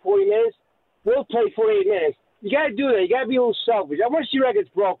 Maybe played 40 minutes. Will play 48 minutes. You got to do that. You got to be a little selfish. I want to see records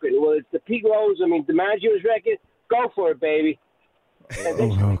broken. Well, it's the Pete Rose, DiMaggio's record. Go for it, baby.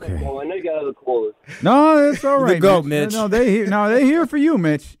 Okay. I know you got other callers. No, it's all right. Go, Mitch. No, they here for you,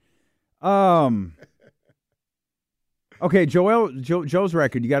 Mitch. Okay, Joe's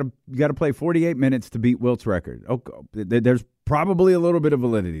record. You got to play 48 minutes to beat Wilt's record. Okay, there's probably a little bit of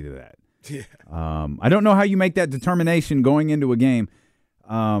validity to that. Yeah. I don't know how you make that determination going into a game.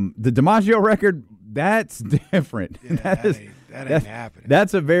 The DiMaggio record, that's different. Yeah, that ain't happening.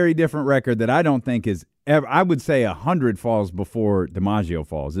 That's a very different record that I don't think is ever. I would say 100 falls before DiMaggio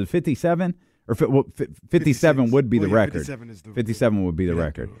falls. Is it 57? Or 57 would be the record. 57 would be the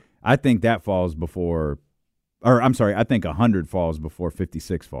record. I think that falls before. Or I'm sorry, I think 100 falls before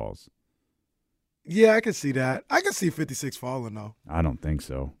 56 falls. Yeah, I can see that. I can see 56 falling, though. I don't think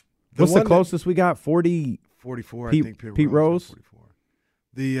so. What's the closest we got? 44, I think. Pete Rose?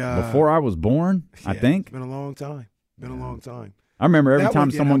 44. Before I was born, I think. It's been a long time. A long time. I remember every time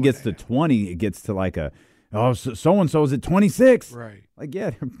someone gets to 20, it gets to like so-and-so's at 26. Right. Like,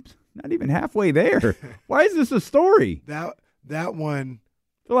 yeah, not even halfway there. Why is this a story? That one.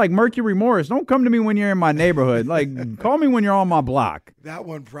 So like Mercury Morris, don't come to me when you're in my neighborhood. Like, call me when you're on my block. That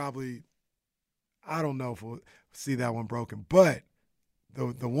one probably, I don't know if we'll see that one broken, but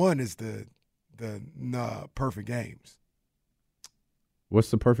the one is the perfect games.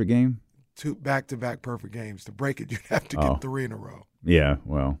 What's the perfect game? 2 back-to-back perfect games. To break it, you'd have to get 3 in a row. Yeah,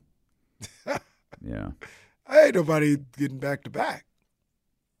 well, yeah. Ain't nobody getting back-to-back.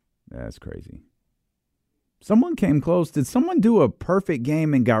 That's crazy. Someone came close. Did someone do a perfect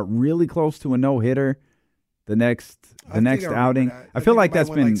game and got really close to a no-hitter the next outing? I feel like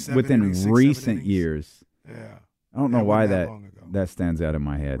that's been within recent years. Yeah. I don't know why that stands out in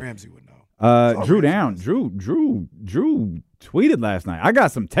my head. Ramsey would know. Drew Down. Drew tweeted last night. I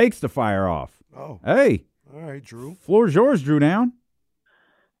got some takes to fire off. Oh. Hey. All right, Drew. Floor's yours, Drew Down.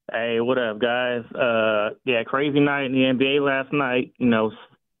 Hey, what up, guys? Crazy night in the NBA last night.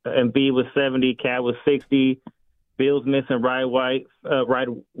 Embiid was 70, Cat was 60. Bill's missing right. Felt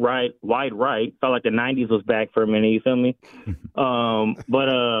like the 90s was back for a minute. You feel me? But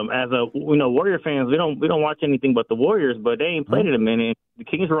as Warrior fans, we don't watch anything but the Warriors. But they ain't played in a minute. The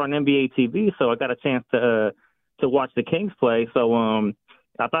Kings were on NBA TV, so I got a chance to watch the Kings play. So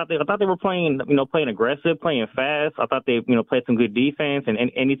I thought they were playing aggressive, playing fast. I thought they played some good defense. And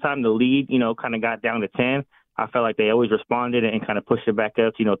anytime the lead kind of got down to 10. I felt like they always responded and kind of pushed it back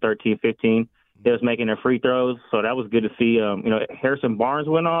up to 13, 15. They was making their free throws, so that was good to see. Harrison Barnes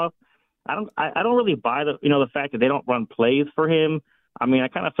went off. I don't really buy the fact that they don't run plays for him. I mean, I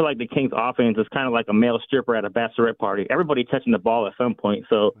kind of feel like the Kings' offense is kind of like a male stripper at a bachelorette party. Everybody touching the ball at some point.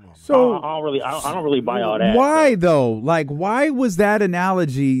 So I don't really buy all that. Why though? Like, why was that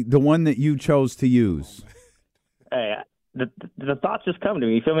analogy the one that you chose to use? Hey. The thoughts just come to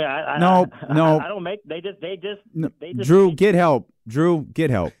me. You feel me? No. I don't make. They just. Drew, get help. Drew, get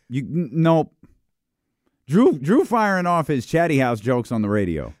help. Drew, Drew firing off his Chatty House jokes on the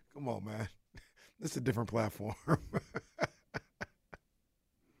radio. Come on, man. This is a different platform.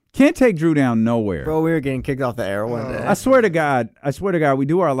 Can't take Drew down nowhere. Bro, we were getting kicked off the air one day. I swear to God, we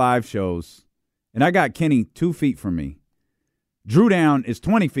do our live shows, and I got Kenny 2 feet from me. Drew Down is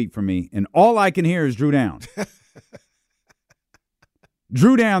 20 feet from me, and all I can hear is Drew Down.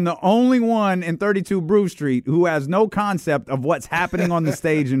 Drew Down, the only one in 32 Brew Street who has no concept of what's happening on the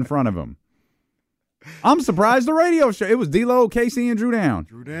stage in front of him. I'm surprised the radio show. It was D-Lo, Casey, and Drew Down.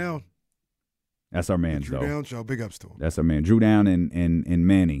 Drew Down. That's our man, Drew Down show. Big ups to him. That's our man. Drew Down and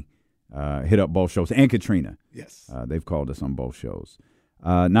Manny hit up both shows. And Katrina. Yes. They've called us on both shows.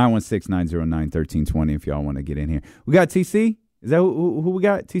 916-909-1320 if y'all want to get in here. We got TC. Is that who we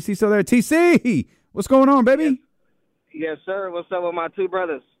got? TC still there? TC! What's going on, baby? Yes, sir. What's up with my two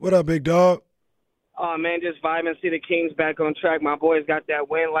brothers? What up, big dog? Oh, man, just vibing. See the Kings back on track. My boys got that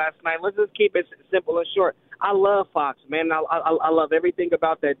win last night. Let's just keep it simple and short. I love Fox, man. I love everything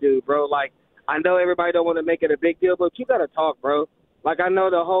about that dude, bro. Like, I know everybody don't want to make it a big deal, but you got to talk, bro. Like, I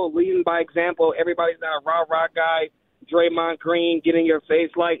know the whole leading by example, everybody's not a rah-rah guy, Draymond Green, get in your face,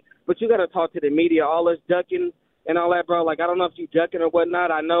 like, but you got to talk to the media, all this ducking and all that, bro. Like, I don't know if you ducking or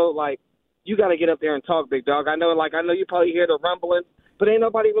whatnot. I know, like, you got to get up there and talk, big dog. I know you probably hear the rumblings, but ain't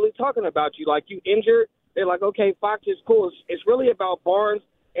nobody really talking about you. Like, you injured, they're like, okay, Fox is cool. It's really about Barnes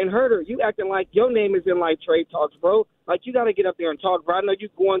and Herter. You acting like your name is in, like, trade talks, bro. Like, you got to get up there and talk, bro. I know you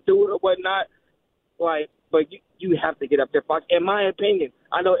going through it or whatnot, like, but you have to get up there, Fox. In my opinion,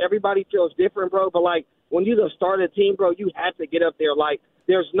 I know everybody feels different, bro, but, like, when you the start of the team, bro, you have to get up there. Like,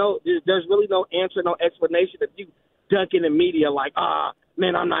 there's really no answer, no explanation if you duck in the media like,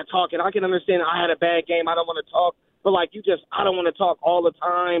 man, I'm not talking. I can understand I had a bad game. I don't want to talk. But, like, I don't want to talk all the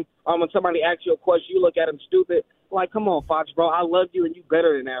time. When somebody asks you a question, you look at them stupid. Like, come on, Fox, bro. I love you, and you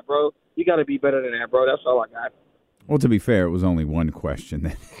better than that, bro. You got to be better than that, bro. That's all I got. Well, to be fair, it was only one question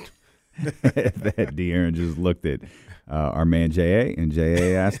that that De'Aaron just looked at our man J.A., and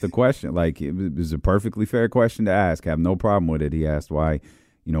J.A. asked the question. Like, it was a perfectly fair question to ask. I have no problem with it. He asked why,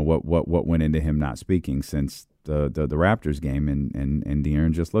 what went into him not speaking since the Raptors game, and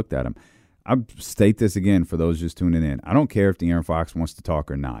De'Aaron just looked at him. I'll state this again for those just tuning in. I don't care if De'Aaron Fox wants to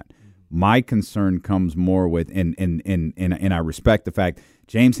talk or not. My concern comes more with, and I respect the fact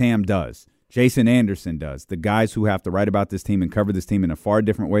James Ham does, Jason Anderson does, the guys who have to write about this team and cover this team in a far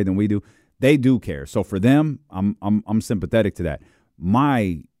different way than we do, they do care. So for them, I'm sympathetic to that.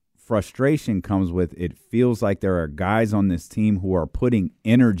 My frustration comes with it feels like there are guys on this team who are putting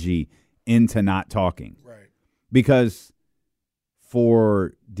energy into not talking. Right. Because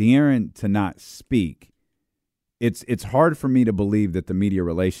for De'Aaron to not speak, it's hard for me to believe that the media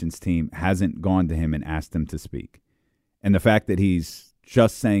relations team hasn't gone to him and asked him to speak. And the fact that he's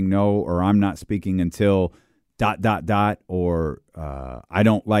just saying no, or I'm not speaking until ... or I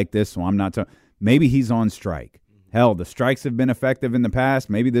don't like this, so I'm not talking. Maybe he's on strike. Hell, the strikes have been effective in the past.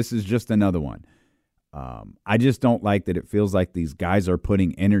 Maybe this is just another one. I just don't like that it feels like these guys are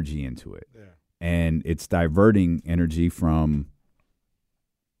putting energy into it. Yeah. And it's diverting energy from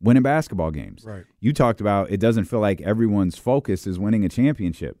winning basketball games. Right. You talked about it doesn't feel like everyone's focus is winning a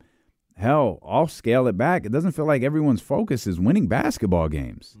championship. Hell, I'll scale it back. It doesn't feel like everyone's focus is winning basketball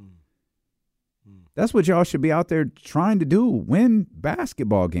games. That's what y'all should be out there trying to do, win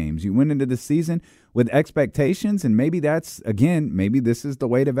basketball games. You went into the season with expectations, and maybe maybe this is the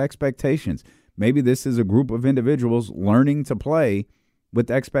weight of expectations. Maybe this is a group of individuals learning to play with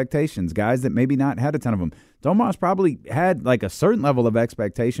expectations, guys that maybe not had a ton of them. Domas probably had like a certain level of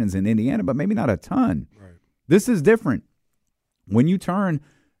expectations in Indiana, but maybe not a ton. Right. This is different. When you turn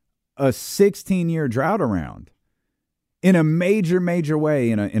a 16-year drought around in a major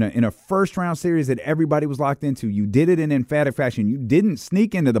way, in a first-round series that everybody was locked into, you did it in emphatic fashion. You didn't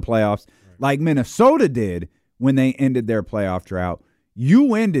sneak into the playoffs like Minnesota did when they ended their playoff drought.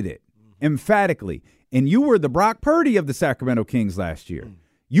 You ended it emphatically. And you were the Brock Purdy of the Sacramento Kings last year.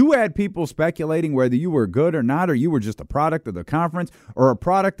 You had people speculating whether you were good or not, or you were just a product of the conference or a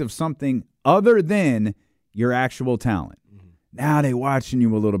product of something other than your actual talent. Now they watching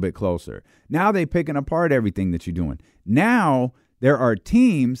you a little bit closer. Now they picking apart everything that you're doing. Now there are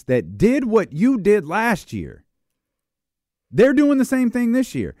teams that did what you did last year. They're doing the same thing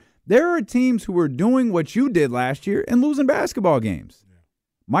this year. There are teams who are doing what you did last year and losing basketball games. Yeah.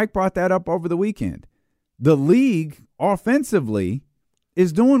 Mike brought that up over the weekend. The league offensively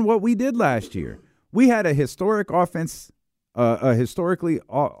is doing what we did last year. We had a historically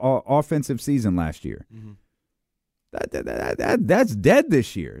offensive season last year. Mm-hmm. That's dead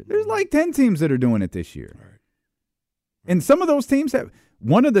this year. There's like 10 teams that are doing it this year. Right. And some of those teams have –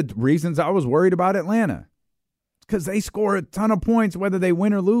 one of the reasons I was worried about Atlanta because they score a ton of points whether they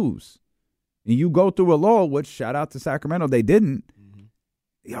win or lose. And you go through a lull, which shout out to Sacramento, they didn't.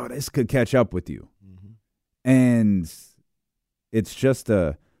 Yo, this could catch up with you. And it's just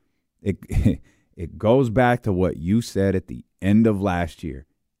it goes back to what you said at the end of last year.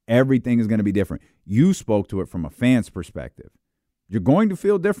 Everything is going to be different. You spoke to it from a fan's perspective. You're going to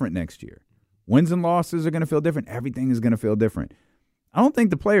feel different next year. Wins and losses are going to feel different. Everything is going to feel different. I don't think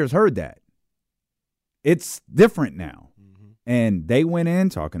the players heard that. It's different now. And they went in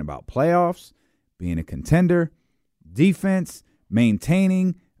talking about playoffs, being a contender, defense,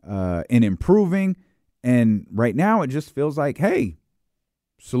 maintaining and improving. And right now it just feels like, hey,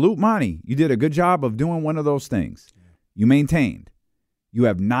 salute Monty. You did a good job of doing one of those things. You maintained. You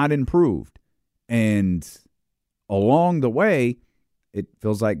have not improved. And along the way, it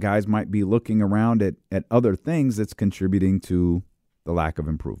feels like guys might be looking around at other things that's contributing to the lack of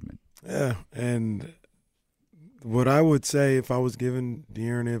improvement. Yeah, and what I would say if I was giving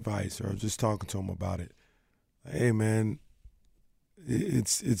De'Aaron advice or I was just talking to him about it, hey, man,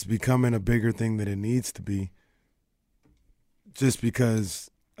 it's becoming a bigger thing than it needs to be just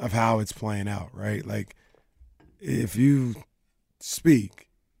because of how it's playing out, right? Like, if you speak,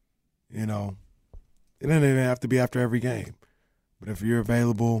 it doesn't even have to be after every game. But if you're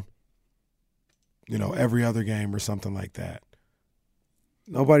available, every other game or something like that,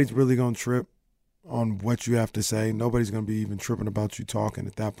 nobody's really going to trip on what you have to say. Nobody's going to be even tripping about you talking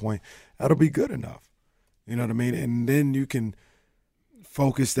at that point. That'll be good enough. You know what I mean? And then you can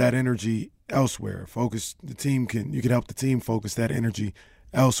focus that energy elsewhere. You can help the team focus that energy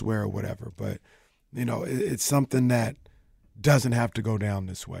elsewhere or whatever. But, it's something that doesn't have to go down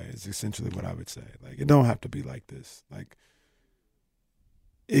this way is essentially what I would say. Like, it don't have to be like this. Like,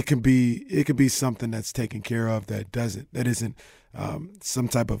 it can be something that's taken care of that isn't some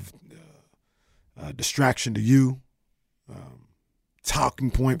type of distraction to you, talking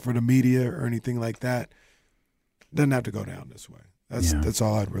point for the media or anything like that. Doesn't have to go down this way. That's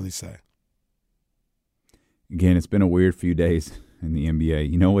all I'd really say. Again, it's been a weird few days in the NBA.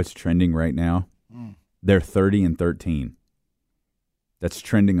 You know what's trending right now? They're 30-13. That's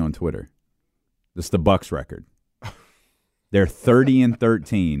trending on Twitter. This is the Bucks record. They're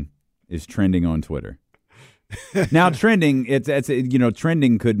 30-13 is trending on Twitter. Now trending,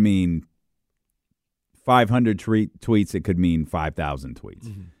 trending could mean 500 tweets. It could mean 5,000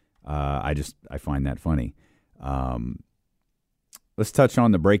 tweets. I find that funny. Let's touch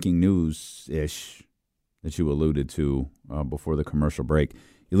on the breaking news-ish that you alluded to before the commercial break.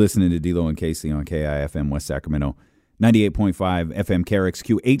 You're listening to D'Lo and Casey on KIFM West Sacramento, 98.5 FM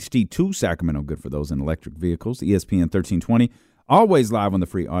KRXQ HD2 Sacramento, good for those in electric vehicles. ESPN 1320, always live on the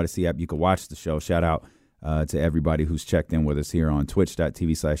free Odyssey app. You can watch the show. Shout out to everybody who's checked in with us here on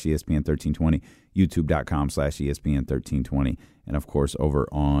twitch.tv/ESPN 1320, youtube.com/ESPN 1320, and, of course, over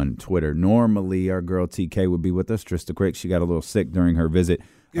on Twitter. Normally, our girl TK would be with us. Trista Crick, she got a little sick during her visit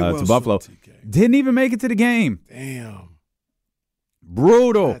to Buffalo. Didn't even make it to the game. Damn.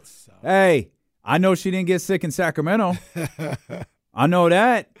 Brutal. Hey, I know she didn't get sick in Sacramento. I know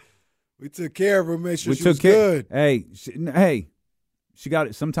that. We took care of her, made sure she was good. Hey, she got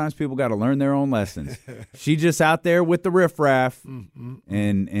it. Sometimes people got to learn their own lessons. She just out there with the riffraff,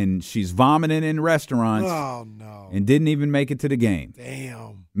 and she's vomiting in restaurants. Oh, no. And didn't even make it to the game.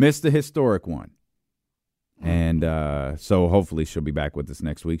 Damn. Missed the historic one. And so hopefully she'll be back with us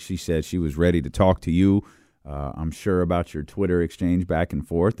next week. She said she was ready to talk to you. I'm sure about your Twitter exchange back and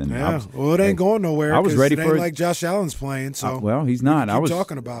forth. And it ain't going nowhere. I was ready for like Josh Allen's playing. So well, he's not. I was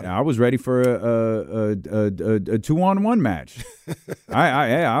talking about it. I was ready for a 2-on-1 match.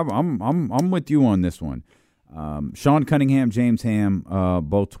 I'm with you on this one. Sean Cunningham, James Ham,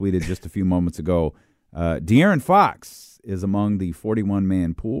 both tweeted just a few moments ago. De'Aaron Fox is among the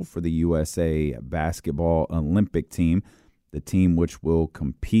 41-man pool for the USA Basketball Olympic team. The team which will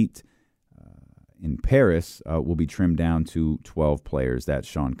compete in Paris will be trimmed down to 12 players. That's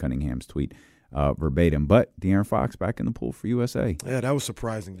Sean Cunningham's tweet verbatim. But De'Aaron Fox back in the pool for USA. Yeah, that was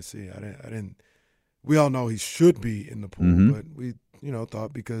surprising to see. I didn't. We all know he should be in the pool, but we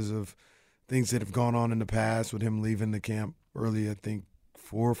thought because of things that have gone on in the past with him leaving the camp early, I think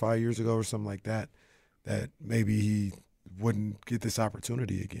 4 or 5 years ago or something like that, that maybe he wouldn't get this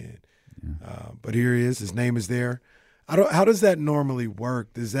opportunity again. Yeah. But here he is. His name is there. How does that normally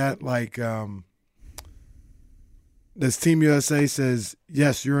work? Does that does Team USA says,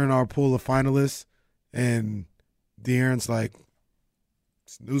 yes, you're in our pool of finalists, and De'Aaron's like,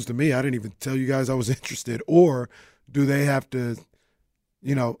 it's news to me. I didn't even tell you guys I was interested. Or do they have to,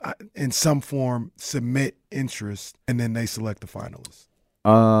 in some form submit interest, and then they select the finalists?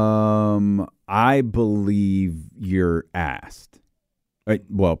 I believe you're asked.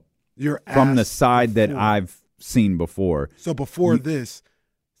 Well, you're from the asked side that before. I've seen before. So before this,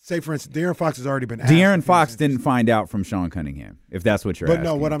 say for instance, De'Aaron Fox has already been asked. De'Aaron Fox didn't find out from Sean Cunningham, if that's what you're asking. But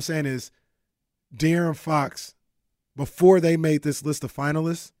no, what I'm saying is De'Aaron Fox, before they made this list of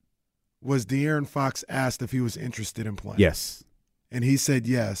finalists, was De'Aaron Fox asked if he was interested in playing? Yes. And he said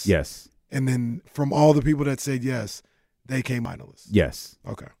yes. Yes. And then from all the people that said yes, they came finalists. Yes.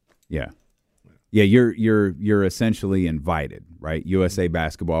 Okay. Yeah. Yeah, you're essentially invited, right? USA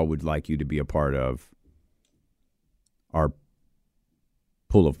Basketball would like you to be a part of our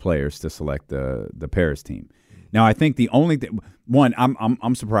pool of players to select the Paris team. Now, I think the only thing, one,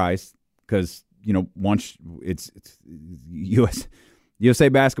 I'm surprised because once it's USA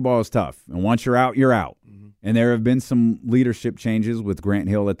Basketball is tough, and once you're out, you're out. Mm-hmm. And there have been some leadership changes with Grant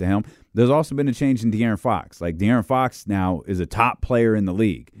Hill at the helm. There's also been a change in De'Aaron Fox. Like De'Aaron Fox now is a top player in the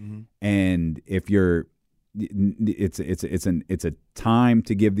league, and if you're, it's a time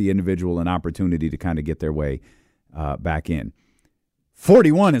to give the individual an opportunity to kind of get their way back in.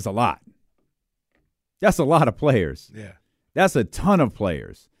 41 is a lot. That's a lot of players. Yeah, that's a ton of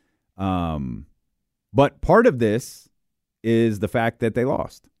players. But part of this is the fact that they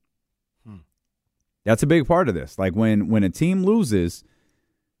lost. That's a big part of this. Like when a team loses,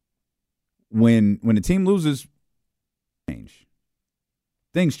 when a team loses,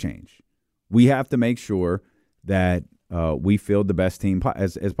 things change. We have to make sure that we field the best team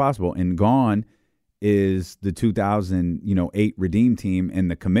as possible. And gone is the 2008 Redeem team and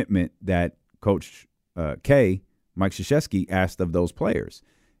the commitment that Coach K, Mike Krzyzewski, asked of those players.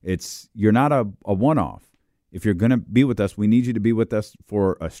 You're not a one-off. If you're going to be with us, we need you to be with us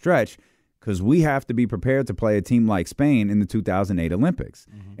for a stretch, because we have to be prepared to play a team like Spain in the 2008 Olympics.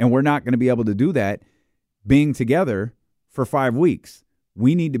 And we're not going to be able to do that being together for 5 weeks.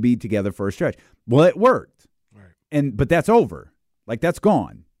 We need to be together for a stretch. Well, it worked. Right. But that's over. Like, that's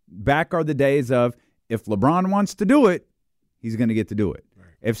gone. Back are the days of, if LeBron wants to do it, he's going to get to do it. Right.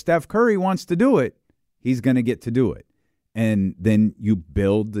 If Steph Curry wants to do it, he's going to get to do it. And then you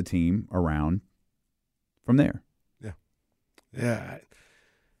build the team around from there. Yeah. Yeah.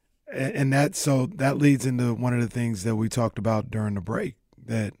 And that leads into one of the things that we talked about during the break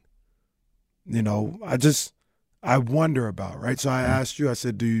that, I wonder about, right? So I asked you, I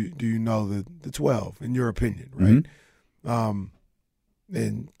said, do you know the 12 in your opinion, right? Mm-hmm.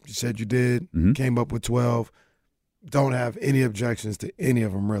 And you said you did, came up with 12. Don't have any objections to any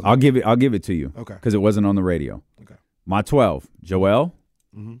of them, really. I'll give it to you. Okay. Because it wasn't on the radio. Okay. My 12, Joel,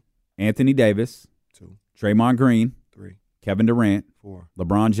 Anthony Davis, 2, Draymond Green, 3, Kevin Durant, 4,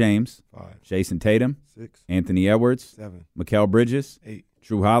 LeBron James, 5, Jason Tatum, 6, Anthony Edwards, 7, Mikal Bridges, 8,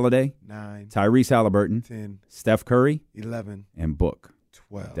 Drew Holiday, 9, Tyrese Halliburton, 10, Steph Curry, 11, and Book,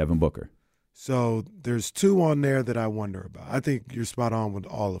 12. Devin Booker. So there's 2 on there that I wonder about. I think you're spot on with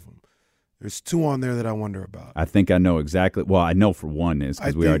all of them. There's 2 on there that I wonder about. I think I know exactly. Well, I know for one is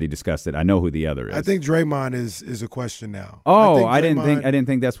because we already discussed it. I know who the other is. I think Draymond is a question now. Oh, I didn't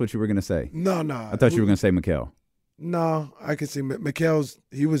think that's what you were going to say. No. I thought you were going to say Mikal. No, I can see Mikal's.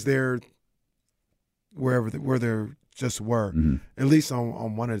 He was there where there just were. At least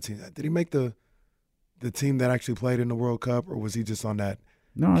on one of the teams. Did he make the team that actually played in the World Cup, or was he just on that?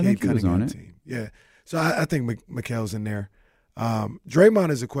 No, I think he was on it. Team? Yeah. So I think Mikal's in there. Draymond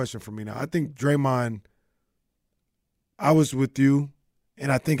is a question for me now. I think Draymond, I was with you,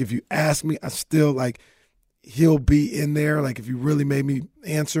 and I think if you ask me, I still he'll be in there, if you really made me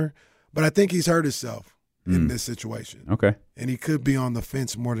answer. But I think he's hurt himself in this situation. Okay. And he could be on the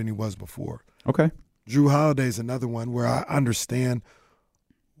fence more than he was before. Okay. Drew Holiday is another one where I understand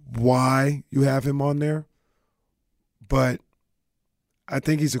why you have him on there, but I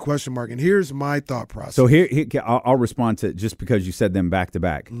think he's a question mark. And here's my thought process. So here I'll respond to, just because you said them back to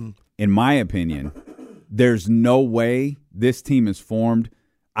back. In my opinion, there's no way this team is formed.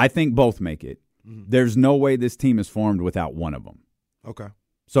 I think both make it. There's no way this team is formed without one of them. Okay.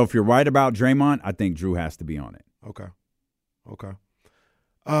 So if you're right about Draymond, I think Drew has to be on it. Okay.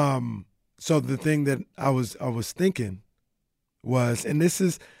 So the thing that I was thinking was, and this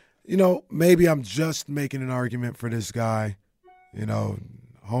is, maybe I'm just making an argument for this guy,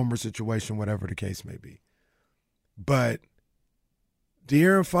 Homer situation, whatever the case may be. But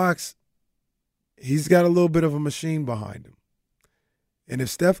De'Aaron Fox, he's got a little bit of a machine behind him. And if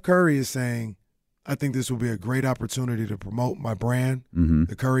Steph Curry is saying, I think this will be a great opportunity to promote my brand,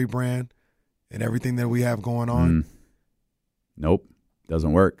 the Curry brand, and everything that we have going on. Nope.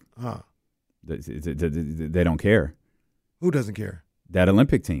 Doesn't work. Huh. They don't care. Who doesn't care? That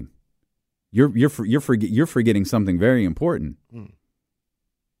Olympic team. You're forgetting something very important.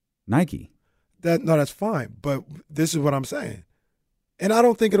 Nike. That's fine. But this is what I'm saying. And I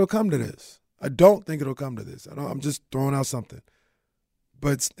don't think it'll come to this. I'm just throwing out something.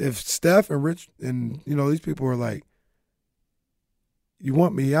 But if Steph and Rich and, these people are like, you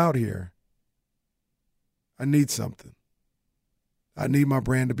want me out here, I need something. I need my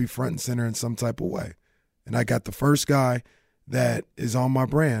brand to be front and center in some type of way. And I got the first guy that is on my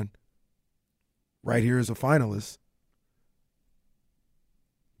brand right here as a finalist.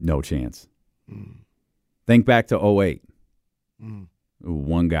 No chance. Think back to 2008.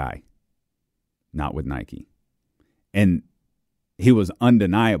 One guy, not with Nike. And he was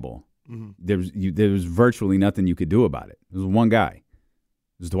undeniable. There was virtually nothing you could do about it. It was one guy.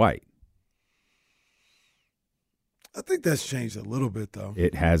 It was Dwight. I think that's changed a little bit, though.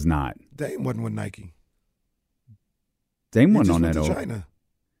 It has not. Dame wasn't with Nike. Dame wasn't on that old. China.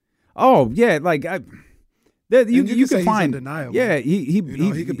 Oh yeah, like you can find. He's undeniable. Yeah, he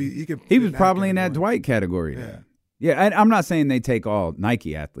was probably in that Dwight category. Yeah. And I'm not saying they take all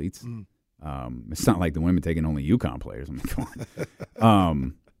Nike athletes. It's not like the women taking only UConn players. I mean, come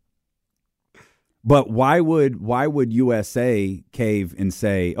on. But why would USA cave and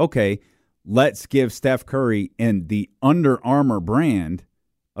say, okay, let's give Steph Curry and the Under Armour brand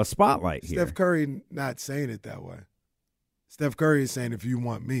a spotlight here? Steph Curry not saying it that way. Steph Curry is saying, if you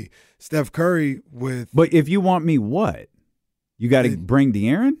want me. Steph Curry with. But if you want me, what? You got to bring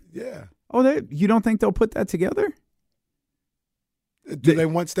De'Aaron? Yeah. Oh, you don't think they'll put that together? Do they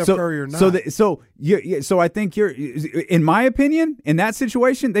want Steph Curry or not? So I think you're, in my opinion, in that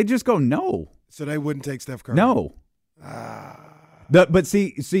situation, they just go no. So they wouldn't take Steph Curry. No. But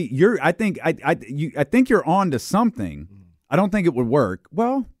see, I think you're on to something. I don't think it would work.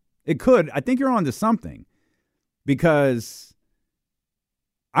 Well, it could. I think you're on to something, because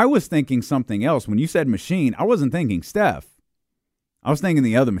I was thinking something else when you said machine. I wasn't thinking Steph. I was thinking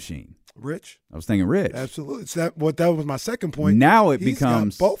the other machine. Rich? I was thinking Rich. Absolutely. That was my second point. Now He's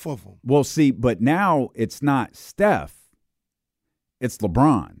becomes got both of them. Well, see, but now it's not Steph. It's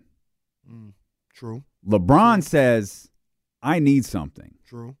LeBron. True. LeBron says, I need something.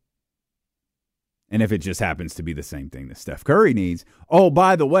 True. And if it just happens to be the same thing that Steph Curry needs, oh,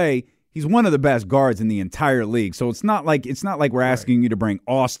 by the way, he's one of the best guards in the entire league. So it's not like we're asking you to bring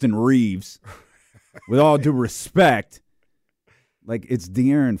Austin Reeves. With all due respect, like it's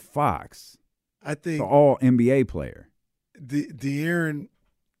De'Aaron Fox. I think the all NBA player. De'Aaron,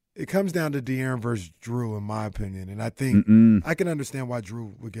 it comes down to De'Aaron versus Drew, in my opinion, and I think I can understand why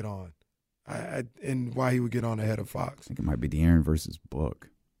Drew would get on, and why he would get on ahead of Fox. I think it might be De'Aaron versus Book.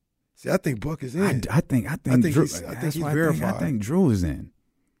 See, I think Book is in. I think Drew, he's verified. I think Drew is in.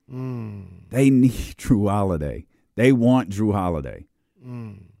 They need Drew Holiday. They want Drew Holiday.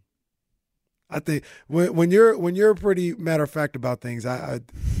 I think when you're pretty matter of fact about things, I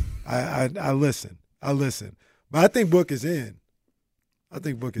listen. But I think Book is in.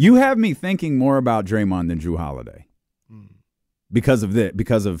 You have me thinking more about Draymond than Drew Holiday. Because of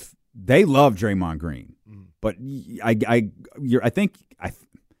they love Draymond Green. But I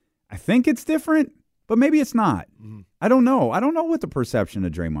think it's different, but maybe it's not. I don't know. I don't know what the perception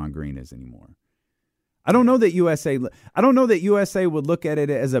of Draymond Green is anymore. I don't know that USA would look at it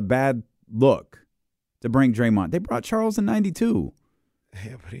as a bad look to bring Draymond. They brought Charles in '92.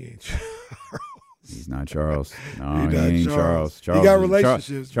 Yeah, but he ain't Charles. He's not Charles. No, he ain't Charles. He got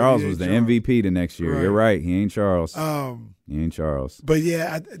relationships. Charles was the MVP the next year. Right. You're right. He ain't Charles. He ain't Charles. But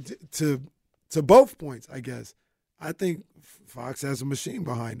yeah, to both points, I guess, I think Fox has a machine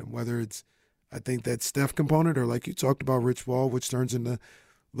behind him, whether it's, I think that Steph component or like you talked about Rich Paul, which turns into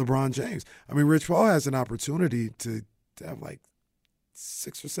LeBron James. I mean, Rich Paul has an opportunity to have like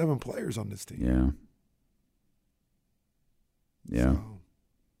 6 or 7 players on this team. Yeah. So,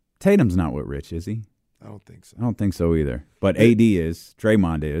 Tatum's not with Rich, is he? I don't think so. I don't think so either. But AD is.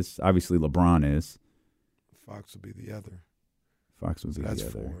 Draymond is. Obviously, LeBron is. Fox would be the other. Fox would be the other.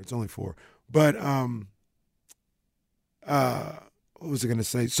 That's 4. It's only 4. But what was I going to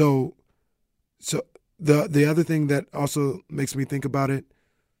say? So the other thing that also makes me think about it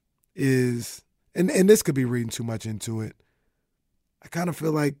is, and this could be reading too much into it, I kind of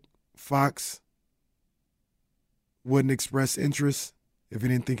feel like Fox wouldn't express interest if he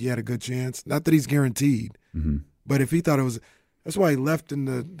didn't think he had a good chance. Not that he's guaranteed, but if he thought it was, that's why he left in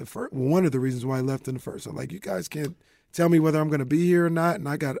the first. One of the reasons why he left in the first. I'm like, you guys can't tell me whether I'm going to be here or not, and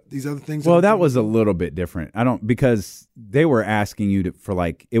I got these other things. Well, that was a little bit different. because they were asking you for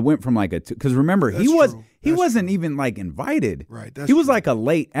like, it went from like because remember he wasn't even like invited. Right. He was like a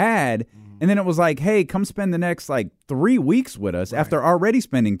late ad. And then it was like, hey, come spend the next like 3 weeks with us after already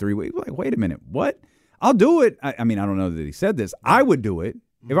spending 3 weeks. Like, wait a minute, what? I'll do it. I mean, I don't know that he said this. I would do it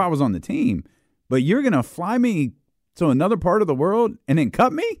if I was on the team. But you're going to fly me to another part of the world and then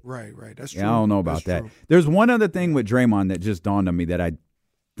cut me? Right. That's true. Yeah, I don't know about that. True. There's one other thing with Draymond that just dawned on me that I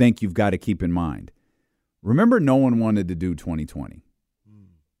think you've got to keep in mind. Remember, no one wanted to do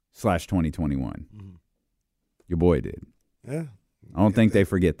 2020/2021. Your boy did. Yeah. I don't think they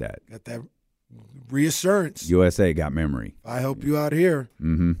forget that. Got that reassurance. USA got memory. I help you out here.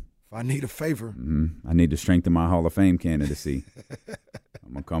 Mm-hmm. If I need a favor. Mm-hmm. I need to strengthen my Hall of Fame candidacy.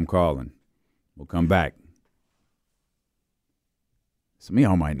 I'm going to come calling. We'll come back. Some of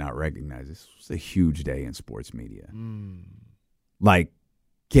y'all might not recognize this. It's a huge day in sports media. Like,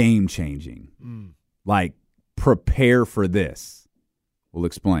 game-changing. Like, prepare for this. We'll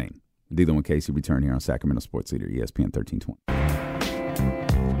explain. D'Lo and Casey return here on Sacramento Sports Leader, ESPN 1320.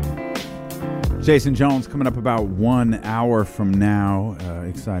 Jason Jones coming up about 1 hour from now.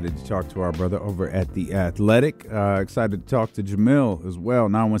 Excited to talk to our brother over at The Athletic. Excited to talk to Jamil as well,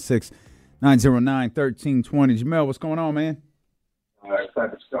 916-909-1320. Jamil, what's going on, man?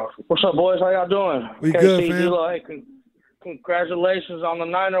 What's up, boys? How y'all doing? We good, fam. D'Lo, hey, congratulations on the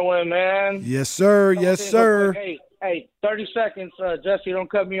Niner win, man. Yes, sir. Yes, sir. Hey, 30 seconds, Jesse.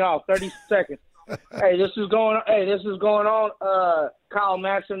 Don't cut me off. 30 seconds. This is going on. Kyle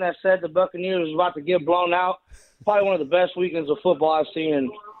Madsen that said the Buccaneers is about to get blown out. Probably one of the best weekends of football I've seen in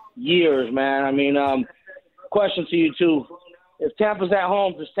years, man. I mean, question to you two: if Tampa's at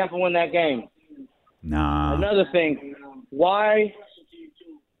home, does Tampa win that game? Nah. Another thing, why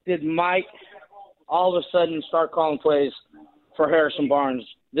did Mike all of a sudden start calling plays for Harrison Barnes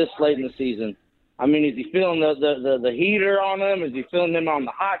this late in the season? I mean, is he feeling the heater on him? Is he feeling him on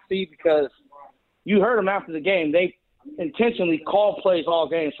the hot seat? Because you heard him after the game. They intentionally call plays all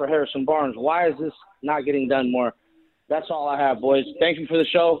games for Harrison Barnes. Why is this not getting done more? That's all I have, boys. Thank you for the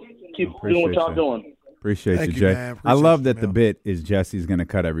show. Keep doing what y'all doing. Appreciate you, Jay. I love that the bit is Jesse's going to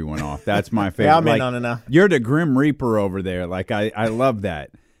cut everyone off. That's my favorite. Yeah, I'm in on it now. You're the Grim Reaper over there. Like, I love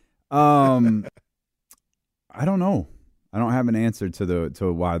that. I don't know. I don't have an answer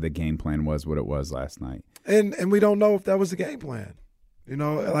to why the game plan was what it was last night. And we don't know if that was the game plan. You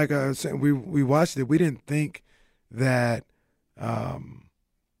know, like I was saying, we watched it. We didn't think that, or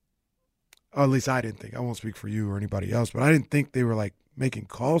at least I didn't think. I won't speak for you or anybody else, but I didn't think they were like making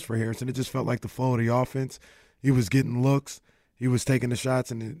calls for Harrison. It just felt like the flow of the offense. He was getting looks. He was taking the shots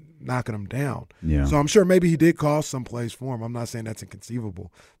and knocking them down. Yeah. So I'm sure maybe he did call some plays for him. I'm not saying that's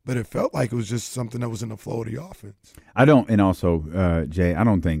inconceivable, but it felt like it was just something that was in the flow of the offense. I don't, and also, Jay, I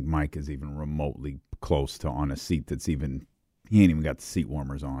don't think Mike is even remotely close to on a seat that's even, he ain't even got the seat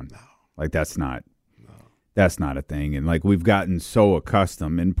warmers on. No. Like, that's not a thing. And, like, we've gotten so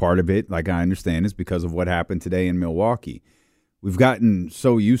accustomed, and part of it, like I understand, is because of what happened today in Milwaukee. We've gotten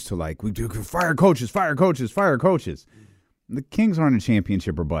so used to, like, we do fire coaches, fire coaches, fire coaches. The Kings aren't a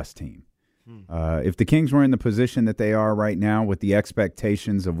championship or bust team. If the Kings were in the position that they are right now with the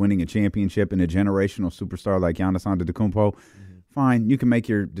expectations of winning a championship and a generational superstar like Giannis Antetokounmpo, fine, you can make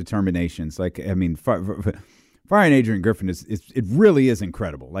your determinations. Like, I mean, firing Adrian Griffin it really is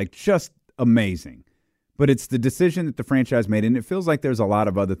incredible, like just amazing. But it's the decision that the franchise made, and it feels like there's a lot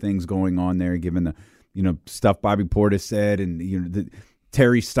of other things going on there, given the stuff Bobby Portis said, and the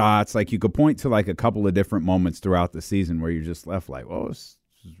Terry Stotts. Like, you could point to like a couple of different moments throughout the season where you're just left like, well, it's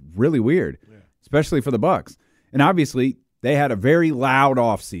really weird, especially for the Bucks. And obviously, they had a very loud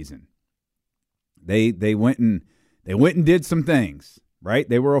offseason. They went and did some things, right?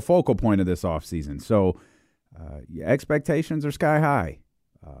 They were a focal point of this offseason. So expectations are sky high.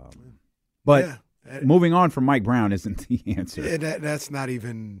 But moving on from Mike Brown isn't the answer. That's not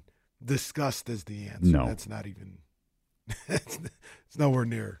even discussed as the answer. No. That's not even it's nowhere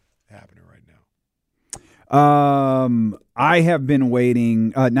near happening right now. I have been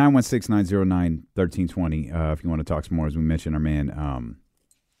waiting. 916-909-1320. If you want to talk some more, as we mentioned, our man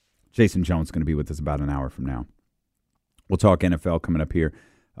Jason Jones is going to be with us about an hour from now. We'll talk NFL coming up here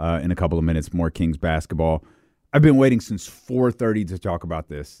in a couple of minutes. More Kings basketball. I've been waiting since 4:30 to talk about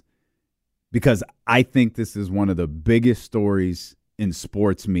this because I think this is one of the biggest stories in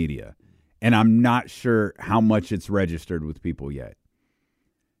sports media, and I'm not sure how much it's registered with people yet.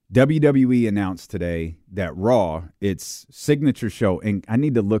 WWE announced today that Raw, its signature show, and I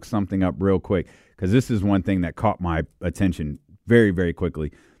need to look something up real quick because this is one thing that caught my attention very, very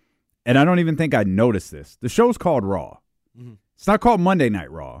quickly. And I don't even think I noticed this. The show's called Raw. Mm-hmm. It's not called Monday Night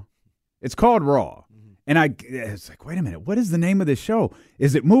Raw. It's called Raw. Mm-hmm. And it's like, wait a minute, what is the name of this show?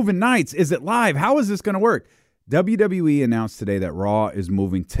 Is it moving nights? Is it live? How is this going to work? WWE announced today that Raw is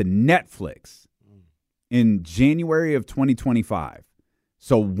moving to Netflix in January of 2025.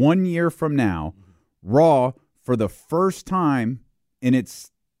 So 1 year from now, Raw, for the first time in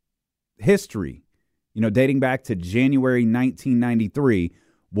its history, dating back to January 1993,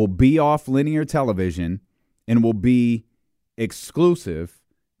 will be off linear television and will be exclusive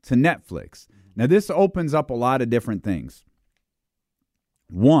to Netflix. Now, this opens up a lot of different things.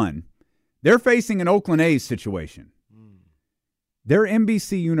 One, they're facing an Oakland A's situation. Their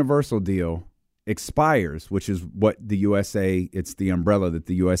NBC Universal deal expires, which is what the USA, it's the umbrella that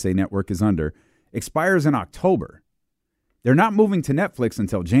the USA Network is under, expires in October. They're not moving to Netflix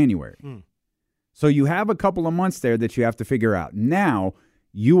until January. So you have a couple of months there that you have to figure out. Now,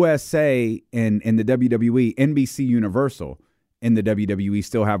 USA and the WWE, NBC Universal and the WWE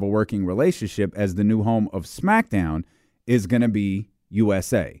still have a working relationship, as the new home of SmackDown is going to be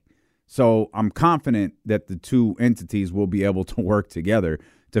USA. So I'm confident that the two entities will be able to work together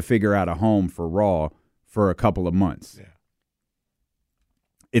to figure out a home for Raw for a couple of months. Yeah.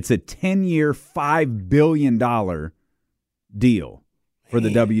 It's a 10-year, $5 billion deal for the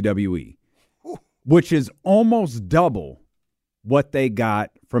WWE, which is almost double what they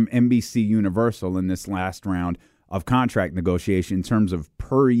got from NBC Universal in this last round of contract negotiation in terms of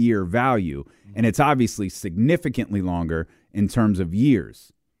per year value. And it's obviously significantly longer in terms of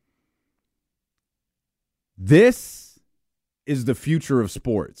years. This is the future of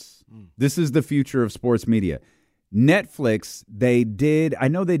sports. This is the future of sports media. Netflix, I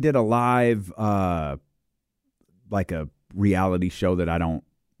know they did a live, like a reality show that am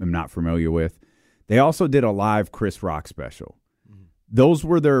not familiar with. They also did a live Chris Rock special. Those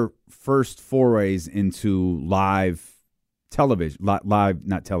were their first forays into live television,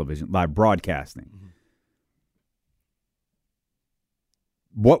 live broadcasting.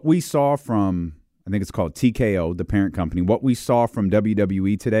 What we saw from, I think it's called TKO, the parent company, what we saw from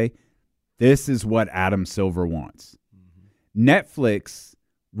WWE today, this is what Adam Silver wants. Netflix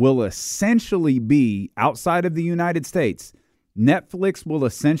will essentially be, outside of the United States, Netflix will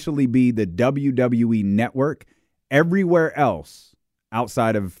essentially be the WWE network everywhere else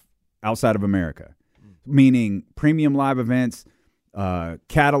outside of America, meaning premium live events,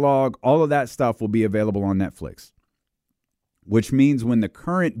 catalog, all of that stuff will be available on Netflix, which means when the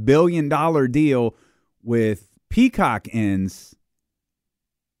current $1 billion deal with Peacock ends,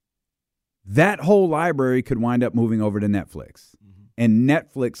 that whole library could wind up moving over to Netflix. And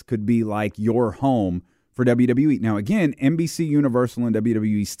Netflix could be like your home for WWE. Now, again, NBC Universal and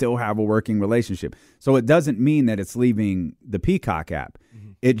WWE still have a working relationship. So it doesn't mean that it's leaving the Peacock app.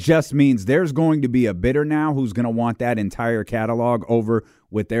 It just means there's going to be a bidder now who's going to want that entire catalog over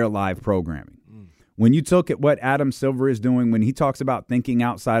with their live programming. When you look at what Adam Silver is doing, when he talks about thinking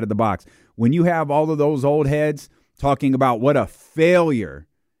outside of the box, when you have all of those old heads talking about what a failure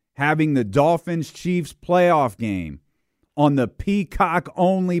having the Dolphins-Chiefs playoff game on the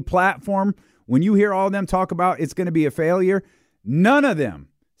Peacock-only platform, when you hear all of them talk about it's going to be a failure, none of them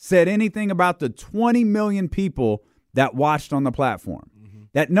said anything about the 20 million people that watched on the platform.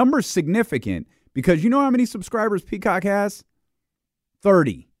 That number's significant because you know how many subscribers Peacock has?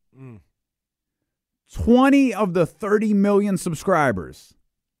 30. 20 of the 30 million subscribers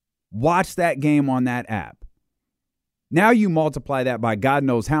watch that game on that app. Now you multiply that by God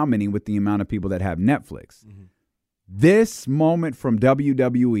knows how many with the amount of people that have Netflix. This moment from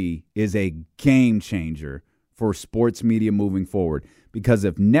WWE is a game changer for sports media moving forward, because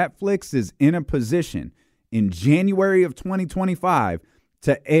if Netflix is in a position in January of 2025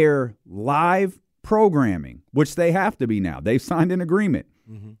 to air live programming, which they have to be now, they've signed an agreement,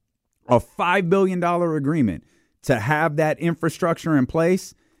 a $5 billion agreement to have that infrastructure in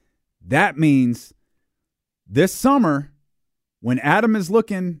place, that means this summer, when Adam is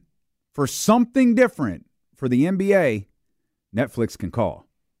looking for something different for the NBA, Netflix can call.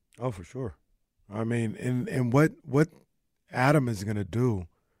 Oh, for sure. I mean, and what Adam is going to do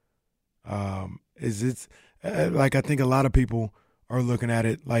is it's like, I think a lot of people are looking at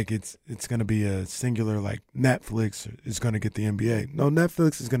it like it's going to be a singular, like Netflix is going to get the NBA. No,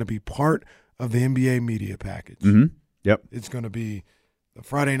 Netflix is going to be part of the NBA media package. Yep. It's going to be the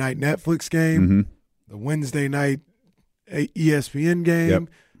Friday night Netflix game, the Wednesday night ESPN game,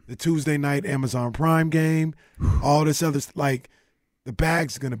 the Tuesday night Amazon Prime game, all this other, like, the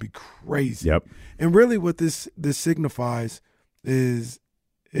bag's going to be crazy. Yep. And really what this signifies is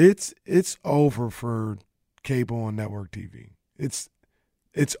it's over for cable and network TV.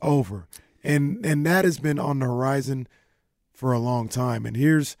 It's over. And that has been on the horizon for a long time. And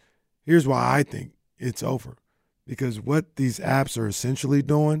here's why I think it's over. Because what these apps are essentially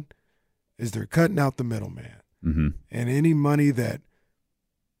doing is they're cutting out the middleman. And any money that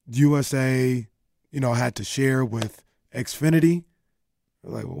USA, had to share with Xfinity,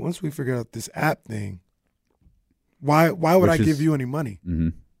 they're like, well, once we figure out this app thing, Why would I Which is- give you any money? Mm-hmm.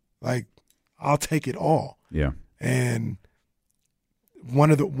 Like, I'll take it all. Yeah. And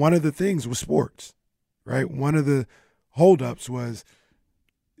one of the things was sports, right? One of the holdups was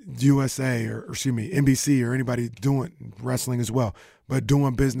USA or excuse me, NBC or anybody doing wrestling as well, but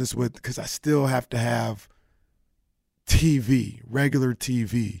doing business with, because I still have to have TV, regular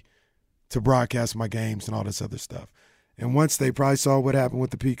TV, to broadcast my games and all this other stuff. And once they probably saw what happened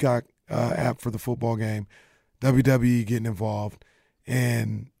with the Peacock app for the football game, WWE getting involved,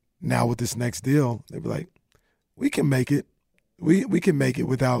 and now with this next deal, they were like, we can make it. We can make it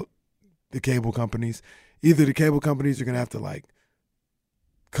without the cable companies. Either the cable companies are going to have to like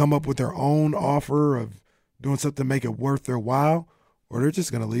come up with their own offer of doing something to make it worth their while, or they're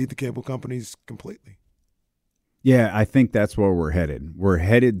just going to leave the cable companies completely. Yeah, I think that's where we're headed. We're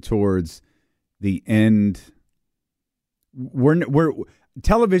headed towards the end. We're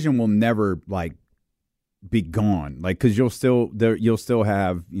television will never like be gone, like, because you'll still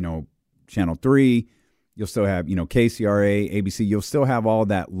have, you know, Channel 3, you'll still have, you know, KCRA, ABC, you'll still have all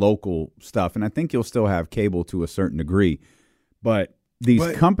that local stuff, and I think you'll still have cable to a certain degree, but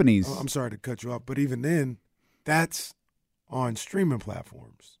these companies. I'm sorry to cut you off, but even then, that's on streaming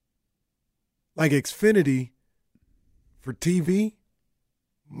platforms. Like Xfinity for TV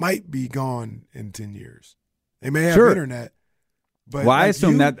might be gone in 10 years. They may have internet, but I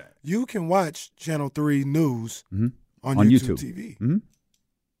assume that you can watch Channel 3 News on YouTube TV. Mm-hmm.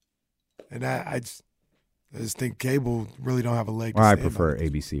 And I just think cable really don't have a leg to I stand prefer on.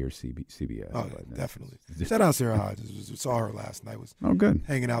 ABC or CBS. Oh, definitely. Shout out Sarah Hodges. Saw her last night. Was good.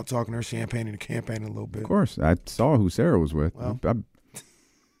 Hanging out, talking to her, champagning and campaigning a little bit. Of course. I saw who Sarah was with. Well.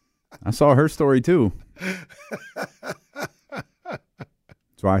 I saw her story, too.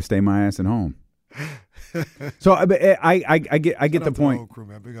 That's why I stay my ass at home. So I get the point. Whole crew,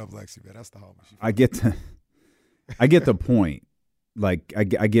 man. Big up Lexi, man. That's the home. I get the point. Like I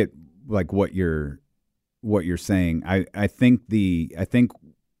get like what you're saying. I think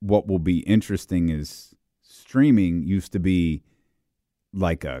what will be interesting is streaming used to be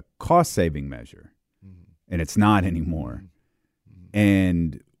like a cost saving measure, and it's not anymore.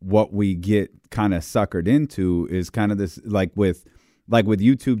 And what we get kind of suckered into is kind of this, like with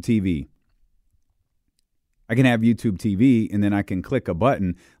YouTube TV. I can have YouTube TV and then I can click a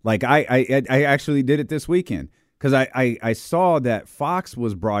button. Like I actually did it this weekend because I saw that Fox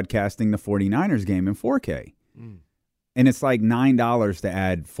was broadcasting the 49ers game in 4K. And it's like $9 to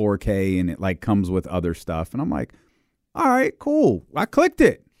add 4K, and it like comes with other stuff. And I'm like, all right, cool. I clicked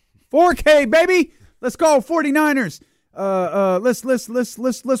it. 4K, baby. Let's go 49ers.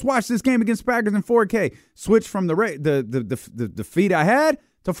 Let's watch this game against Packers in 4K. Switch from the feed I had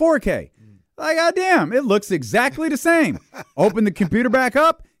to 4K. Like, goddamn, it looks exactly the same. Open the computer back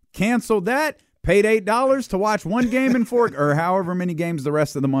up, canceled that, paid $8 to watch one game in 4K, or however many games the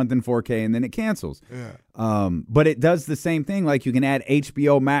rest of the month in 4K, and then it cancels. Yeah. But it does the same thing. Like, you can add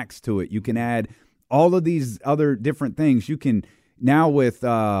HBO Max to it. You can add all of these other different things. You can now with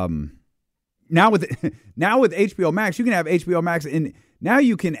HBO Max, you can have HBO Max, and now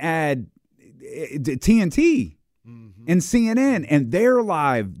you can add TNT and CNN and their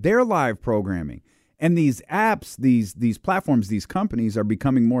live programming. And these apps, these platforms, these companies are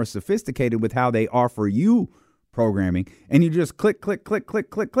becoming more sophisticated with how they offer you programming. And you just click,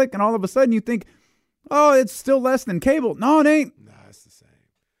 and all of a sudden you think, oh, it's still less than cable. No, it ain't. Nah, it's the same.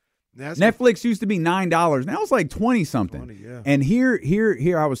 Netflix used to be $9. Now it's like 20-something. Yeah. And here,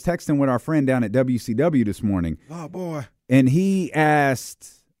 I was texting with our friend down at WCW this morning. Oh, boy. And he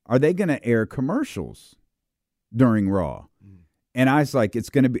asked, are they going to air commercials during Raw? And I was like,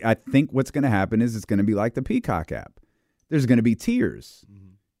 I think what's going to happen is it's going to be like the Peacock app. There's going to be tiers.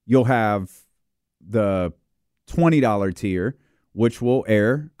 You'll have the $20 tier, which will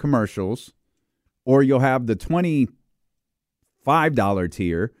air commercials, or you'll have the $25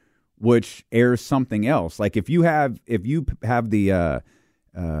 tier, which airs something else. Like if you have the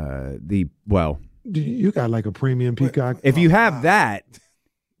you got like a premium Peacock. If you have that,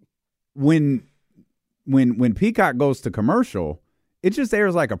 when Peacock goes to commercial, it just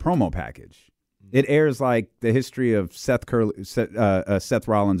airs like a promo package. It airs like the history of Seth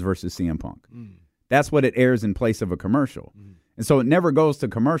Rollins versus CM Punk. That's what it airs in place of a commercial. And so it never goes to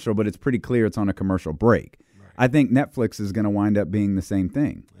commercial, but it's pretty clear it's on a commercial break. Right. I think Netflix is going to wind up being the same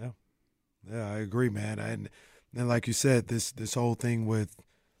thing. Yeah, I agree, man. And like you said, this whole thing with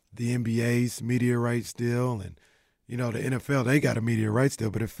the NBA's media rights deal, and you know, the NFL, they got a media rights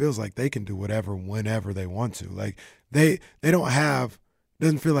deal, but it feels like they can do whatever, whenever they want to. Like they don't have,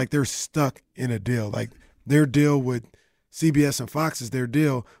 doesn't feel like they're stuck in a deal. Like their deal with CBS and Fox is their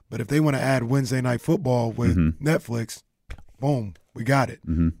deal, but if they want to add Wednesday Night Football with Netflix, boom, we got it.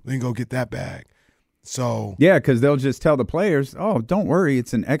 We can go get that bag. So yeah, because they'll just tell the players, "Oh, don't worry,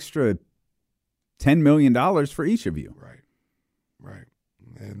 it's an extra $10 million for each of you." Right.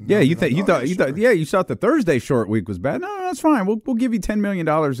 Yeah, you thought you thought the Thursday short week was bad. No, that's fine. We'll give you $10 million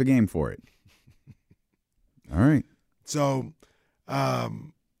a game for it. All right. So, I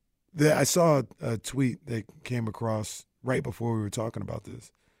saw a tweet that came across right before we were talking about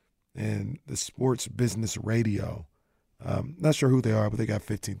this, and the Sports Business Radio. Not sure who they are, but they got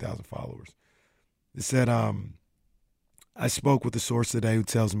 15,000 followers. It said, I spoke with a source today who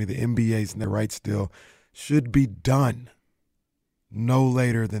tells me the NBA's net rights deal should be done no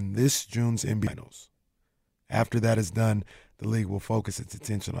later than this June's NBA Finals. After that is done, the league will focus its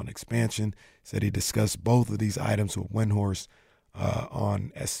attention on expansion. Said he discussed both of these items with Windhorst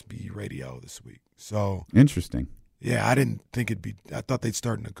on SB Radio this week. So interesting. Yeah, I didn't think it'd be. I thought they'd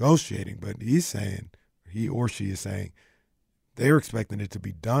start negotiating, but he's saying, he or she is saying, they're expecting it to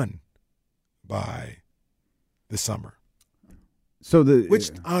be done by the summer. So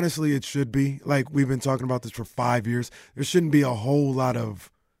which honestly it should be. Like, we've been talking about this for 5 years. There shouldn't be a whole lot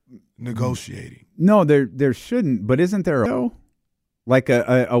of negotiating. No, there shouldn't. But isn't there a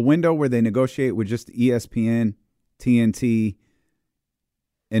window where they negotiate with just ESPN, TNT,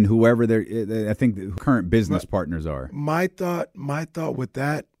 and whoever I think the current business partners are? My thought with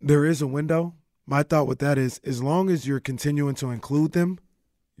that, there is a window. My thought with that is, as long as you're continuing to include them,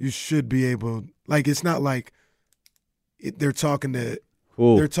 you should be able. Like, it's not like they're talking to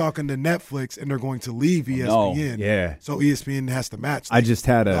Netflix and they're going to leave ESPN. No, yeah. So ESPN has to match. I just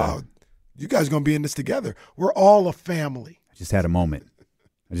had you guys are going to be in this together. We're all a family. I just had a moment.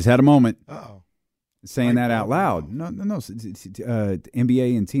 Uh-oh. Saying that out loud. No.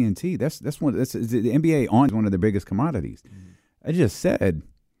 NBA and TNT. That's the NBA on one of their biggest commodities. I just said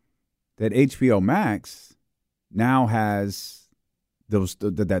that HBO Max now has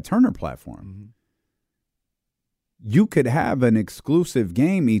that Turner platform. You could have an exclusive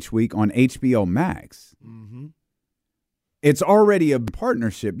game each week on HBO Max. It's already a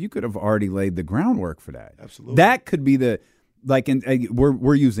partnership. You could have already laid the groundwork for that. Absolutely. That could be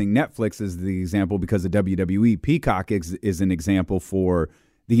we're using Netflix as the example because the WWE. Peacock is an example for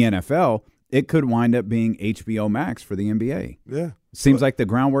the NFL. It could wind up being HBO Max for the NBA. Yeah. Seems like the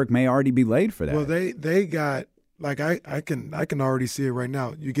groundwork may already be laid for that. Well, they got, like, I can already see it right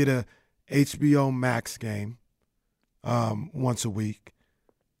now. You get a HBO Max game once a week.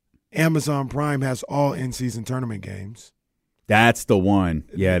 Amazon Prime has all in-season tournament games. That's the one.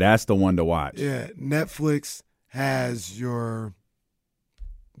 Yeah, that's the one to watch. Yeah, Netflix has your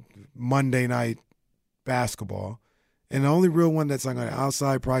Monday night basketball, and the only real one that's like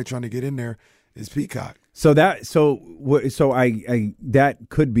outside probably trying to get in there is Peacock. So that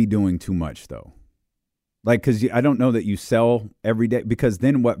could be doing too much though. Like, because I don't know that you sell every day, because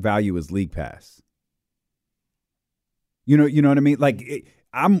then what value is League Pass? You know what I mean? Like,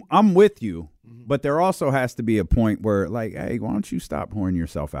 I'm with you, but there also has to be a point where, like, hey, why don't you stop pouring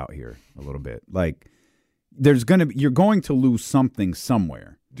yourself out here a little bit? Like, you're going to lose something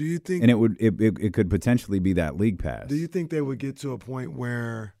somewhere. Do you think? And it could potentially be that League Pass. Do you think they would get to a point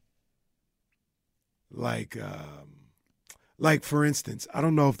where, like for instance, I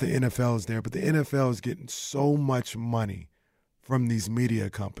don't know if the NFL is there, but the NFL is getting so much money from these media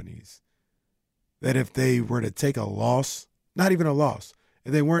companies that if they were to take a loss, not even a loss,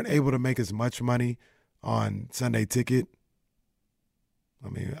 if they weren't able to make as much money on Sunday Ticket, I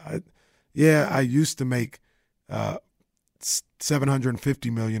mean, I used to make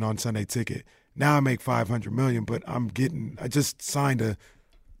 $750 million on Sunday Ticket. Now I make $500 million, but I just signed a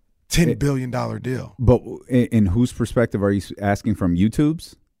 $10 billion deal. But in whose perspective are you asking from?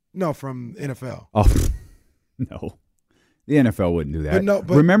 YouTube's? No, from NFL. Oh, no. The NFL wouldn't do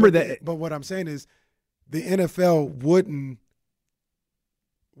that. But what I'm saying is the NFL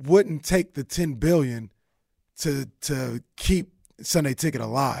wouldn't take the $10 billion to keep Sunday Ticket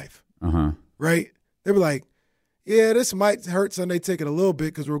alive. Right? They were like, yeah, this might hurt Sunday Ticket a little bit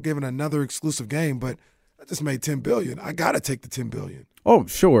because we're giving another exclusive game, but I just made $10 billion. I got to take the $10 billion. Oh,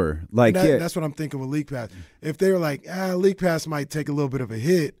 sure. Like, that's what I'm thinking with League Pass. If they're like, League Pass might take a little bit of a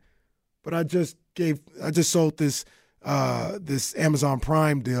hit, but I just sold this Amazon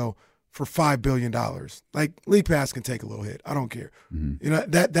Prime deal for $5 billion. Like, League Pass can take a little hit. I don't care.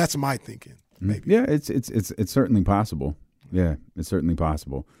 That's my thinking. Maybe. Yeah, it's certainly possible. Yeah, it's certainly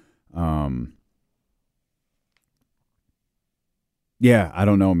possible. Yeah, I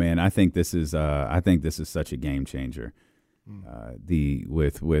don't know, man. I think this is such a game changer.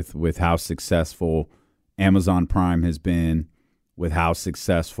 With how successful Amazon Prime has been, with how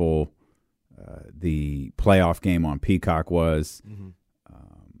successful the playoff game on Peacock was,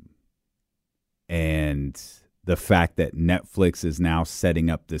 and the fact that Netflix is now setting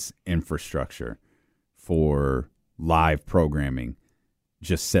up this infrastructure for live programming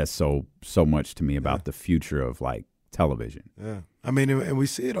just says so much to me about the future of like television. Yeah, I mean, and we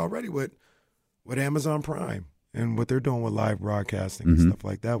see it already with Amazon Prime and what they're doing with live broadcasting and stuff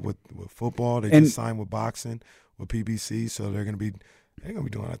like that. With football, they just signed with boxing, with PBC, so they're gonna be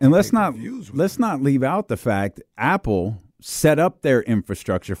doing. I think, and let's not leave out the fact Apple set up their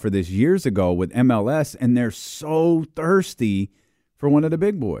infrastructure for this years ago with MLS, and they're so thirsty for one of the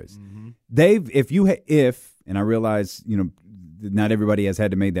big boys. And I realize, not everybody has had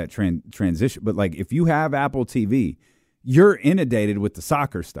to make that transition, but like if you have Apple TV, you're inundated with the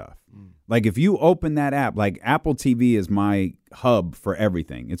soccer stuff. Like if you open that app, like Apple TV is my hub for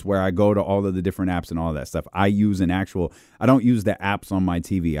everything. It's where I go to all of the different apps and all that stuff. I don't use the apps on my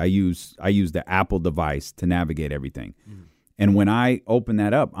TV. I use the Apple device to navigate everything. And when I open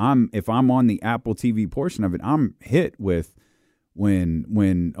that up, if I'm on the Apple TV portion of it, I'm hit with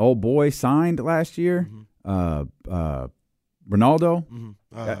when old boy signed last year, Ronaldo,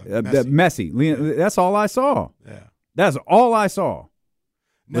 Messi. That's all I saw. Yeah, that's all I saw.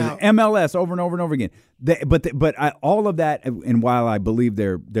 Now, MLS over and over and over again. All of that, and while I believe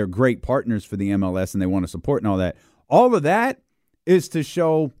they're great partners for the MLS and they want to support and all of that is to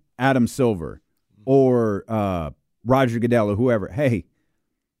show Adam Silver or Roger Goodell or whoever, hey,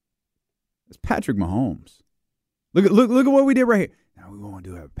 it's Patrick Mahomes. Look at what we did right here. Now we want to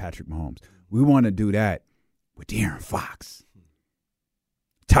do that with Patrick Mahomes. We want to do that with De'Aaron Fox,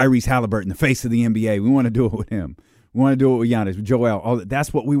 Tyrese Halliburton, the face of the NBA. We want to do it with him. We want to do it with Giannis, with Joel.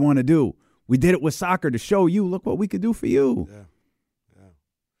 That's what we want to do. We did it with soccer to show you, look what we could do for you. Yeah.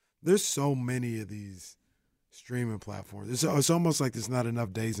 There's so many of these streaming platforms. It's almost like there's not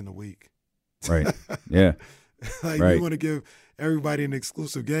enough days in the week. Right. Yeah. Right. You want to give everybody an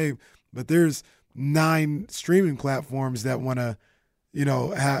exclusive game, but there's 9 streaming platforms that want to,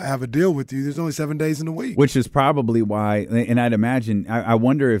 have a deal with you. There's only 7 days in the week. Which is probably why, and I'd imagine, I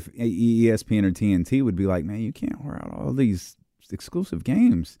wonder if ESPN or TNT would be like, man, you can't wear out all these exclusive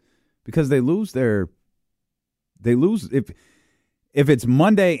games because they lose if it's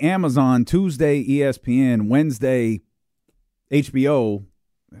Monday Amazon, Tuesday ESPN, Wednesday HBO.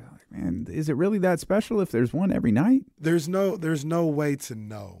 Man, is it really that special if there's one every night? There's no way to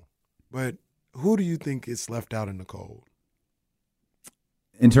know. But who do you think is left out in the cold?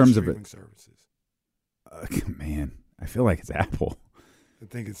 In terms of services? Man, I feel like it's Apple. I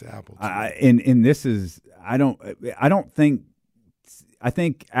think it's Apple too. And this is I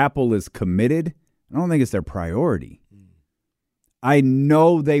think Apple is committed. I don't think it's their priority. I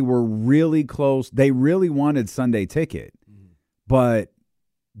know they were really close. They really wanted Sunday Ticket, but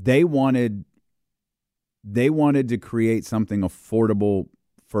they wanted to create something affordable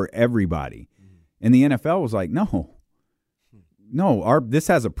for everybody. And the NFL was like, no, this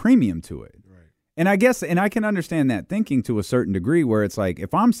has a premium to it. Right. And I guess, and I can understand that thinking to a certain degree where it's like,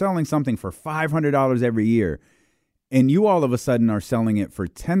 if I'm selling something for $500 every year and you all of a sudden are selling it for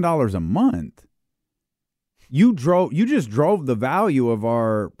 $10 a month, you just drove the value of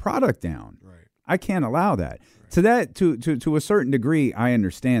our product down. Right. I can't allow that. Right. To a certain degree, I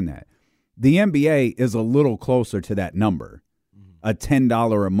understand that. The NBA is a little closer to that number. A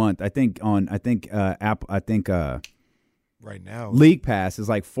 $10 a month. I think right now League Pass is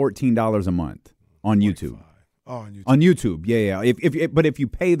like $14 a month on YouTube. Oh, on YouTube. On YouTube, yeah. If you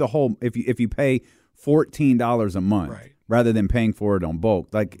pay if you pay $14 a month rather than paying for it on bulk,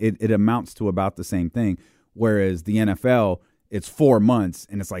 like it amounts to about the same thing. Whereas the NFL, it's 4 months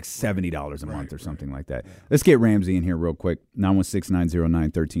and it's like $70 a month or something like that. Yeah. Let's get Ramsey in here real quick.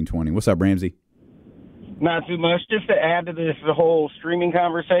 916-909-1320. What's up, Ramsey? Not too much. Just to add to the whole streaming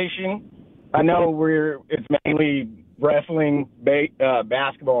conversation, I know it's mainly wrestling,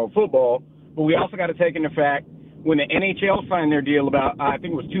 basketball, and football, but we also got to take into fact when the NHL signed their deal about, I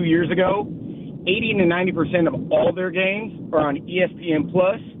think it was 2 years ago, 80 to 90% of all their games are on ESPN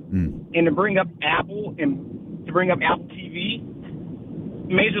Plus, and to bring up Apple TV,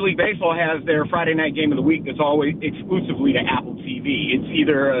 Major League Baseball has their Friday night game of the week that's always exclusively to Apple TV. It's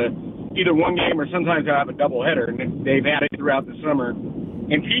either one game or sometimes they'll have a doubleheader, and they've had it throughout the summer.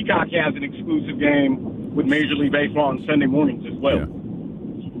 And Peacock has an exclusive game with Major League Baseball on Sunday mornings as well.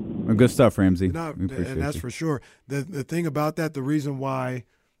 Yeah. Good stuff, Ramsey. And that's for sure. The thing about that, the reason why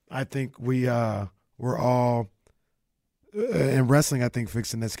I think we're all in wrestling, I think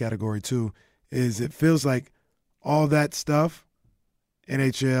fixing this category too, is it feels like all that stuff,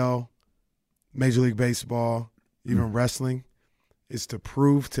 NHL, Major League Baseball, even wrestling, is to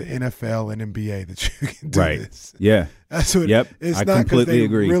prove to NFL and NBA that you can do this. Yeah. That's what it's I not because they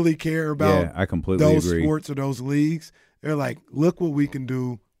agree. really care about I completely those agree. sports or those leagues. They're like, look what we can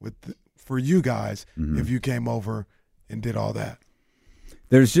do for you guys if you came over and did all that.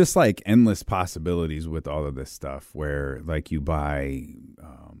 There's just like endless possibilities with all of this stuff where like you buy,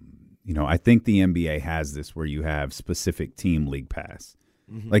 I think the NBA has this where you have specific team league pass.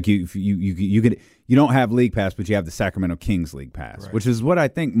 Like you don't have league pass, but you have the Sacramento Kings league pass, which is what I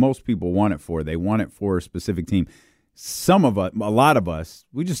think most people want it for. They want it for a specific team. Some of us, a lot of us,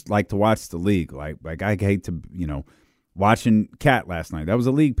 we just like to watch the league. Like I hate to, watching Cat last night. That was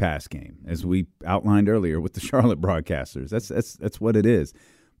a league pass game, as we outlined earlier with the Charlotte broadcasters. That's what it is.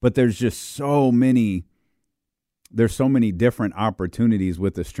 But there's just so many. There's so many different opportunities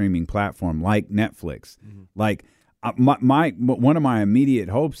with the streaming platform, like Netflix. Like one of my immediate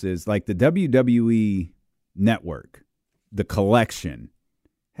hopes is like the WWE network, the collection,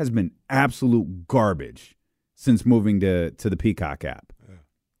 has been absolute garbage since moving to the Peacock app.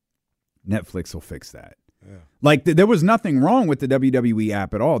 Netflix will fix that. Like there was nothing wrong with the WWE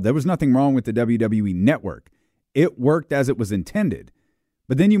app at all. There was nothing wrong with the WWE network. It worked as it was intended.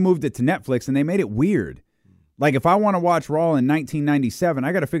 But then you moved it to Netflix and they made it weird. Like if I want to watch Raw in 1997,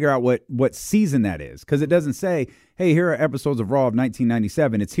 I got to figure out what season that is, because it doesn't say, hey, here are episodes of Raw of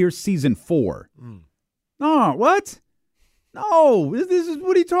 1997. It's here's season 4. No, what? No, this is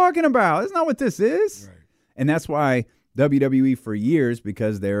what are you talking about? That's not what this is. Right. And that's why WWE for years,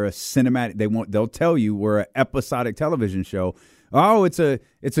 because they're a cinematic, they'll tell you we're an episodic television show. Oh, it's a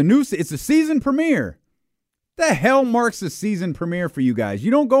season premiere. The hell marks a season premiere for you guys? You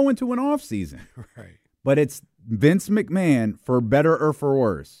don't go into an off season. Right. But it's Vince McMahon, for better or for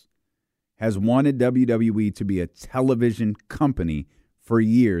worse, has wanted WWE to be a television company for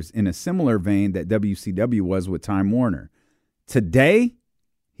years, in a similar vein that WCW was with Time Warner. Today,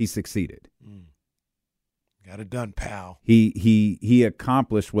 he succeeded. Got it done, pal. He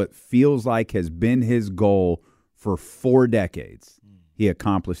accomplished what feels like has been his goal for 4 decades. He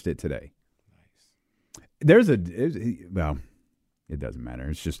accomplished it today. Nice. It doesn't matter.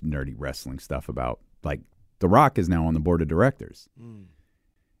 It's just nerdy wrestling stuff about, like, The Rock is now on the board of directors.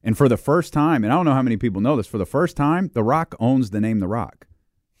 And for the first time, and I don't know how many people know this, for the first time, The Rock owns the name The Rock.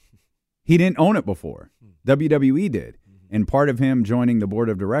 He didn't own it before. WWE did. And part of him joining the board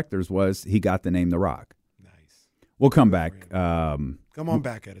of directors was he got the name The Rock. Nice. We'll come back. Come on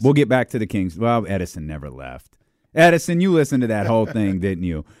back, Edison. We'll get back to the Kings. Well, Edison never left. Edison, you listened to that whole thing, didn't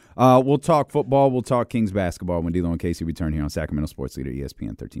you? We'll talk football. We'll talk Kings basketball when D'Lo and Casey return here on Sacramento Sports Leader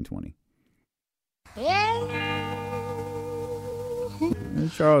ESPN 1320.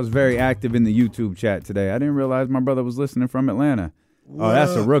 Charles is very active in the YouTube chat today. I didn't realize my brother was listening from Atlanta. What? Oh,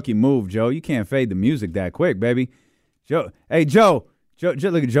 that's a rookie move, Joe. You can't fade the music that quick, baby. Joe, look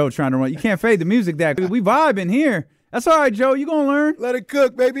at Joe trying to run. You can't fade the music that quick. We vibing here. That's all right, Joe. You gonna learn? Let it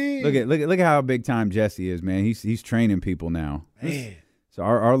cook, baby. Look at how big time Jesse is, man. He's training people now. Man. So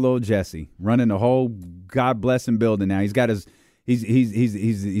our little Jesse running the whole God blessing building now. He's got his.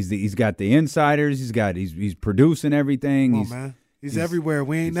 He's got the insiders. He's producing everything. Come on, man. He's everywhere.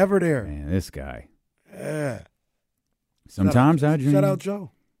 We ain't never there. Man, this guy. Yeah. Sometimes I dream. Shout out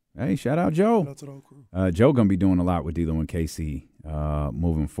Joe. Hey, shout out Joe. Shout out to the whole crew. Joe gonna be doing a lot with D'Lo and KC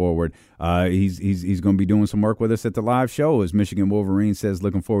moving forward. He's gonna be doing some work with us at the live show, as Michigan Wolverine says.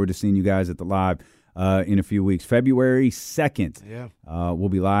 Looking forward to seeing you guys at the live in a few weeks. February 2nd. Yeah. We'll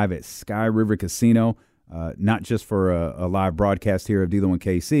be live at Sky River Casino. Not just for a live broadcast here of D'Lo and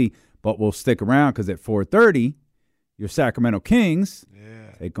KC, but we'll stick around because at 4:30, your Sacramento Kings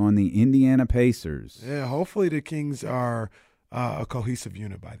take on the Indiana Pacers. Yeah, hopefully the Kings are a cohesive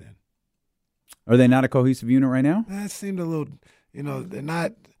unit by then. Are they not a cohesive unit right now? That seemed a little, they're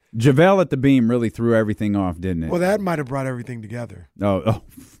not. JaVale at the beam really threw everything off, didn't it? Well, that might have brought everything together. Oh.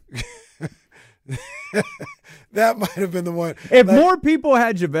 That might have been the one. If more people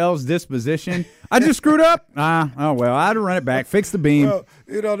had JaVale's disposition, I just screwed up. Oh well, I'd run it back, fix the beam. Well,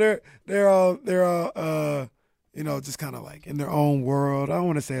 they're all just kind of like in their own world. I don't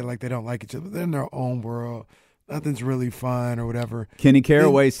want to say like they don't like each other, but they're in their own world. Nothing's really fun or whatever. Kenny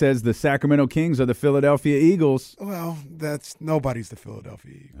Caraway says the Sacramento Kings are the Philadelphia Eagles. Well, nobody's the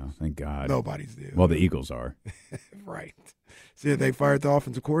Philadelphia Eagles. Oh, thank God. Nobody's there. Well, the Eagles are. Right. See, they fired the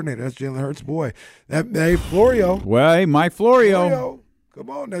offensive coordinator. That's Jalen Hurts' boy. Hey, Florio. Well, hey, Mike Florio. Come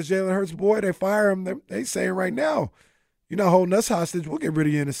on, that's Jalen Hurts' boy. They fire him. They saying right now, you're not holding us hostage. We'll get rid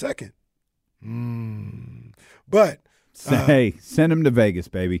of you in a second. But hey, send him to Vegas,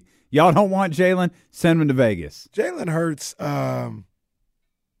 baby. Y'all don't want Jalen? Send him to Vegas. Jalen Hurts,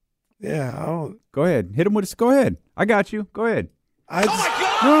 Yeah, I don't. Go ahead. Hit him with. Go ahead. I got you. Go ahead. Oh, my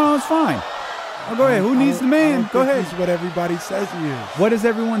God! No, it's fine. Oh, go ahead. Who needs the man? Go ahead. He's what everybody says he is. What does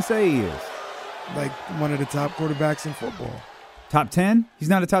everyone say he is? Like one of the top quarterbacks in football. Top 10? He's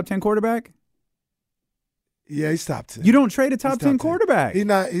not a top 10 quarterback? Yeah, he's top 10. You don't trade a top 10 quarterback. He's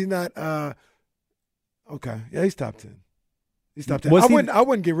not. Okay. Yeah, he's top 10. He's top 10. I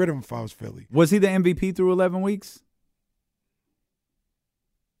wouldn't get rid of him if I was Philly. Was he the MVP through 11 weeks?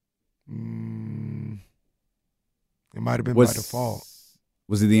 It might have been by default.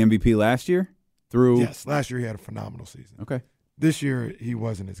 Was he the MVP last year? Yes, last year he had a phenomenal season. Okay. This year he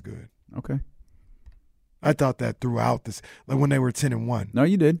wasn't as good. Okay. I thought that throughout this, like when they were 10-1. No,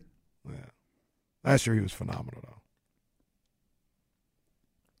 you did. Yeah. Last year he was phenomenal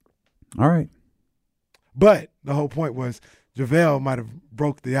though. All right. But the whole point was JaVale might have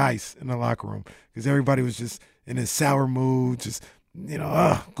broke the ice in the locker room because everybody was just in a sour mood, just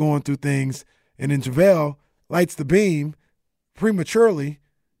going through things, and then JaVale lights the beam prematurely,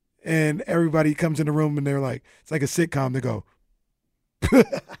 and everybody comes in the room and they're like, it's like a sitcom. They go,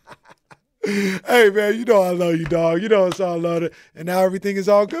 hey, man, you know I love you, dog. You know it's all love. And now everything is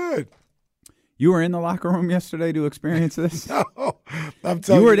all good. You were in the locker room yesterday to experience this? No, I'm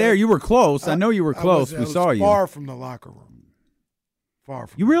telling you. You were there. You were close. I know you were close. We saw you. Far from the locker room. Far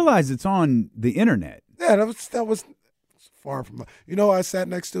from. You realize it's on the internet. Yeah, that was far from. You know who I sat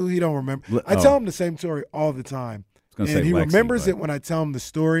next to? He don't remember. I tell him the same story all the time. And he remembers it when I tell him the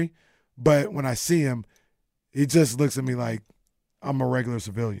story, but when I see him, he just looks at me like I'm a regular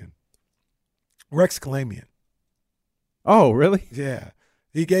civilian. Rex Kalamian. Oh, really? Yeah.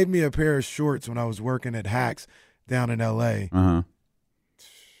 He gave me a pair of shorts when I was working at Hacks down in L.A. Uh-huh.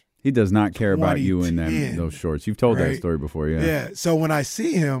 He does not care about you in those shorts. You've told that story before, yeah. Yeah. So when I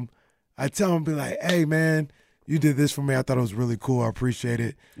see him, I tell him, be like, hey, man, you did this for me. I thought it was really cool. I appreciate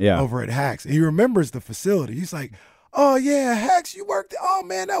it. Yeah. Over at Hacks. And he remembers the facility. He's like, oh, yeah, Hacks, you worked. Oh,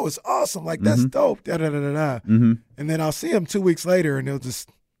 man, that was awesome. Like, that's dope. Da-da-da-da-da. Mm-hmm. And then I'll see him 2 weeks later, and he'll just,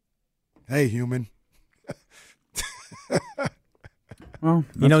 hey, human. Well,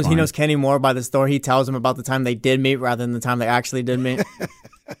 he knows Kenny more by the story he tells him about the time they did meet rather than the time they actually did meet.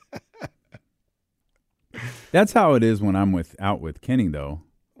 That's how it is when I'm out with Kenny, though.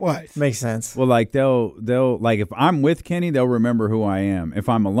 What? Makes sense. Well, like they'll like if I'm with Kenny, they'll remember who I am. If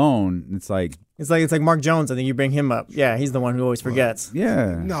I'm alone, it's like Mark Jones. I think you bring him up. Yeah, he's the one who always forgets.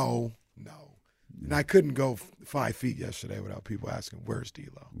 Yeah. No. And I couldn't go 5 feet yesterday without people asking, "Where's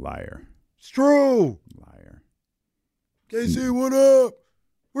D'Lo?" Liar. It's true. Liar. KC, what up?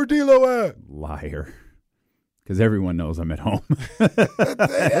 Where D'Lo at? Liar. Because everyone knows I'm at home. They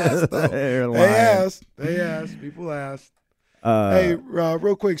asked, though. They asked. People asked. Hey,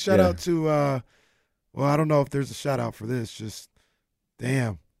 real quick, shout out to, well, I don't know if there's a shout out for this. Just,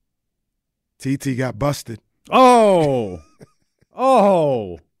 damn. TT got busted. Oh.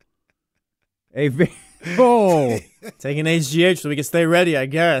 Hey, oh. Taking HGH so we can stay ready, I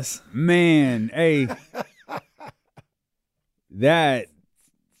guess. Man, hey. That's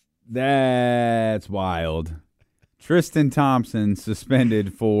wild. Tristan Thompson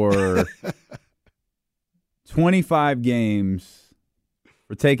suspended for 25 games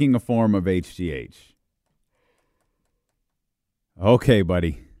for taking a form of HGH. Okay,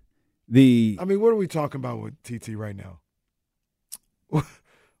 buddy. I mean, what are we talking about with TT right now?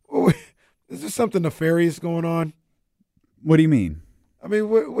 Is there something nefarious going on? What do you mean? I mean,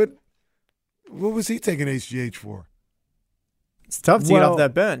 what was he taking HGH for? It's tough to get off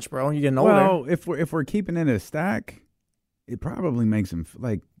that bench, bro. You're getting older. Well, if we're keeping it a stack, it probably makes him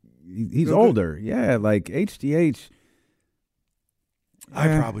like he's older. Yeah, like HGH.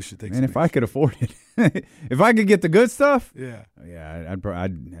 I probably should take. And if I could afford it, if I could get the good stuff, yeah,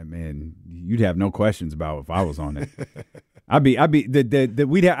 man, you'd have no questions about if I was on it. I'd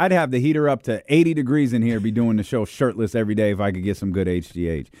have the heater up to 80 degrees in here, be doing the show shirtless every day if I could get some good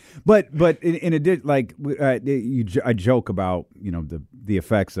HGH. But in addition, like I joke about the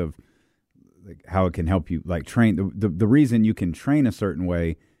effects of like how it can help you like train. The reason you can train a certain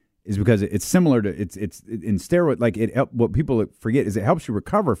way is because it's similar to it's in steroid. Like what people forget is it helps you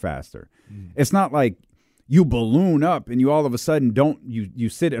recover faster. It's not like you balloon up and you all of a sudden you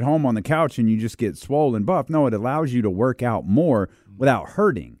sit at home on the couch and you just get swollen buff. No, it allows you to work out more without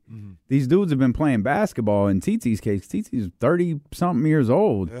hurting. Mm-hmm. These dudes have been playing basketball. In TT's case, TT's 30-something years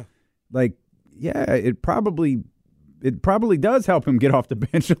old. Yeah. Like, yeah, it probably does help him get off the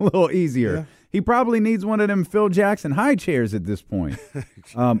bench a little easier. Yeah. He probably needs one of them Phil Jackson high chairs at this point.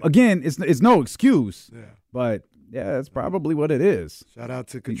 Again, it's no excuse, but yeah, that's probably what it is. Shout out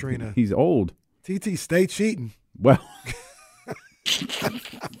to Katrina. He's old. TT, stay cheating. Well,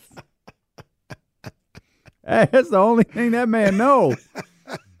 Hey, that's the only thing that man know.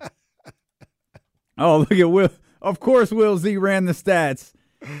 Oh, look at Will. Of course, Will Z ran the stats.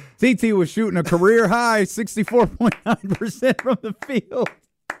 TT was shooting a career high 64.9% from the field.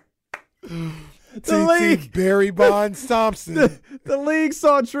 The league, Barry Bonds Thompson. The league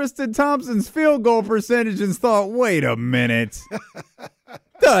saw Tristan Thompson's field goal percentage and thought, wait a minute.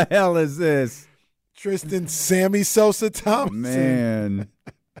 The hell is this? Tristan Sammy Sosa Thompson. Man.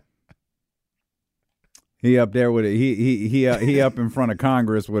 He up there with it. He up in front of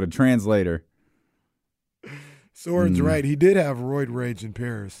Congress with a translator. Soren's right. He did have roid rage in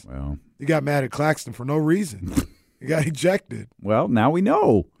Paris. Well, he got mad at Claxton for no reason. He got ejected. Well, now we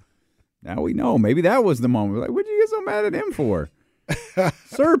know. Now we know. Maybe that was the moment. Like, what'd you get so mad at him for?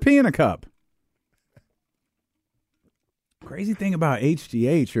 Sir, pee in a cup. Crazy thing about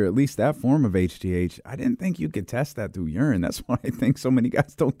HGH, or at least that form of HGH, I didn't think you could test that through urine. That's why I think so many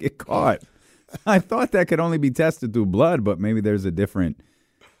guys don't get caught. I thought that could only be tested through blood, but maybe there's a different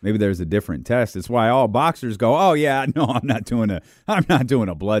test. It's why all boxers go, "Oh yeah, no, I'm not doing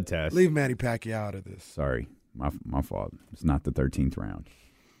a blood test." Leave Manny Pacquiao out of this. Sorry, my fault. It's not the 13th round.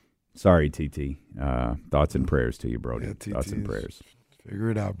 Sorry, TT. Thoughts and prayers to you, Brody. Yeah, Thoughts and prayers. Figure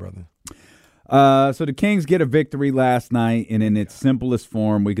it out, brother. So the Kings get a victory last night, and in its simplest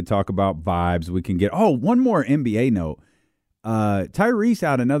form, we could talk about vibes. We can get one more NBA note. Tyrese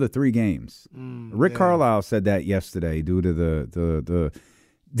out another 3 games. Rick Carlisle said that yesterday due to the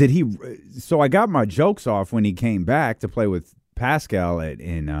so I got my jokes off when he came back to play with Pascal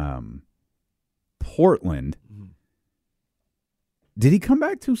in Portland. Did he come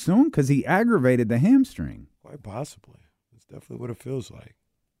back too soon? Because he aggravated the hamstring. Quite possibly. That's definitely what it feels like.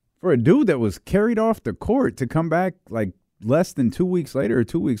 For a dude that was carried off the court to come back like less than 2 weeks later or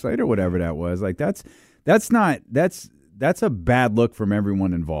 2 weeks later, whatever that was, like that's a bad look from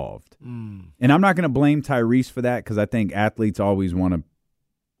everyone involved. And I'm not going to blame Tyrese for that because I think athletes always want to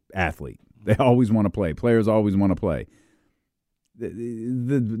athlete. They always want to play. Players always want to play.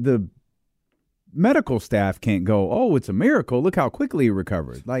 The medical staff can't go, oh, it's a miracle. Look how quickly he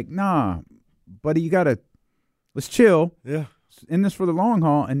recovered. Like, nah, buddy, let's chill. Yeah. In this for the long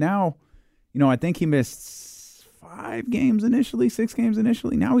haul. And now, I think he missed 6 games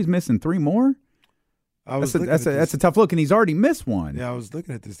initially. Now he's missing 3 more. That's a tough look, and he's already missed 1. Yeah, I was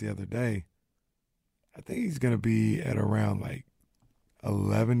looking at this the other day. I think he's going to be at around like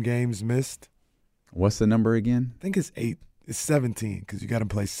 11 games missed. What's the number again? I think it's 8. It's 17 because you got to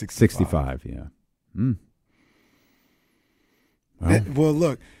play 65. 65, yeah. Well,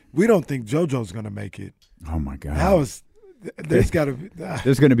 look, we don't think JoJo's going to make it. Oh my God! There's got to be.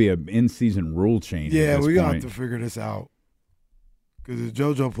 There's going to be an in-season rule change. Yeah, we're going to have to figure this out. Because if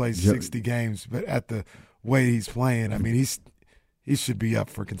JoJo plays 60 games, but at the way he's playing, I mean, he should be up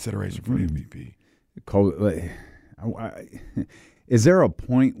for consideration for MVP. Is there a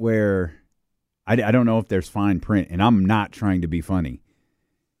point where I don't know if there's fine print, and I'm not trying to be funny.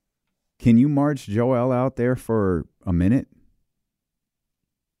 Can you march Joel out there for a minute?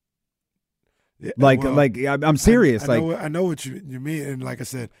 Yeah, I'm serious. I know what you mean, and like I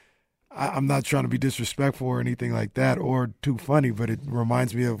said, I'm not trying to be disrespectful or anything like that, or too funny, but it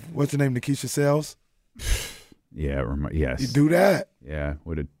reminds me of what's her name, Nikisha Sales. Yeah, yes. You do that. Yeah,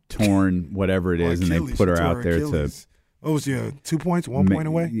 with a torn whatever it is, and they put her out there Achilles. What was she? 2 points, 1 point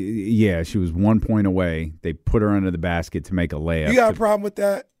away? Yeah, she was 1 point away. They put her under the basket to make a layup. You got a problem with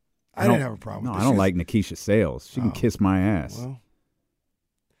that? I didn't have a problem with that. No, I don't like Nikisha Sales. She can kiss my ass. Well,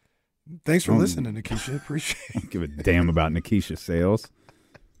 thanks for listening, Nikisha. Appreciate it. I don't give a damn about Nikisha Sales.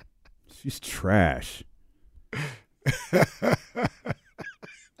 She's trash.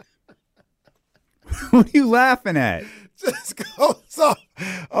 What are you laughing at? Just goes off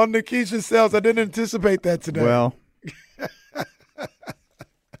on Nikisha Sales. I didn't anticipate that today. Well,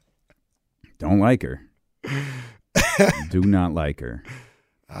 don't like her. Do not like her.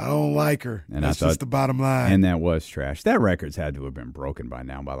 I don't like her. And that's just the bottom line. And that was trash. That record's had to have been broken by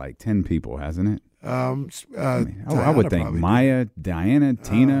now by like 10 people, hasn't it? I would think Maya, Diana,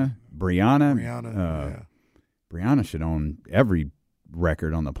 Tina, Brianna. Brianna should own every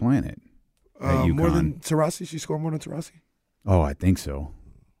record on the planet. More than Taurasi? She scored more than Taurasi? Oh, I think so.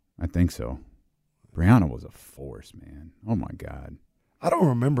 Brianna was a force, man. Oh, my God. I don't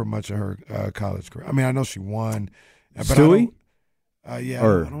remember much of her college career. I mean, I know she won. But Stewie? I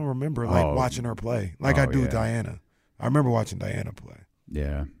don't remember watching her play like I do Diana. I remember watching Diana play.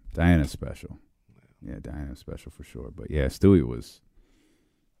 Yeah, Diana's special. Yeah, Diana's special for sure. But, yeah, Stewie was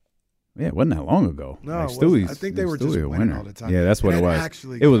 – it wasn't that long ago. No, like, Stewie's, I think they were just winning all the time. Yeah, that's what it was.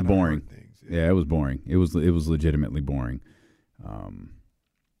 Actually it was boring. Yeah, it was boring. It was legitimately boring.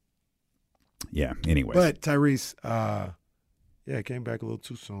 Yeah, anyway. But Tyrese, came back a little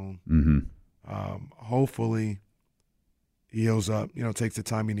too soon. Mm-hmm. Hopefully he heals up, takes the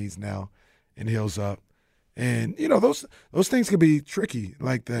time he needs now and heals up. And, those things can be tricky,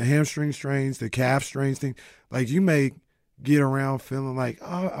 like the hamstring strains, the calf strains thing. Like you may get around feeling like,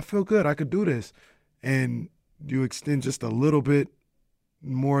 oh, I feel good, I could do this. And you extend just a little bit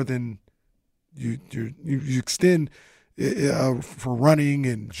more than you extend for running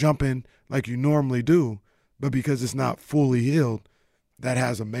and jumping like you normally do. But because it's not fully healed, that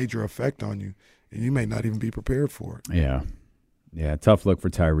has a major effect on you. And you may not even be prepared for it. Yeah. Yeah, tough look for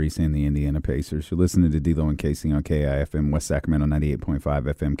Tyrese and the Indiana Pacers. You're listening to D'Lo and Casey on KIFM, West Sacramento 98.5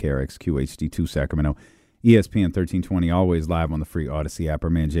 FM, KRXQ HD2 Sacramento, ESPN 1320, always live on the free Odyssey app. Our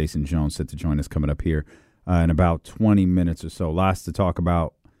man Jason Jones set to join us coming up here in about 20 minutes or so. Lots to talk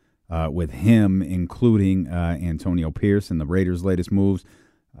about with him, including Antonio Pierce and the Raiders' latest moves.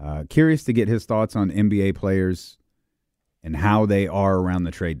 Curious to get his thoughts on NBA players and how they are around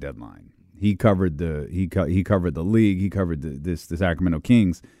the trade deadline. He covered the league. He covered the Sacramento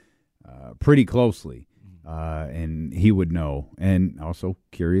Kings pretty closely, and he would know. And also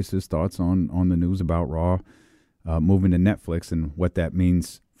curious his thoughts on the news about Raw moving to Netflix and what that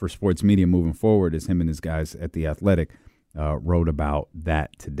means for sports media moving forward. As him and his guys at The Athletic wrote about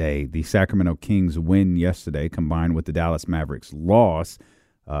that today. The Sacramento Kings win yesterday, combined with the Dallas Mavericks loss,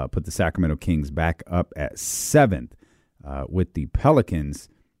 put the Sacramento Kings back up at 7th, with the Pelicans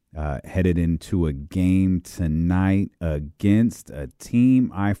headed into a game tonight against a team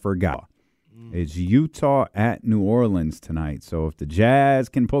I forgot. It's Utah at New Orleans tonight. So if the Jazz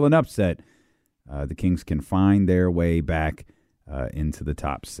can pull an upset, the Kings can find their way back into the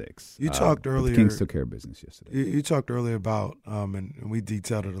top 6. You talked earlier. The Kings took care of business yesterday. You talked earlier about, and we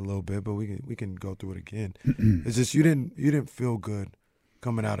detailed it a little bit, but we can go through it again. It's just you didn't feel good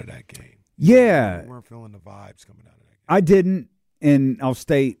coming out of that game. Yeah, you weren't feeling the vibes coming out of that game. I didn't. And I'll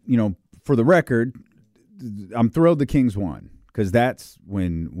state, for the record, I'm thrilled the Kings won because that's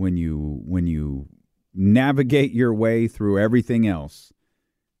when you navigate your way through everything else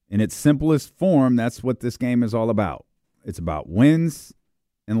in its simplest form. That's what this game is all about. It's about wins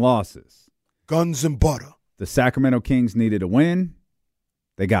and losses. Guns and butter. The Sacramento Kings needed a win.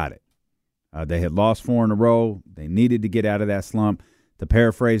 They got it. They had lost 4 in a row. They needed to get out of that slump. To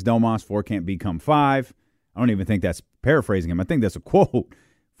paraphrase Domas, 4 can't become 5. I don't even think that's paraphrasing him. I think that's a quote.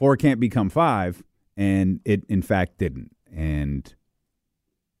 4 can't become 5, and it, in fact, didn't. And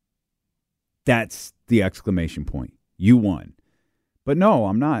that's the exclamation point. You won. But no,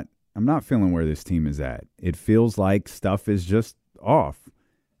 I'm not feeling where this team is at. It feels like stuff is just off.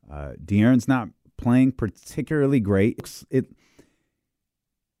 De'Aaron's not playing particularly great.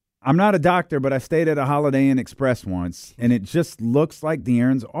 I'm not a doctor, but I stayed at a Holiday Inn Express once, and it just looks like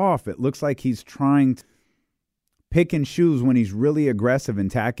De'Aaron's off. It looks like he's trying to pick and choose when he's really aggressive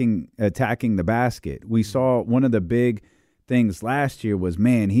and attacking the basket. We saw one of the big things last year was,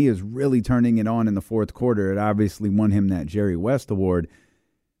 man, he is really turning it on in the fourth quarter. It obviously won him that Jerry West award.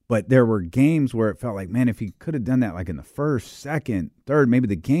 But there were games where it felt like, man, if he could have done that like in the first, second, third, maybe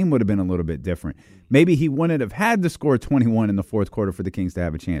the game would have been a little bit different. Maybe he wouldn't have had to score 21 in the fourth quarter for the Kings to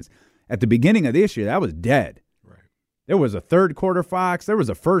have a chance. At the beginning of this year, that was dead. Right. There was a third quarter Fox. There was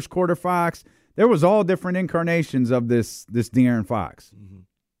a first quarter Fox. There was all different incarnations of this De'Aaron Fox. Mm-hmm.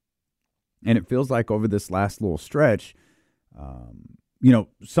 And it feels like over this last little stretch,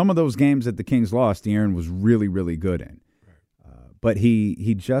 some of those games that the Kings lost, De'Aaron was really, really good in. But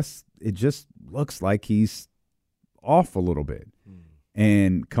it just looks like he's off a little bit.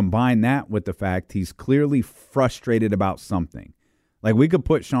 And combine that with the fact he's clearly frustrated about something. Like we could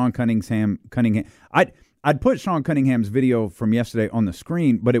put Sean Cunningham. I'd put Sean Cunningham's video from yesterday on the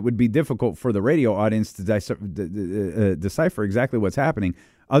screen, but it would be difficult for the radio audience to decipher exactly what's happening,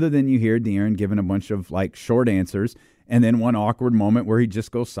 other than you hear De'Aaron giving a bunch of like short answers and then one awkward moment where he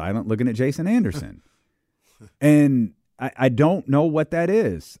just goes silent looking at Jason Anderson. And I don't know what that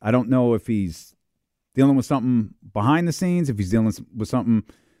is. I don't know if he's dealing with something behind the scenes, if he's dealing with something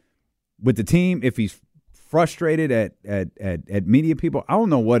with the team, if he's frustrated at media people. I don't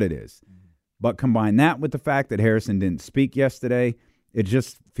know what it is. But combine that with the fact that Harrison didn't speak yesterday, it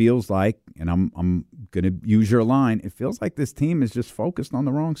just feels like, and I'm going to use your line, it feels like this team is just focused on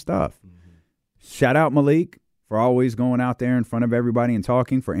the wrong stuff. Mm-hmm. Shout out Malik for always going out there in front of everybody and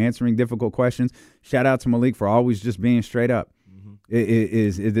talking, for answering difficult questions. Shout out to Malik for always just being straight up. Mm-hmm.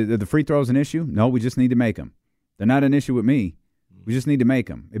 Is the free throws an issue? No, we just need to make them. They're not an issue with me. We just need to make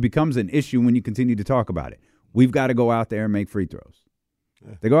them. It becomes an issue when you continue to talk about it. We've got to go out there and make free throws.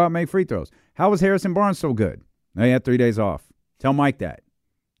 Yeah. They go out and make free throws. How was Harrison Barnes so good? He had 3 days off. Tell Mike that.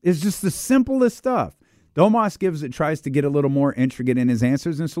 It's just the simplest stuff. Domas tries to get a little more intricate in his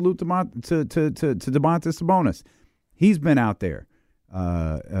answers, and salute to Domantas Sabonis. He's been out there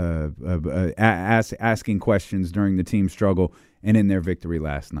asking questions during the team struggle and in their victory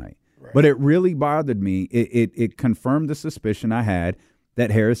last night. Right. But it really bothered me. It confirmed the suspicion I had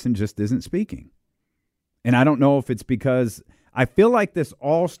that Harrison just isn't speaking. And I don't know if it's because I feel like this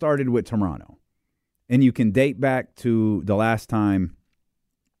all started with Toronto. And you can date back to the last time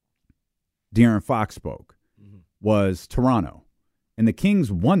De'Aaron Fox spoke was Toronto. And the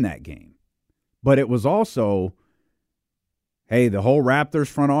Kings won that game. But it was also, hey, the whole Raptors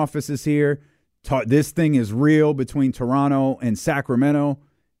front office is here. This thing is real between Toronto and Sacramento.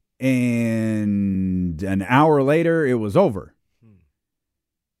 And an hour later, it was over.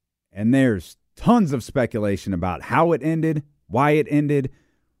 And there's tons of speculation about how it ended, why it ended,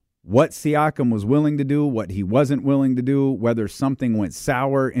 what Siakam was willing to do, what he wasn't willing to do, whether something went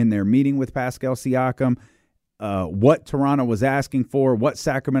sour in their meeting with Pascal Siakam, what Toronto was asking for, what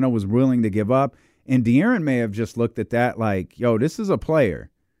Sacramento was willing to give up. And De'Aaron may have just looked at that like, yo, this is a player.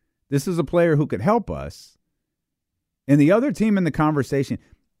 This is a player who could help us. And the other team in the conversation,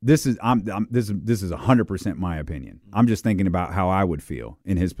 this is 100% my opinion. I'm just thinking about how I would feel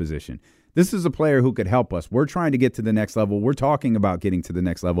in his position. This is a player who could help us. We're trying to get to the next level. We're talking about getting to the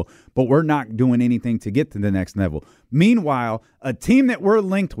next level, but we're not doing anything to get to the next level. Meanwhile, a team that we're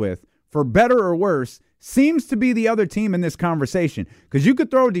linked with, for better or worse, seems to be the other team in this conversation. Because you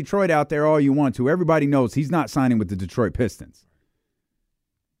could throw Detroit out there all you want to. Everybody knows he's not signing with the Detroit Pistons.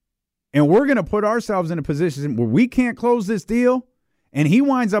 And we're going to put ourselves in a position where we can't close this deal, and he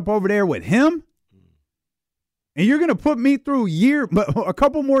winds up over there with him. And you're going to put me through a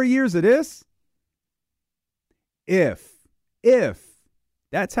couple more years of this? If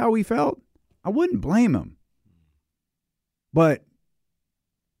that's how he felt, I wouldn't blame him. But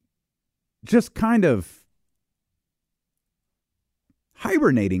just kind of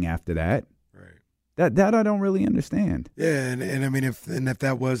hibernating after that, right? That I don't really understand. Yeah, and I mean, if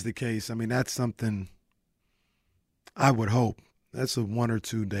that was the case, I mean, that's something I would hope. That's a 1 or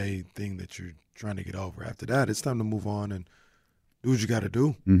 2 day thing that you're trying to get over. After that, it's time to move on and do what you got to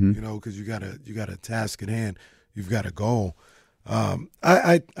do. Mm-hmm. You know, because you got a task at hand. You've got a goal.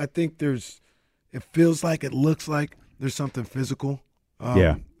 I think it feels like, it looks like there's something physical.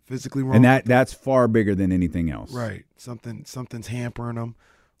 Physically wrong. And that's far bigger than anything else. Right. Something's hampering them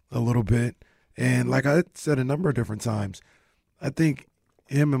a little bit. And like I said a number of different times, I think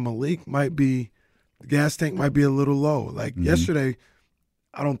him and Malik the gas tank might be a little low. Like yesterday,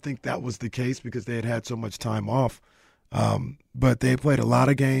 I don't think that was the case because they had so much time off. But they played a lot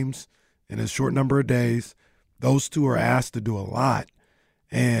of games in a short number of days. Those two are asked to do a lot.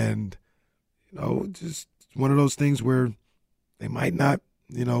 And, just one of those things where they might not,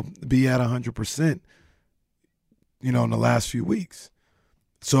 be at 100%, in the last few weeks.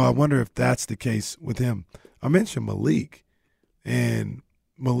 So I wonder if that's the case with him. I mentioned Malik. And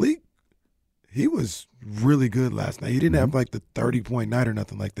Malik, he was really good last night. He didn't have like the 30-point night or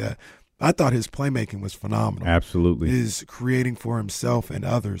nothing like that. I thought his playmaking was phenomenal. Absolutely. His creating for himself and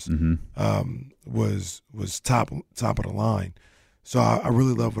others was top of the line. So I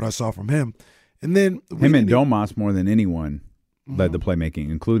really love what I saw from him. And then him and Domas more than anyone led the playmaking,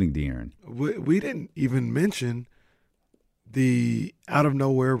 including De'Aaron. We didn't even mention the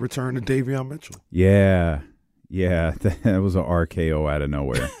out-of-nowhere return to Davion Mitchell. Yeah, that was an RKO out of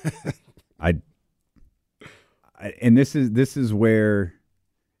nowhere. And this is where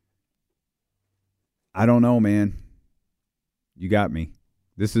I don't know, man. You got me.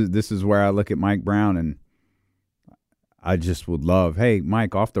 This is where I look at Mike Brown and I just would love, hey,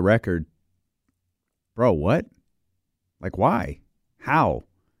 Mike, off the record, bro, what? Like, why? How?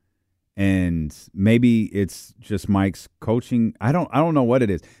 And maybe it's just Mike's coaching. I don't know what it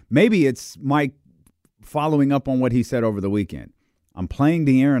is. Maybe it's Mike following up on what he said over the weekend. I'm playing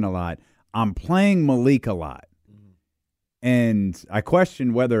De'Aaron a lot. I'm playing Malik a lot. And I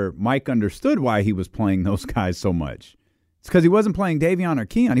questioned whether Mike understood why he was playing those guys so much. It's because he wasn't playing Davion or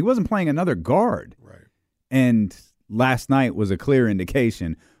Keon. He wasn't playing another guard. Right. And last night was a clear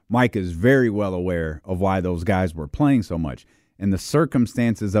indication. Mike is very well aware of why those guys were playing so much. And the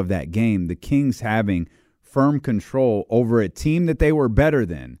circumstances of that game, the Kings having firm control over a team that they were better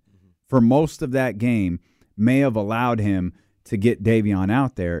than for most of that game, may have allowed him to get Davion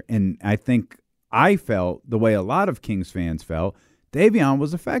out there. And I felt the way a lot of Kings fans felt, Davion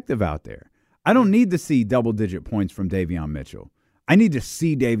was effective out there. I don't need to see double-digit points from Davion Mitchell. I need to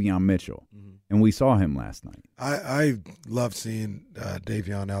see Davion Mitchell. And we saw him last night. I love seeing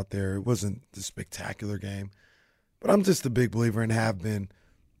Davion out there. It wasn't a spectacular game. But I'm just a big believer and have been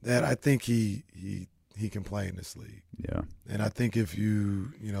that I think he can play in this league. Yeah. And I think if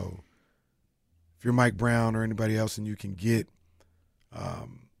you're Mike Brown or anybody else and you can get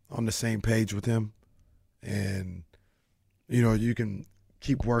on the same page with him and, you can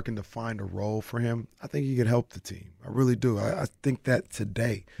keep working to find a role for him, I think he could help the team. I really do. I think that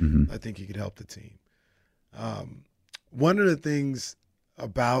today, I think he could help the team. One of the things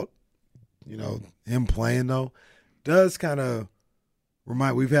about, him playing, though, does kind of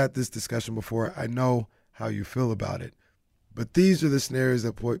we've had this discussion before. I know how you feel about it, but these are the scenarios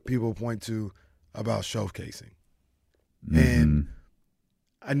that people point to about showcasing. And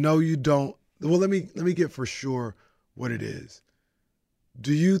I know you don't. Well, let me get for sure what it is.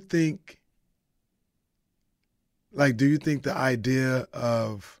 Do you think the idea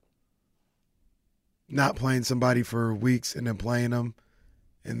of not playing somebody for weeks and then playing them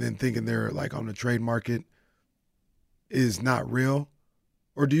and then thinking they're like on the trade market is not real?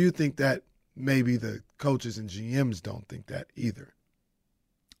 Or do you think that maybe the coaches and GMs don't think that either?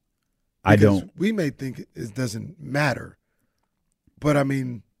 I don't. We may think it doesn't matter. But I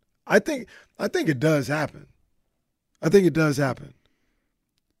mean, I think it does happen. I think it does happen.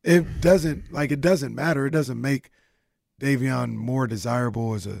 It doesn't matter. It doesn't make Davion more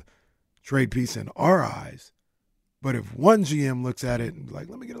desirable as a trade piece in our eyes. But if one GM looks at it and be like,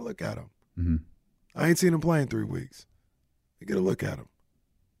 let me get a look at him. I ain't seen him play in 3 weeks. Let me get a look at him.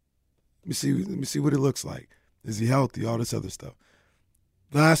 Let me see what it looks like. Is he healthy? All this other stuff.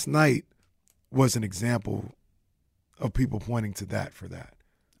 Last night was an example of people pointing to that for that.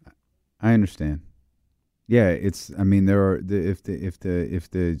 I understand. Yeah, there are if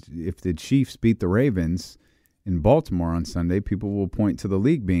the Chiefs beat the Ravens in Baltimore on Sunday, people will point to the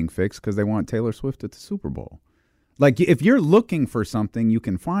league being fixed because they want Taylor Swift at the Super Bowl. Like, if you're looking for something, you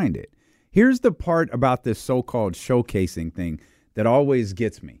can find it. Here's the part about this so-called showcasing thing that always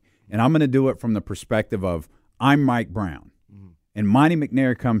gets me, and I'm going to do it from the perspective of I'm Mike Brown, and Monty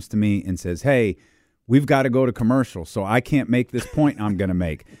McNair comes to me and says, hey, we've got to go to commercial, so I can't make this point I'm going to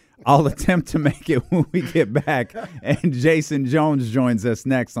make. I'll attempt to make it when we get back. And Jason Jones joins us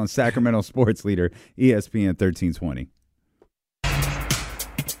next on Sacramento Sports Leader, ESPN 1320.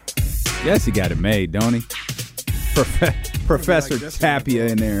 Yes, he got it made, don't he? Professor Tapia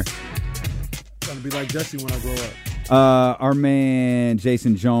in there. Trying to be like Jesse when I grow up. Our man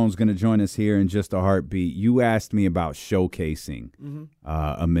Jason Jones going to join us here in just a heartbeat. You asked me about showcasing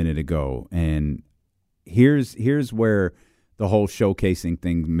a minute ago, and here's where the whole showcasing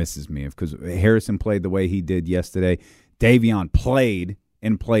thing misses me, because Harrison played the way he did yesterday. Davion played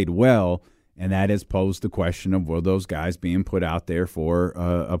and played well, and that has posed the question of will those guys being put out there for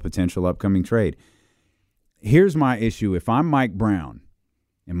a potential upcoming trade. Here's my issue. If I'm Mike Brown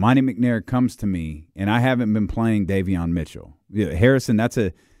and Monty McNair comes to me and I haven't been playing Davion Mitchell, Harrison, that's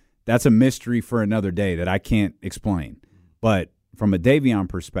a mystery for another day that I can't explain. But from a Davion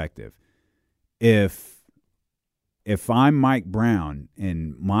perspective, if I'm Mike Brown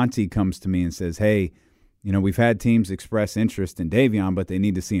and Monty comes to me and says, hey, we've had teams express interest in Davion, but they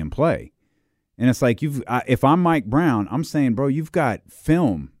need to see him play. And it's like, if I'm Mike Brown, I'm saying, bro, you've got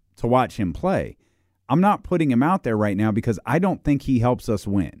film to watch him play. I'm not putting him out there right now because I don't think he helps us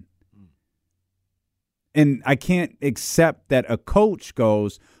win. And I can't accept that a coach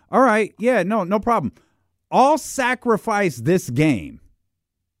goes, all right, yeah, no problem. I'll sacrifice this game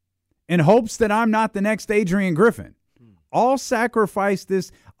in hopes that I'm not the next Adrian Griffin. I'll sacrifice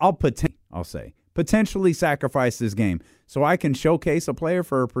this. I'll potentially sacrifice this game so I can showcase a player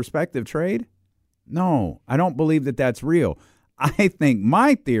for a prospective trade. No, I don't believe that that's real. I think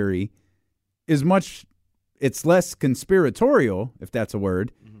my theory is it's less conspiratorial, if that's a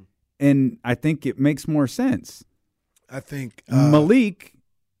word, and I think it makes more sense. I think Malik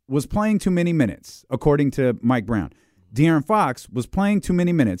was playing too many minutes, according to Mike Brown. De'Aaron Fox was playing too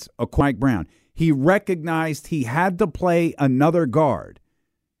many minutes, according to Mike Brown. He recognized he had to play another guard,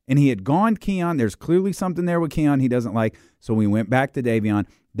 and he had gone Keon. There's clearly something there with Keon he doesn't like, so we went back to Davion.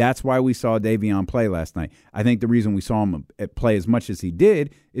 That's why we saw Davion play last night. I think the reason we saw him play as much as he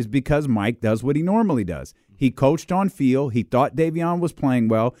did is because Mike does what he normally does. He coached on feel. He thought Davion was playing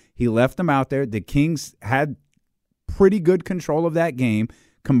well. He left him out there. The Kings had pretty good control of that game,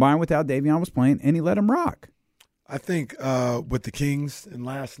 combined with how Davion was playing, and he let him rock. I think with the Kings and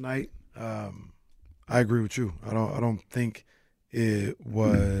last night, I agree with you. I don't think it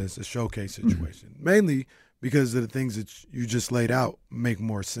was a showcase situation, mainly because of the things that you just laid out make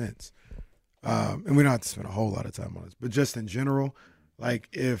more sense. And we don't have to spend a whole lot of time on this, but just in general,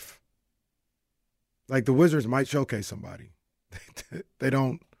 if the Wizards might showcase somebody, they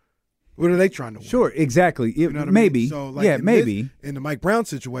don't. What are they trying to win? Sure, exactly. You know what I maybe. mean? So, like, yeah, maybe. In the Mike Brown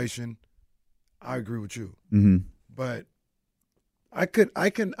situation, I agree with you. Mm-hmm. But I can.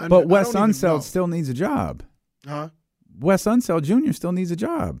 But Wes Unseld still needs a job. Huh? Wes Unseld Jr. still needs a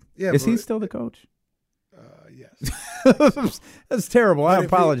job. Yeah, is he still the coach? Yes. That's terrible. I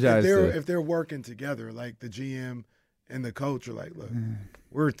apologize. If they're working together, like the GM and the coach are like, look,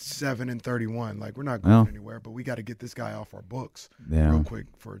 we're 7-31. Like, we're not going anywhere, but we got to get this guy off our books real quick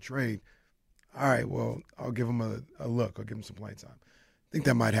for a trade. All right, well, I'll give him a look. I'll give him some playing time. I think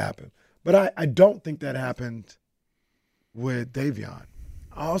that might happen. But I don't think that happened with Davion.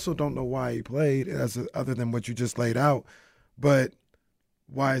 I also don't know why he played other than what you just laid out. But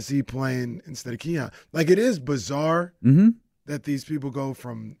why is he playing instead of Keon? Like, it is bizarre that these people go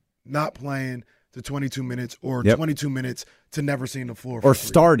from not playing to 22 minutes or 22 minutes to never seeing the floor. Or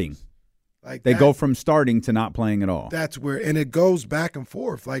starting. Like they go from starting to not playing at all. That's where – and it goes back and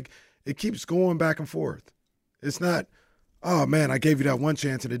forth. Like, it keeps going back and forth. It's not, oh, man, I gave you that one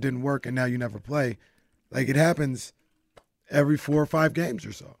chance and it didn't work and now you never play. Like, it happens every 4 or 5 games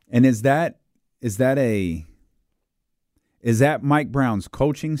or so. And is that Mike Brown's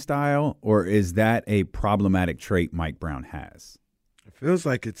coaching style, or is that a problematic trait Mike Brown has? It feels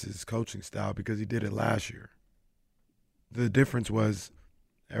like it's his coaching style because he did it last year. The difference was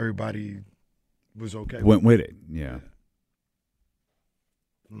everybody was okay. Went with it, yeah.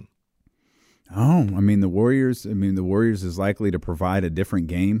 Oh, I mean the Warriors is likely to provide a different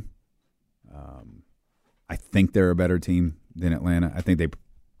game. I think they're a better team than Atlanta. I think they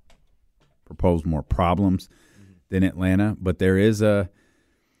propose more problems than Atlanta, but there is an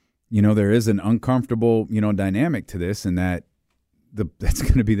uncomfortable, dynamic to this, and that's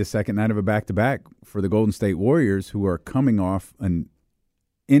going to be the second night of a back-to-back for the Golden State Warriors, who are coming off an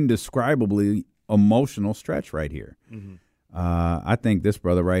indescribably emotional stretch right here. Mm-hmm. I think this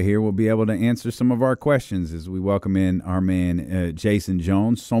brother right here will be able to answer some of our questions as we welcome in our man, Jason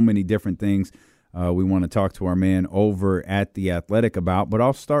Jones. So many different things we want to talk to our man over at The Athletic about. But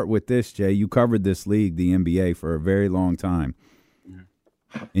I'll start with this, Jay. You covered this league, the NBA, for a very long time,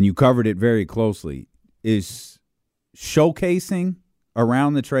 and you covered it very closely. Is showcasing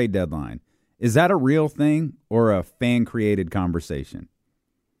around the trade deadline, is that a real thing or a fan-created conversation?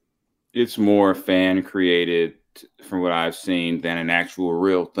 It's more fan-created from what I've seen than an actual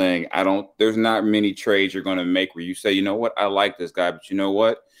real thing. There's not many trades you're going to make where you say, you know what, I like this guy, but you know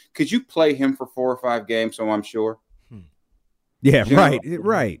what? Could you play him for 4 or 5 games so I'm sure? Yeah,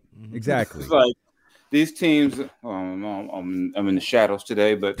 right. Exactly. It's like these teams, I'm in the shadows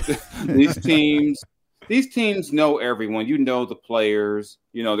today, but these teams know everyone. You know the players.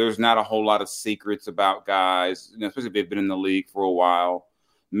 There's not a whole lot of secrets about guys, especially if they've been in the league for a while.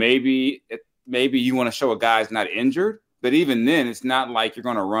 Maybe you want to show a guy's not injured, but even then, it's not like you're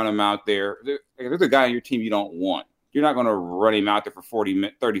going to run him out there. There's a guy on your team you don't want. You're not going to run him out there for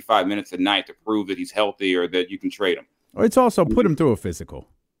 35 minutes a night to prove that he's healthy or that you can trade him. Or it's also put him through a physical.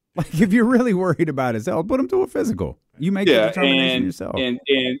 Like, if you're really worried about his health, put him through a physical. You make the determination yourself.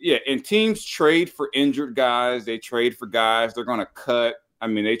 And teams trade for injured guys. They trade for guys they're going to cut. I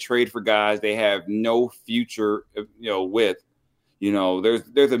mean, they trade for guys they have no future, with.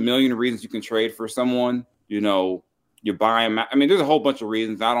 There's a million reasons you can trade for someone. You buy them. I mean, there's a whole bunch of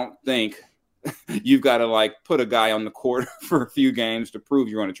reasons. I don't think you've got to put a guy on the court for a few games to prove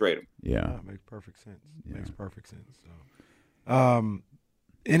you're going to trade him. Yeah, it makes perfect sense. Makes perfect sense. So,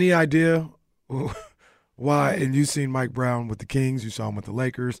 any idea why? And you've seen Mike Brown with the Kings. You saw him with the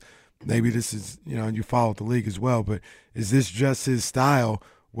Lakers. Maybe this is you followed the league as well. But is this just his style,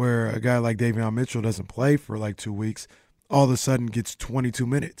 where a guy like Davion Mitchell doesn't play for 2 weeks, all of a sudden gets 22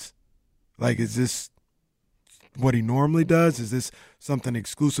 minutes? Like, is this what he normally does? Is this something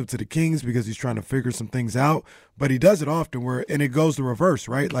exclusive to the Kings because he's trying to figure some things out? But he does it often and it goes the reverse,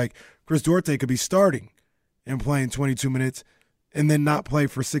 right? Like, Chris Duarte could be starting and playing 22 minutes and then not play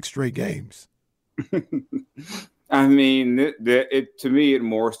for 6 straight games. I mean, to me, it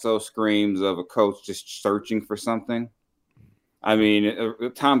more so screams of a coach just searching for something. I mean,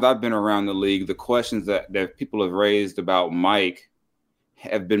 the times I've been around the league, the questions that people have raised about Mike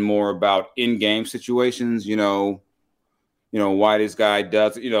have been more about in-game situations, why this guy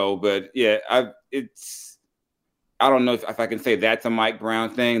does, but yeah, I don't know if I can say that's a Mike Brown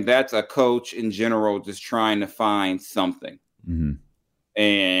thing. That's a coach in general just trying to find something. Mm-hmm.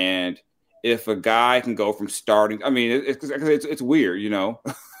 And if a guy can go from starting, I mean, it's weird, You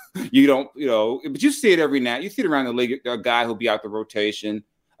don't, but you see it every night. You see it around the league. A guy who'll be out the rotation,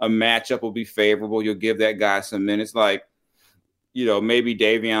 a matchup will be favorable. You'll give that guy some minutes. Like, maybe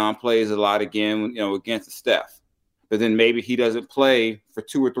Davion plays a lot again, against Steph. but then maybe he doesn't play for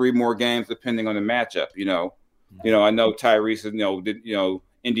 2 or 3 more games depending on the matchup. I know Tyrese,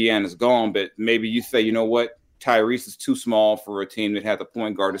 Indiana's gone, but maybe you say, you know what, Tyrese is too small for a team that has a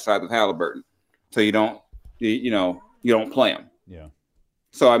point guard the size of Halliburton, so you don't play him. Yeah.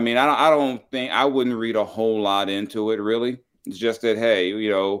 So I mean, I wouldn't read a whole lot into it really. It's just that, hey,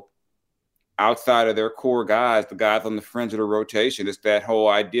 outside of their core guys, the guys on the fringe of the rotation, it's that whole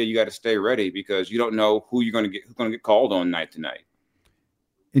idea you got to stay ready because you don't know who's going to get called on night to night.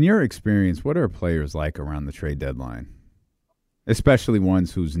 In your experience, what are players like around the trade deadline, especially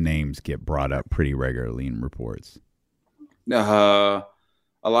ones whose names get brought up pretty regularly in reports? A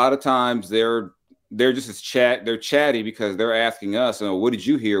lot of times they're just they're chatty because they're asking us, what did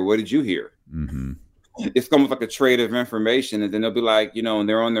you hear? What did you hear? Mm-hmm. It's almost like a trade of information, and then they'll be like, and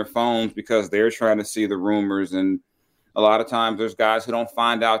they're on their phones because they're trying to see the rumors. And a lot of times there's guys who don't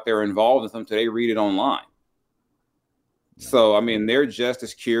find out they're involved in something until they read it online. Yeah. So, I mean, they're just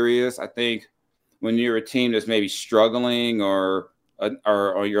as curious. I think when you're a team that's maybe struggling or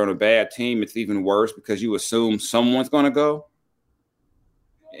you're on a bad team, it's even worse because you assume someone's going to go.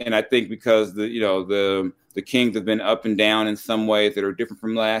 And I think because the Kings have been up and down in some ways that are different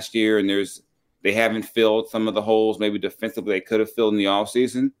from last year, and they haven't filled some of the holes maybe defensively they could have filled in the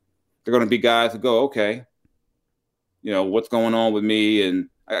offseason. They're going to be guys who go, okay, what's going on with me? And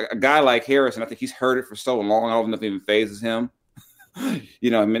a guy like Harrison, I think he's heard it for so long, I don't know if it even phases him.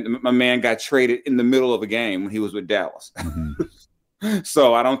 My man got traded in the middle of a game when he was with Dallas. Mm-hmm.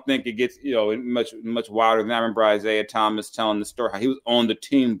 So I don't think it gets, much wilder than that. I remember Isaiah Thomas telling the story how he was on the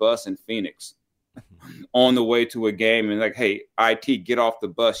team bus in Phoenix on the way to a game and like, hey, IT, get off the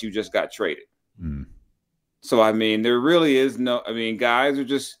bus. You just got traded. Mm. So, I mean, there really is guys are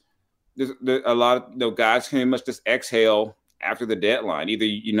just, there's a lot of guys can much just exhale after the deadline. Either,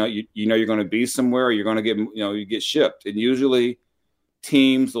 you're going to be somewhere or you're going to get, you get shipped. And usually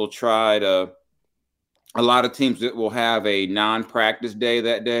teams will try to, a lot of teams that will have a non-practice day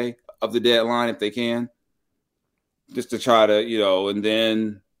that day of the deadline if they can, just to try to, and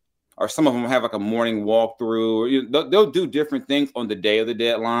then, or some of them have like a morning walkthrough. Or, they'll do different things on the day of the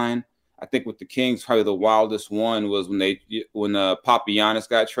deadline. I think with the Kings, probably the wildest one was when Papagiannis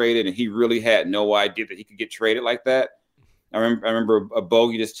got traded, and he really had no idea that he could get traded like that. I remember a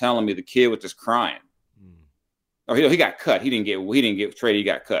bogey just telling me the kid was just crying. Or he got cut. He didn't get traded. He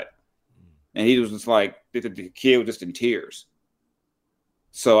got cut, and he was just like the kid was just in tears.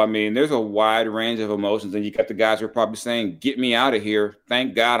 So I mean, there's a wide range of emotions, and you got the guys who are probably saying, "Get me out of here!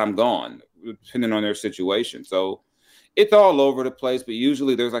 Thank God I'm gone," depending on their situation. So. It's all over the place, but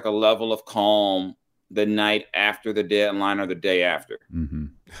usually there's like a level of calm the night after the deadline or the day after.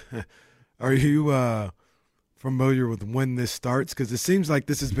 Mm-hmm. Are you familiar with when this starts? Because it seems like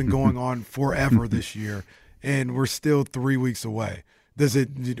this has been going on forever this year, and we're still 3 weeks away. Does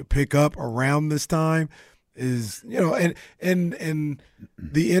it pick up around this time? And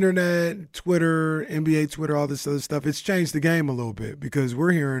the internet, Twitter, NBA Twitter, all this other stuff, it's changed the game a little bit because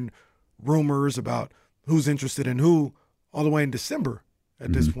we're hearing rumors about who's interested in who all the way in December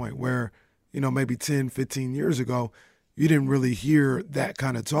at this point, where, maybe 10, 15 years ago, you didn't really hear that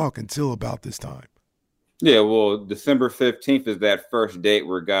kind of talk until about this time. Yeah, well, December 15th is that first date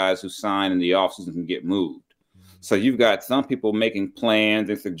where guys who sign in the offseason can get moved. So you've got some people making plans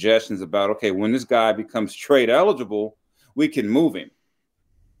and suggestions about, okay, when this guy becomes trade eligible, we can move him.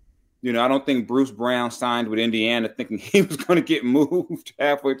 I don't think Bruce Brown signed with Indiana thinking he was going to get moved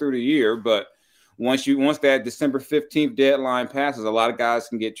halfway through the year, but once that December 15th deadline passes, a lot of guys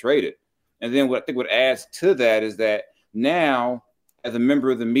can get traded. And then what adds to that is that now, as a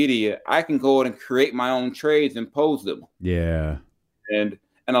member of the media, I can go out and create my own trades and pose them. Yeah. And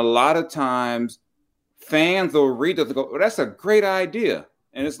a lot of times fans will read those and go, well, that's a great idea.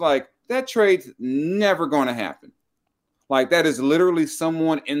 And it's like, that trade's never going to happen. Like, that is literally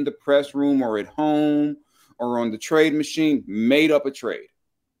someone in the press room or at home or on the trade machine made up a trade.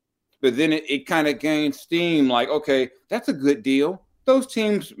 But then it kind of gained steam, like, okay, that's a good deal. Those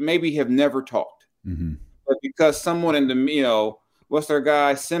teams maybe have never talked. Mm-hmm. But because someone in the, what's their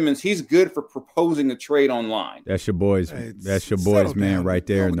guy, Simmons, he's good for proposing a trade online. That's your boys. That's your boys, man, down. Right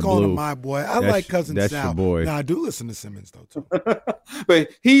there in the blue. Him my boy. I like Cousin Sal. That's your boy. Now, I do listen to Simmons, though, too. But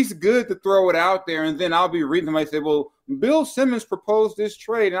he's good to throw it out there, and then I'll be reading them. I say, well, Bill Simmons proposed this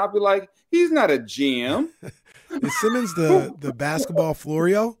trade. And I'll be like, he's not a GM. Is Simmons the basketball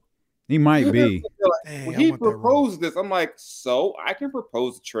Florio? He might be. When he proposed this, I'm like, so I can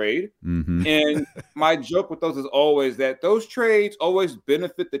propose a trade. Mm-hmm. And my joke with those is always that those trades always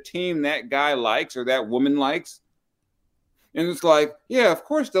benefit the team that guy likes or that woman likes. And it's like, yeah, of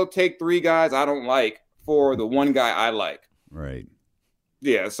course they'll take 3 guys I don't like for the one guy I like. Right.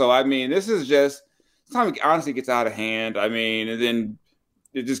 Yeah. So, I mean, this is just sometimes it honestly gets out of hand. I mean, and then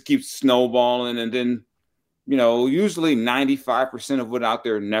it just keeps snowballing. And then, you know, usually 95% of what out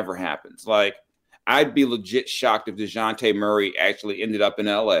there never happens. Like, I'd be legit shocked if DeJounte Murray actually ended up in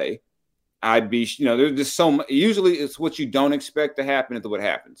LA. I'd be, you know, there's just so much. Usually it's what you don't expect to happen is what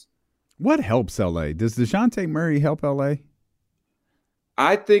happens. What helps LA? Does DeJounte Murray help LA?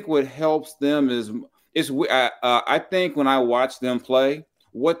 I think what helps them is I think when I watch them play,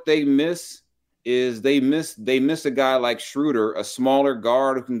 what they miss is they miss a guy like Schroeder, a smaller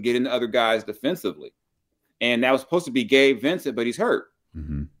guard who can get into other guys defensively. And that was supposed to be Gabe Vincent, but he's hurt.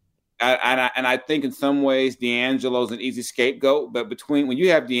 Mm-hmm. And I think in some ways D'Angelo's an easy scapegoat, but when you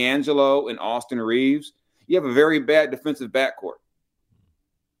have D'Angelo and Austin Reeves, you have a very bad defensive backcourt.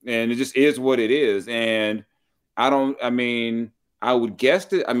 And it just is what it is. And I would guess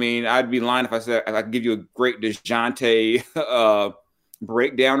that. I mean, I'd be lying if I said I could give you a great DeJounte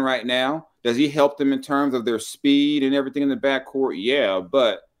breakdown right now. Does he help them in terms of their speed and everything in the backcourt? Yeah,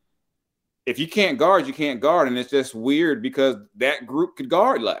 but if you can't guard, you can't guard. And it's just weird because that group could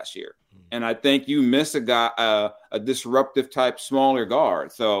guard last year. And I think you miss a guy, a disruptive type, smaller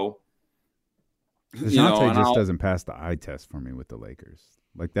guard. So DeJounte just doesn't pass the eye test for me with the Lakers.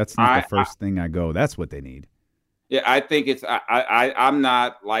 Like, that's not the first thing I go, that's what they need. Yeah, I think it's I'm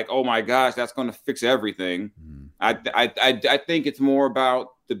not like, oh my gosh, that's going to fix everything. I think it's more about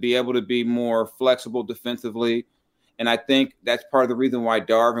to be able to be more flexible defensively. And I think that's part of the reason why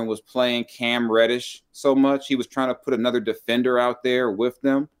Darvin was playing Cam Reddish so much. He was trying to put another defender out there with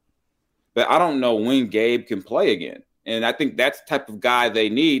them. But I don't know when Gabe can play again. And I think that's the type of guy they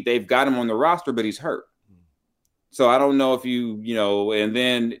need. They've got him on the roster, but he's hurt. So I don't know if and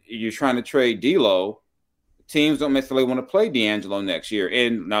then you're trying to trade D'Lo. Teams don't necessarily want to play D'Angelo next year.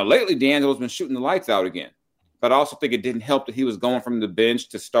 And now lately, D'Angelo's been shooting the lights out again. But I also think it didn't help that he was going from the bench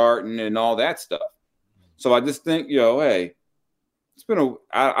to starting and all that stuff. So I just think, hey, it's been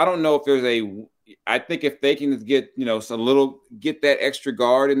I don't know if there's I think if they can get, get that extra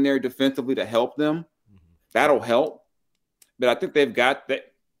guard in there defensively to help them, that'll help. But I think they've got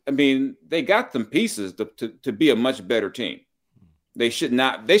that. I mean, they got some pieces to be a much better team. They should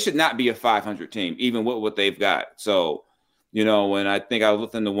not be a 500 team, even with what they've got. So, and I think I was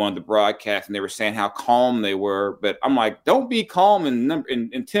listening to one of the broadcasts and they were saying how calm they were. But I'm like, don't be calm in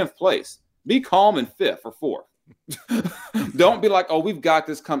 10th place. Be calm in 5th or 4th. Don't be like, oh, we've got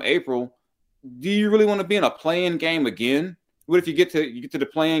this come April. Do you really want to be in a play-in game again? What if you get to the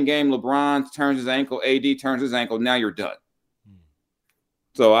play-in game, LeBron turns his ankle, AD turns his ankle, now you're done.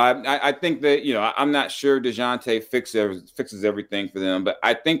 So I think that, I'm not sure DeJounte fixes everything for them, but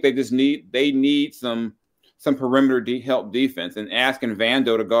I think they just need some perimeter help defense, and asking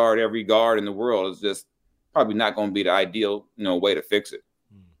Vando to guard every guard in the world is just probably not going to be the ideal, way to fix it.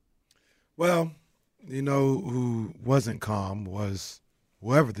 Well, who wasn't calm was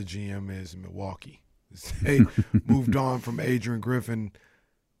whoever the GM is in Milwaukee. They moved on from Adrian Griffin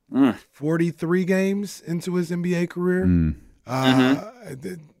 43 games into his NBA career.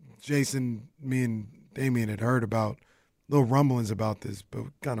 Jason, me and Damian had heard about little rumblings about this, but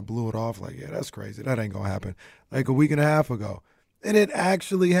kind of blew it off like, yeah, that's crazy. That ain't going to happen. Like a week and a half ago. And it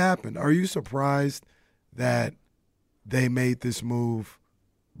actually happened. Are you surprised that they made this move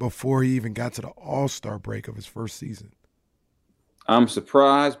before he even got to the All-Star break of his first season? I'm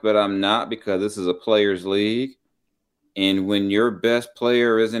surprised, but I'm not, because this is a players' league. And when your best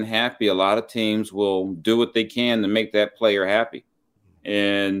player isn't happy, a lot of teams will do what they can to make that player happy.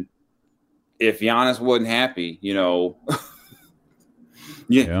 And if Giannis wasn't happy, he was.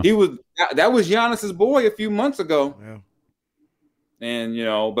 That was Giannis's boy a few months ago. Yeah.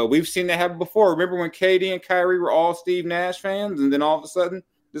 And but we've seen that happen before. Remember when KD and Kyrie were all Steve Nash fans, and then all of a sudden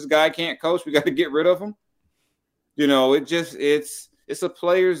this guy can't coach, we got to get rid of him. It's a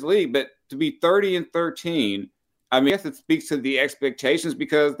players' league. But to be 30-13. I guess it speaks to the expectations,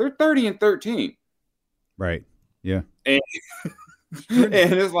 because they're 30-13. Right. Yeah. And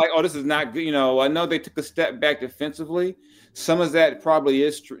it's like, oh, this is not good. I know they took a step back defensively. Some of that probably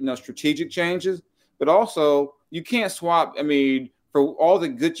is strategic changes, but also you can't swap. I mean, for all the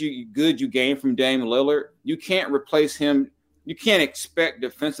good you gain from Dame Lillard, you can't replace him. You can't expect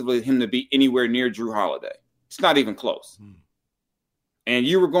defensively him to be anywhere near Jrue Holiday. It's not even close. And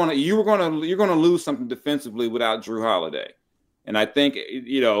you're going to lose something defensively without Jrue Holiday. And I think,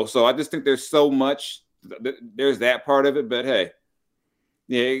 so I just think there's so much, there's that part of it. But hey,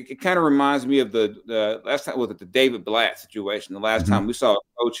 yeah, it kind of reminds me of the last time, was it the David Blatt situation? The last time we saw a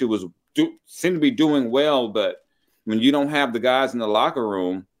coach who seemed to be doing well, but when you don't have the guys in the locker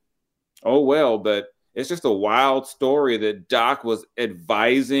room, oh well. But it's just a wild story that Doc was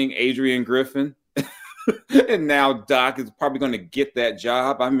advising Adrian Griffin, and now Doc is probably going to get that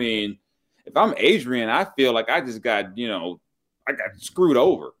job. I mean, if I'm Adrian, I feel like I just got, I got screwed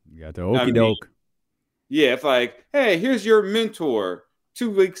over. You got the okey doke. Yeah, it's like, hey, here's your mentor. 2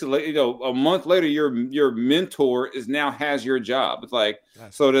 weeks later, a month later, your mentor now has your job. It's like,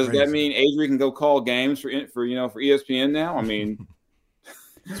 so does that mean Adrian can go call games for ESPN now? I mean,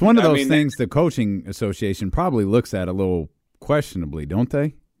 it's one of those things the coaching association probably looks at a little questionably, don't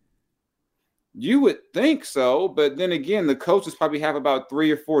they? You would think so, but then again, the coaches probably have about 3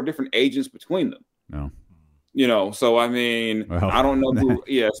 or 4 different agents between them. No. So I mean, I don't know who.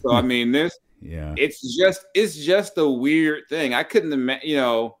 Yeah, so I mean, it's just a weird thing. I couldn't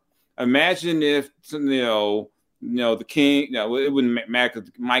imagine if the King. It wouldn't matter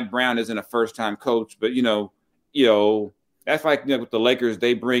because Mike Brown isn't a first-time coach, but that's like with the Lakers.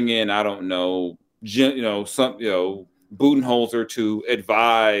 They bring in Budenholzer to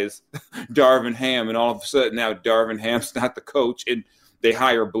advise Darvin Ham, and all of a sudden now Darvin Ham's not the coach, and they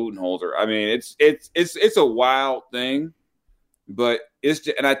hire Budenholzer. I mean, it's a wild thing, but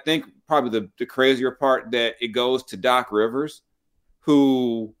and I think probably the crazier part that it goes to Doc Rivers,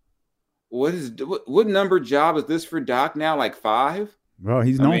 who what number job is this for Doc now? Like 5? Well,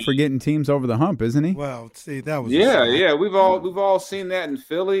 he's known for getting teams over the hump, isn't he? Well, see, that was yeah. We've all seen that in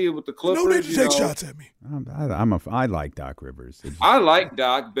Philly with the Clippers. No need to take shots at me. I like Doc Rivers. I like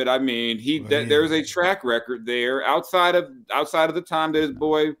Doc, but I mean, there's a track record there outside of the time that his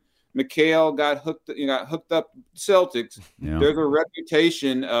boy Mikal got hooked up Celtics. Yeah. There's a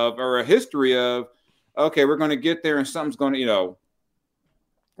reputation or a history of, okay, we're going to get there and something's going to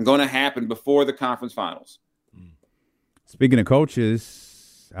happen before the conference finals. Speaking of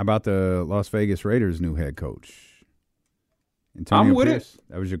coaches, how about the Las Vegas Raiders' new head coach, Antonio I'm with Pierce?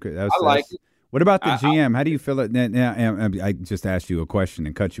 it. I like it. What about the GM? How do you feel it? Now, I just asked you a question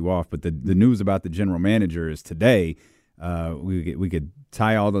and cut you off, but the news about the general manager is today. We could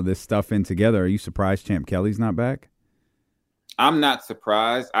tie all of this stuff in together. Are you surprised Champ Kelly's not back? I'm not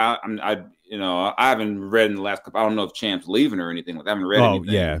surprised. I haven't read in the last couple. I don't know if Champ's leaving or anything. I haven't read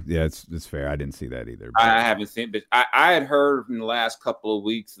anything. Yeah, it's fair. I didn't see that either. I haven't seen, but I had heard in the last couple of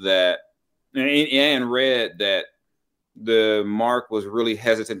weeks that and read that the Mark was really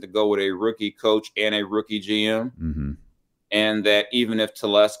hesitant to go with a rookie coach and a rookie GM, and that even if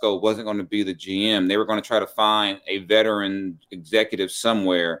Telesco wasn't going to be the GM, they were going to try to find a veteran executive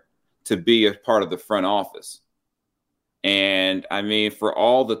somewhere to be a part of the front office. And I mean, for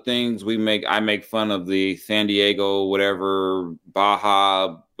all the things I make fun of the San Diego, whatever,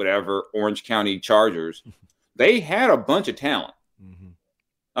 Baja, whatever, Orange County Chargers. They had a bunch of talent.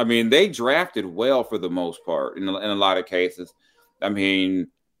 I mean, they drafted well for the most part in a lot of cases. I mean,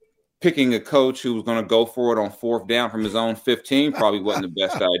 picking a coach who was going to go for it on 4th down from his own 15 probably wasn't the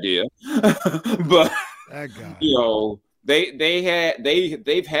best idea. But, that guy.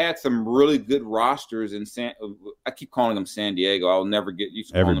 They've had some really good rosters in I keep calling them San Diego. I'll never get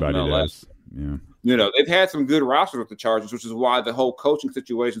used to calling them LS. Does. Yeah. They've had some good rosters with the Chargers, which is why the whole coaching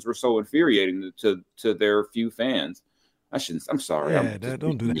situations were so infuriating to their few fans. I'm sorry. Yeah,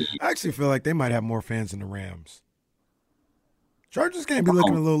 don't do that. I actually feel like they might have more fans than the Rams. Chargers can't be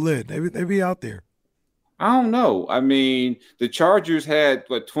looking a little lit. They be out there. I don't know. I mean, the Chargers had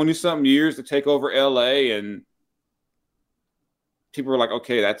 20-something years to take over LA, and people were like,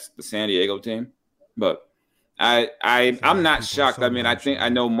 okay, that's the San Diego team. But I'm not shocked. I mean, I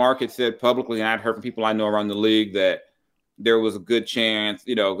know Mark had said publicly, and I'd heard from people I know around the league that there was a good chance,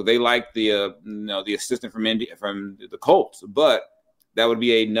 they liked the assistant from the Colts, but that would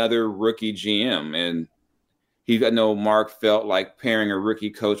be another rookie GM. And I know Mark felt like pairing a rookie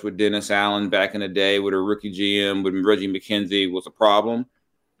coach with Dennis Allen back in the day with a rookie GM with Reggie McKenzie was a problem.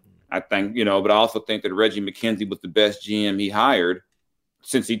 I think, but I also think that Reggie McKenzie was the best GM he hired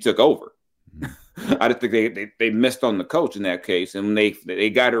since he took over. I just think they missed on the coach in that case. And when they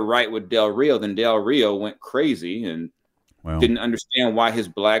got it right with Del Rio, then Del Rio went crazy and didn't understand why his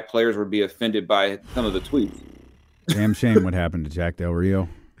black players would be offended by some of the tweets. Damn shame what happened to Jack Del Rio.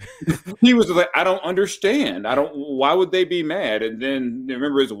 He was like, I don't understand. Why would they be mad? And then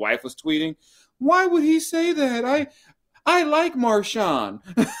remember his wife was tweeting, why would he say that? I like Marshawn.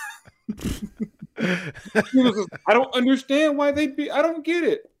 I don't understand why they'd be. I don't get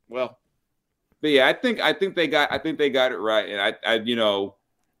it. Well, but yeah, I think they got it right, and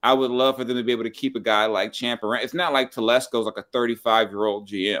I would love for them to be able to keep a guy like Champ around. It's not like Telesco's like a 35-year-old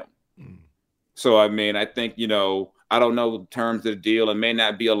GM. So I mean, I think I don't know the terms of the deal. It may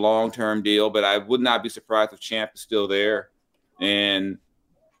not be a long-term deal, but I would not be surprised if Champ is still there. And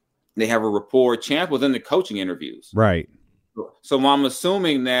they have a rapport. Champ was in the coaching interviews. Right. So I'm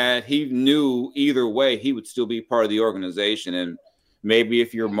assuming that he knew either way he would still be part of the organization. And maybe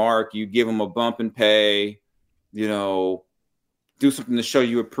if you're Mark, you give him a bump in pay, do something to show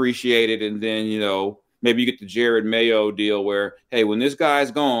you appreciate it. And then, maybe you get the Jared Mayo deal where, hey, when this guy's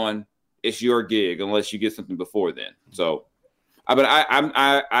gone, it's your gig unless you get something before then. So, but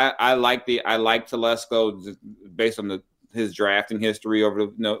I like Telesco based on his drafting history over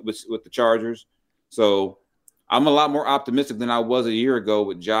with the Chargers. So I'm a lot more optimistic than I was a year ago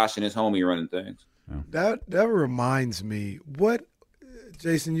with Josh and his homie running things. That reminds me, what,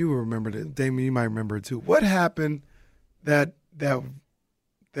 Jason, you remember it. Damon, you might remember it too. What happened that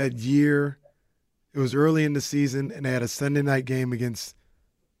year? It was early in the season, and they had a Sunday night game against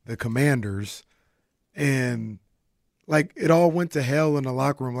the Commanders, and it all went to hell in the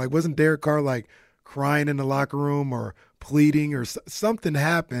locker room. Wasn't Derek Carr crying in the locker room or pleading or something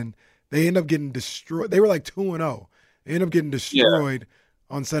happened? They ended up getting destroyed. They were 2-0. They ended up getting destroyed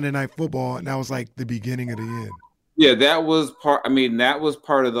on Sunday Night Football, and that was the beginning of the end. Yeah, that was part. I mean, that was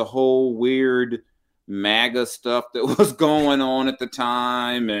part of the whole weird MAGA stuff that was going on at the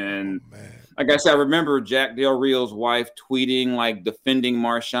time, and. Like I said, I remember Jack Del Rio's wife tweeting, defending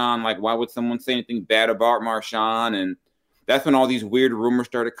Marshawn, why would someone say anything bad about Marshawn? And that's when all these weird rumors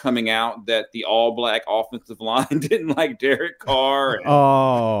started coming out that the all-black offensive line didn't like Derek Carr.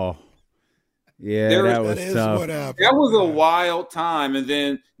 Oh, yeah, that was tough. That was a wild time. And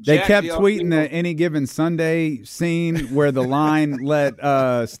then they kept tweeting the Any Given Sunday scene where the line let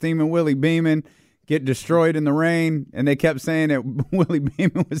Steamin' Willie Beeman get destroyed in the rain, and they kept saying that Willie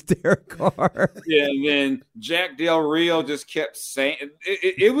Beeman was Derek Carr. Yeah, and then Jack Del Rio just kept saying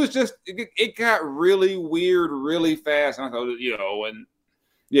it was just it got really weird really fast. And I thought, and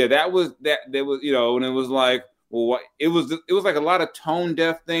yeah, that was and it was what it was a lot of tone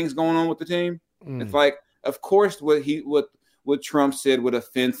deaf things going on with the team. It's of course what Trump said would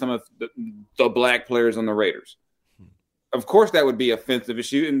offend some of the black players on the Raiders. Of course, that would be offensive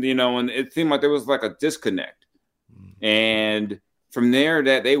issue, and and it seemed like there was a disconnect. And from there,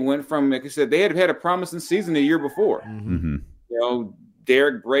 that they went from, like I said, they had a promising season the year before. Mm-hmm.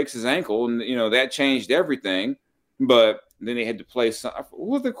 Derek breaks his ankle, and that changed everything. But then they had to play. Who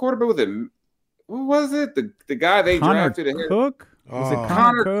was the quarterback with him? What was it? The guy they drafted? Cook? Was it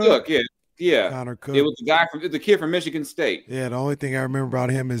Connor Cook? Yeah. Connor Cook. It was the kid from Michigan State. Yeah, the only thing I remember about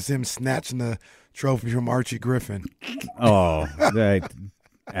him is him snatching the trophy from Archie Griffin. Oh, that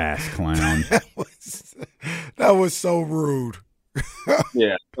ass clown. That was so rude.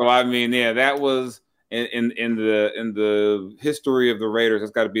 Yeah. So I mean, that was in the history of the Raiders.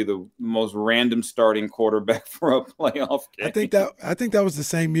 That's got to be the most random starting quarterback for a playoff game. I think that was the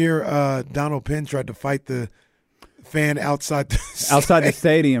same year Donald Penn tried to fight the fan outside the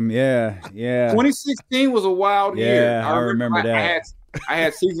stadium. Yeah. 2016 was a wild year. Yeah, I remember that. I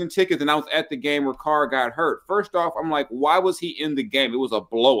had season tickets, and I was at the game where Carr got hurt. First off, I'm like, why was he in the game? It was a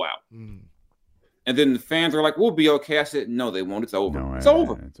blowout. And then the fans are like, we'll be okay. I said, no, they won't. It's over. No, it's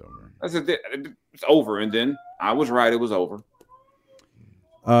over. It's over. I said, it's over. And then I was right. It was over.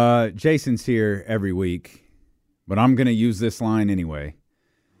 Jason's here every week, but I'm going to use this line anyway.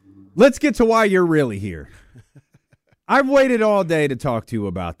 Let's get to why you're really here. I've waited all day to talk to you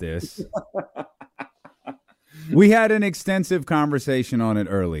about this. We had an extensive conversation on it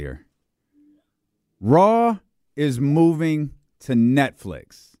earlier. Raw is moving to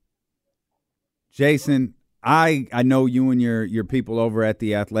Netflix. Jason, I know you and your people over at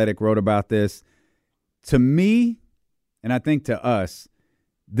The Athletic wrote about this. To me, and I think to us,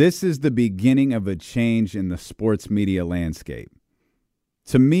 this is the beginning of a change in the sports media landscape.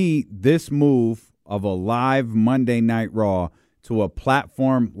 To me, this move of a live Monday Night Raw to a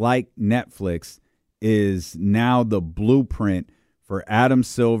platform like Netflix is now the blueprint for Adam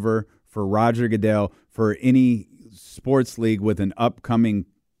Silver, for Roger Goodell, for any sports league with an upcoming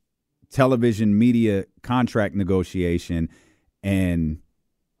television media contract negotiation. And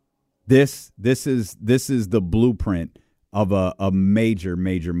this is the blueprint of a major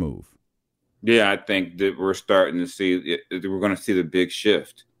move. Yeah, I think that we're starting to see we're going to see the big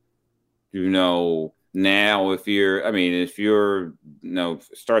shift. Now, if you're, it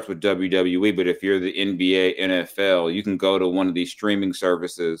starts with WWE, but if you're the NBA, NFL, you can go to one of these streaming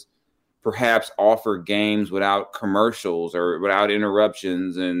services, perhaps offer games without commercials or without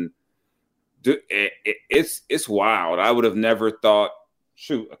interruptions. And it's wild. I would have never thought,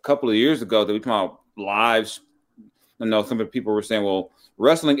 a couple of years ago that we talk about live, I know some of the people were saying, well,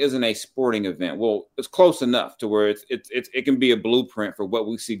 wrestling isn't a sporting event. Well, it's close enough to where it can be a blueprint for what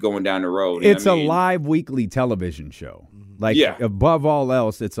we see going down the road. It's a live weekly television show. Like, above all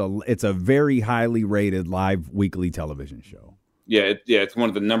else, it's a very highly rated live weekly television show. Yeah, it's one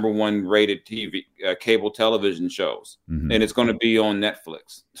of the number one rated TV cable television shows, and it's going to be on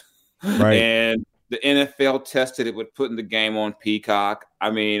Netflix. Right. And the NFL tested it with putting the game on Peacock.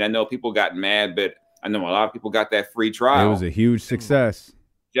 I mean, I know people got mad, but I know a lot of people got that free trial. It was a huge success.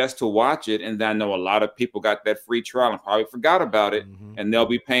 Just to watch it, and I know a lot of people got that free trial and probably forgot about it, and they'll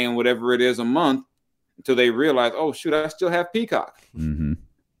be paying whatever it is a month until they realize, oh, shoot, I still have Peacock. Mm-hmm.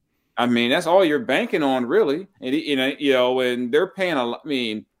 I mean, that's all you're banking on, really. And and they're paying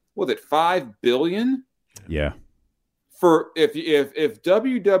was it $5 billion? Yeah. For if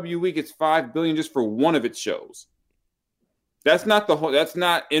WWE gets $5 billion just for one of its shows, that's not the whole. That's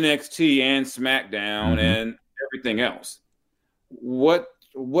not NXT and SmackDown and everything else. What's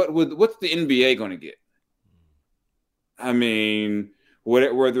the NBA going to get? I mean,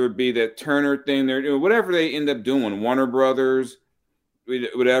 whether it be that Turner thing, they're doing whatever they end up doing, Warner Brothers.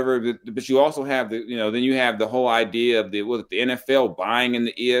 Whatever, but you also have then you have the whole idea of the NFL buying in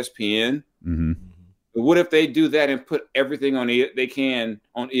the ESPN. Mm-hmm. What if they do that and put everything they can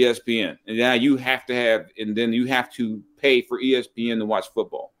on ESPN, and now you have to pay for ESPN to watch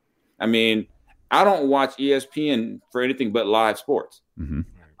football? I mean, I don't watch ESPN for anything but live sports. Mm-hmm.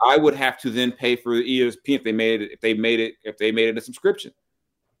 I would have to then pay for ESPN if they made it a subscription.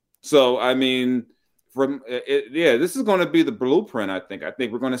 So I mean. This is going to be the blueprint. I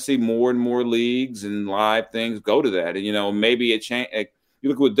think we're going to see more and more leagues and live things go to that. And maybe it change.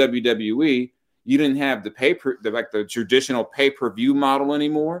 You look at WWE. You didn't have the traditional pay-per-view model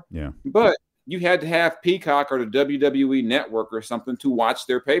anymore. Yeah, but you had to have Peacock or the WWE Network or something to watch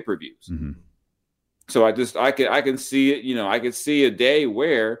their pay-per-views. Mm-hmm. So I can see it. I could see a day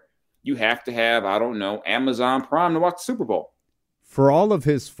where you have to have Amazon Prime to watch the Super Bowl. For all of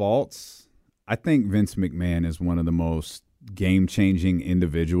his faults, I think Vince McMahon is one of the most game-changing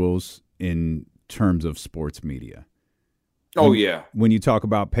individuals in terms of sports media. Oh, yeah. When you talk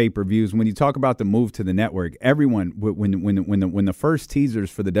about pay-per-views, when you talk about the move to the network, everyone, when the first teasers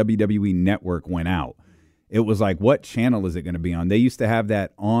for the WWE Network went out, it was like, what channel is it going to be on? They used to have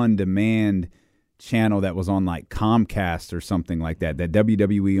that on-demand channel that was on like Comcast or something like that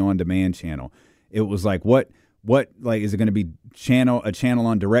WWE on-demand channel. It was like, what is it going to be a channel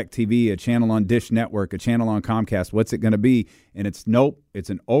on DirecTV, a channel on Dish Network, a channel on Comcast? What's it going to be? And it's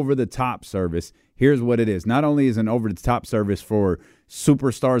an over-the-top service. Here's what it is. Not only is it an over-the-top service for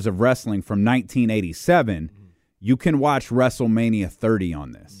superstars of wrestling from 1987, you can watch WrestleMania 30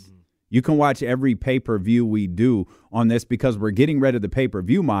 on this. You can watch every pay-per-view we do on this because we're getting rid of the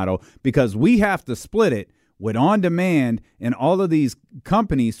pay-per-view model because we have to split it with on-demand and all of these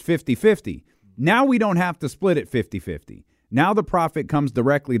companies 50-50. Now we don't have to split it 50-50. Now the profit comes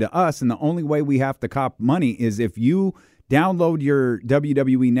directly to us, and the only way we have to cop money is if you download your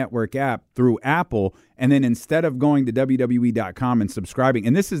WWE Network app through Apple, and then instead of going to WWE.com and subscribing,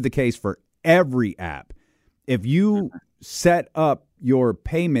 and this is the case for every app, if you set up your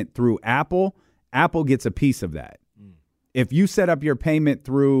payment through Apple, Apple gets a piece of that. If you set up your payment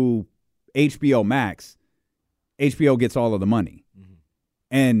through HBO Max, HBO gets all of the money.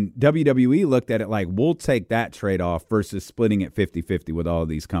 And WWE looked at it like, we'll take that trade-off versus splitting it 50-50 with all of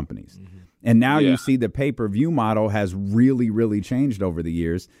these companies. And now you see the pay-per-view model has really, really changed over the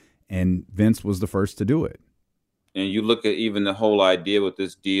years, and Vince was the first to do it. And you look at even the whole idea with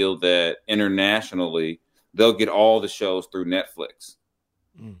this deal that internationally, they'll get all the shows through Netflix.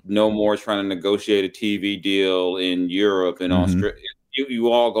 No more trying to negotiate a TV deal in Europe and Australia.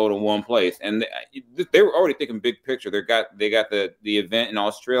 You all go to one place, and they were already thinking big picture. They got the event in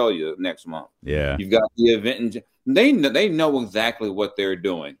Australia next month. Yeah, you've got the event in. They know exactly what they're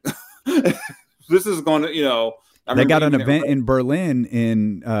doing. This is going to they got an event in Berlin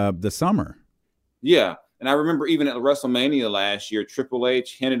in the summer. Yeah, and I remember even at WrestleMania last year, Triple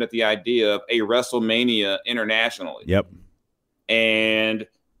H hinted at the idea of a WrestleMania internationally. Yep, and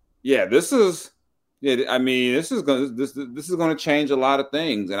this is. Yeah, I mean, this is going to change a lot of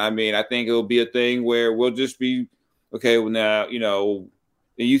things, and I mean, I think it will be a thing where we'll just be okay. Well, now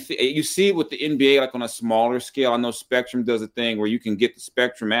you see it with the NBA like on a smaller scale. I know Spectrum does a thing where you can get the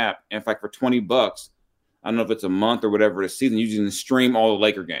Spectrum app, and in fact, for $20, I don't know if it's a month or whatever the season, you can stream all the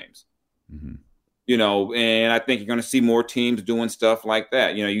Laker games. And I think you're going to see more teams doing stuff like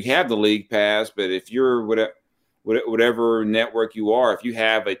that. You have the League Pass, but if you're whatever network you are, if you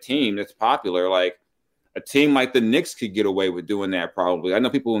have a team that's popular, like. A team like the Knicks could get away with doing that probably. I know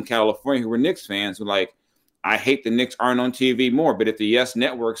people in California who were Knicks fans who like, I hate the Knicks aren't on TV more. But if the Yes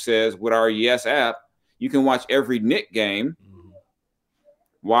Network says with our Yes app, you can watch every Knick game,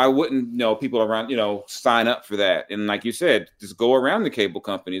 why wouldn't people around sign up for that? And like you said, just go around the cable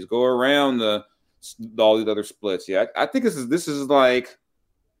companies, go around all these other splits. Yeah, I think this is like,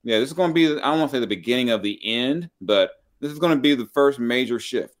 this is going to be, I don't want to say the beginning of the end, but this is going to be the first major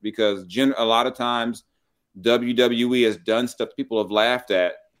shift because a lot of times WWE has done stuff people have laughed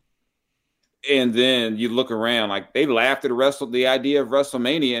at. And then you look around, like they laughed at the idea of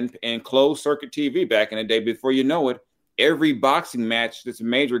WrestleMania and closed circuit TV back in the day. Before you know it, every boxing match that's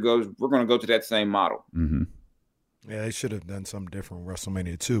major we're going to go to that same model. Mm-hmm. Yeah, they should have done something different with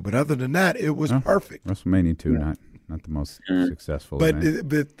WrestleMania 2. But other than that, it was perfect. WrestleMania 2, not the most successful. But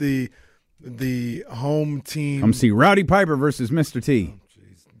the home team. Come see Rowdy Piper versus Mr. T.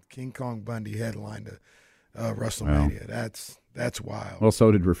 King Kong Bundy headlined WrestleMania. Wow. That's wild. Well, so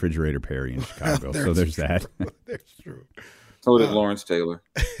did Refrigerator Perry in Chicago. So there's that. That's true. So did Lawrence Taylor.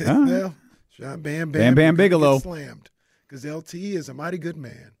 Well, Bam Bigelow slammed because LT is a mighty good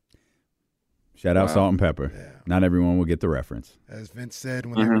man. Shout out Salt and Pepper. Yeah. Not everyone will get the reference. As Vince said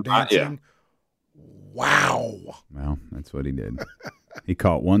when they were dancing, wow. Well, that's what he did. He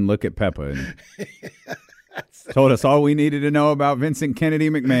caught one look at Peppa and told us all we needed to know about Vincent Kennedy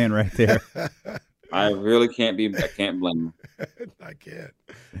McMahon right there. I really can't blame him. I can't.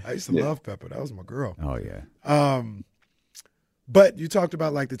 I used to love Peppa. That was my girl. Oh, yeah. But you talked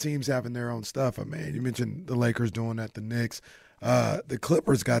about like the teams having their own stuff. I mean, you mentioned the Lakers doing that, the Knicks. The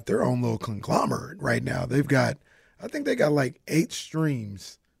Clippers got their own little conglomerate right now. I think they got like 8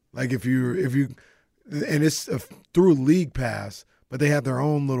 streams. Like if you, and it's through League Pass, but they have their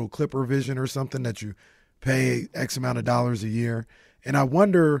own little Clipper Vision or something that you pay X amount of dollars a year. And I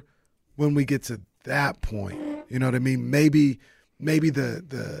wonder when we get to that point, you know what I mean? Maybe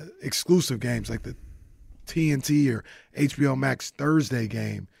the exclusive games like the TNT or HBO Max Thursday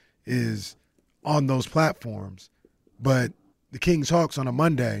game is on those platforms, but the Kings Hawks on a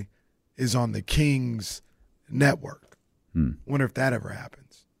Monday is on the Kings network. Wonder if that ever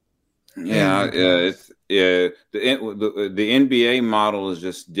happens. The NBA model is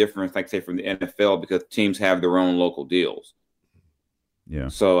just different, like say from the NFL, because teams have their own local deals. Yeah.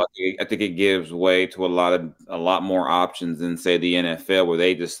 So I think it gives way to a lot more options than say the NFL, where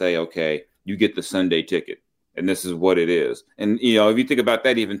they just say, okay, you get the Sunday ticket, and this is what it is. And if you think about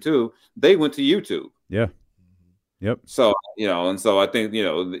that, even too, they went to YouTube. Yeah. Yep. So I think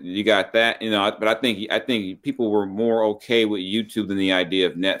you got that. But I think people were more okay with YouTube than the idea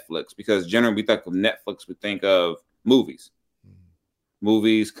of Netflix, because generally we think of Netflix, we think of movies,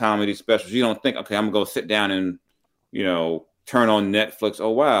 comedy specials. You don't think, okay, I'm gonna go sit down and turn on Netflix.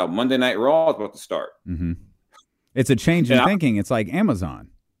 Oh wow, Monday Night Raw is about to start. Mm-hmm. It's a change in thinking. It's like Amazon.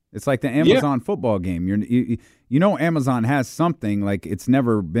 It's like the Amazon football game. Amazon has something, like it's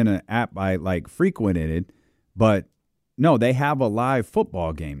never been an app I like frequented it, but no, they have a live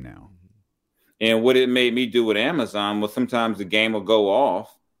football game now. And what it made me do with Amazon was sometimes the game will go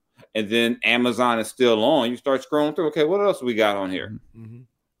off, and then Amazon is still on. You start scrolling through. Okay, what else we got on here? Mm-hmm.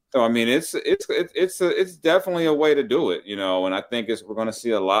 So I mean, it's definitely a way to do it, and I think we're going to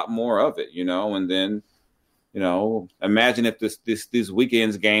see a lot more of it, and then, imagine if these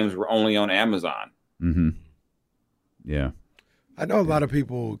weekends games were only on Amazon. Mm-hmm. Yeah, I know a lot of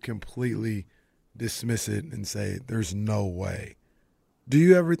people completely dismiss it and say there's no way. Do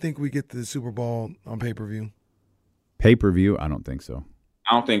you ever think we get the Super Bowl on pay-per-view? Pay-per-view? I don't think so.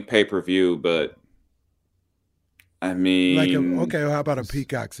 I don't think pay-per-view, but I mean, how about a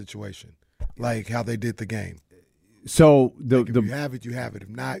Peacock situation, like how they did the game? So if you have it, you have it. If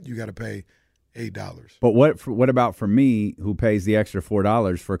not, you got to pay $8. But what about for me, who pays the extra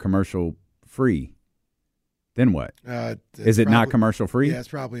 $4 for commercial free? Then what? Is it not commercial free? Yeah, it's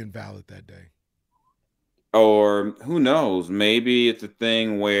probably invalid that day. Or who knows? Maybe it's a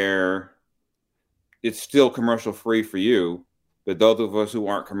thing where it's still commercial free for you. But those of us who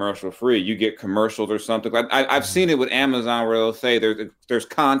aren't commercial free, you get commercials or something. I've seen it with Amazon where they'll say there's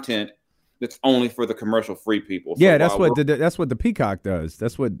content that's only for the commercial free people. So that's what the Peacock does.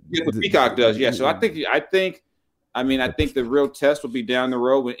 That's what the Peacock does. Yeah. So I think the real test will be down the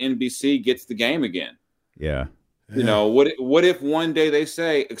road when NBC gets the game again. Yeah. What if one day they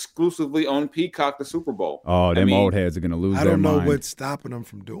say exclusively on Peacock the Super Bowl? Oh, them old heads are going to lose their mind. I don't know what's stopping them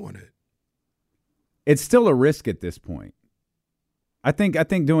from doing it. It's still a risk at this point. I think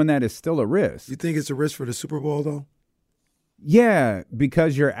doing that is still a risk. You think it's a risk for the Super Bowl, though? Yeah,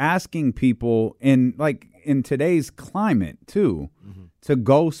 because you're asking people in today's climate, too, to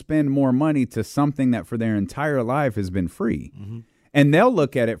go spend more money to something that for their entire life has been free. Mm-hmm. And they'll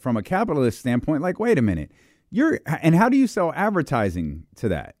look at it from a capitalist standpoint like, wait a minute, And how do you sell advertising to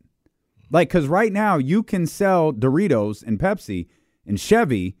that? Like, because right now you can sell Doritos and Pepsi and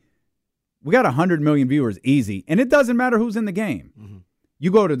Chevy. We got 100 million viewers easy, and it doesn't matter who's in the game. Mm-hmm.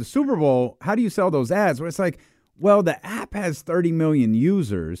 You go to the Super Bowl, how do you sell those ads? Where it's like, well, the app has 30 million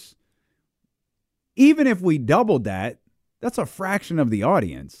users. Even if we doubled that, that's a fraction of the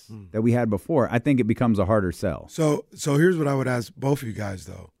audience that we had before. I think it becomes a harder sell. So here's what I would ask both of you guys,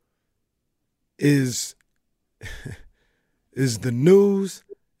 though. Is the news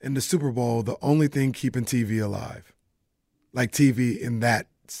and the Super Bowl the only thing keeping TV alive? Like TV in that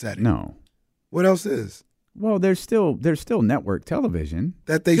setting? No. What else is? Well, there's still network television.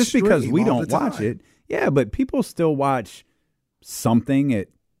 That they just because we all don't the watch time. it. Yeah, but people still watch something at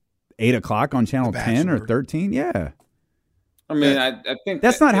 8 o'clock on Channel 10 or 13. Yeah. I mean, I think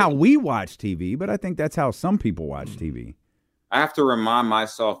that's not how we watch TV, but I think that's how some people watch TV. I have to remind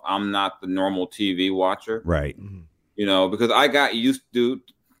myself I'm not the normal TV watcher. Right. You know, because I got used to,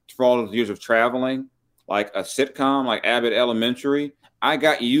 for all those years of traveling, like a sitcom like Abbott Elementary, I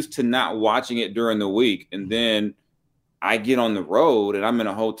got used to not watching it during the week. And then I get on the road and I'm in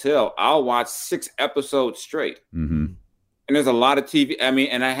a hotel. I'll watch 6 episodes straight. Mm-hmm. And there's a lot of TV. I mean,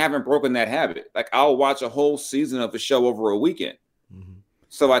 and I haven't broken that habit. Like I'll watch a whole season of a show over a weekend. Mm-hmm.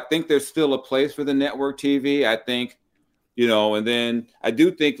 So I think there's still a place for the network TV. I think, you know, and then I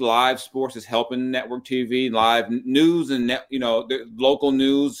do think live sports is helping network TV. Live news and the local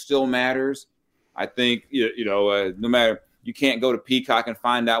news still matters. I think no matter, you can't go to Peacock and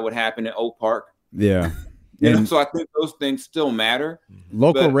find out what happened in Oak Park. Yeah. So I think those things still matter.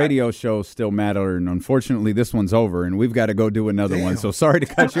 Local radio shows still matter, and unfortunately, this one's over, and we've got to go do another one. So sorry to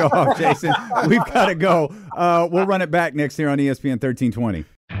cut you off, Jason. We've got to go. We'll run it back next here on ESPN 1320.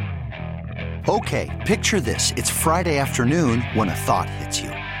 Okay, picture this. It's Friday afternoon when a thought hits you.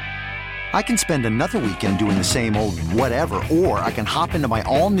 I can spend another weekend doing the same old whatever, or I can hop into my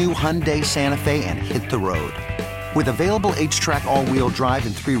all-new Hyundai Santa Fe and hit the road. With available H-Track all-wheel drive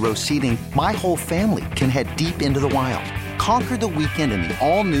and 3-row seating, my whole family can head deep into the wild. Conquer the weekend in the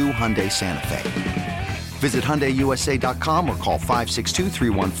all-new Hyundai Santa Fe. Visit HyundaiUSA.com or call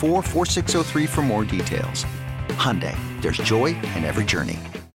 562-314-4603 for more details. Hyundai, there's joy in every journey.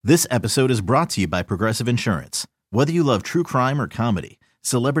 This episode is brought to you by Progressive Insurance. Whether you love true crime or comedy,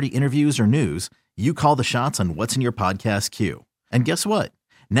 celebrity interviews or news, you call the shots on what's in your podcast queue. And guess what?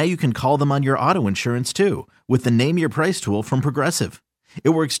 Now you can call them on your auto insurance too with the Name Your Price tool from Progressive. It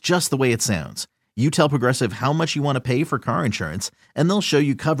works just the way it sounds. You tell Progressive how much you want to pay for car insurance, and they'll show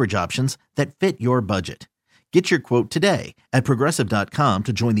you coverage options that fit your budget. Get your quote today at Progressive.com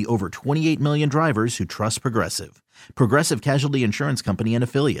to join the over 28 million drivers who trust Progressive. Progressive Casualty Insurance Company and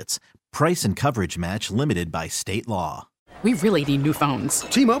Affiliates. Price and coverage match limited by state law. We really need new phones.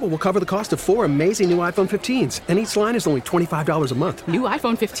 T-Mobile will cover the cost of 4 amazing new iPhone 15s, and each line is only $25 a month. New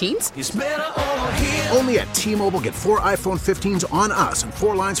iPhone 15s? It's better over here. Only at T-Mobile, get 4 iPhone 15s on us and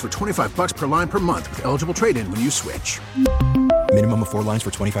 4 lines for $25 per line per month with eligible trade-in when you switch. Minimum of 4 lines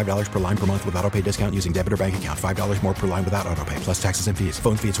for $25 per line per month with autopay discount using debit or bank account. $5 more per line without autopay, plus taxes and fees.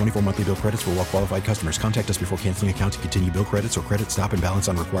 Phone fee at 24 monthly bill credits for well-qualified customers. Contact us before canceling account to continue bill credits or credit stop and balance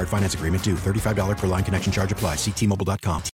on required finance agreement due. $35 per line connection charge applies. See T-Mobile.com.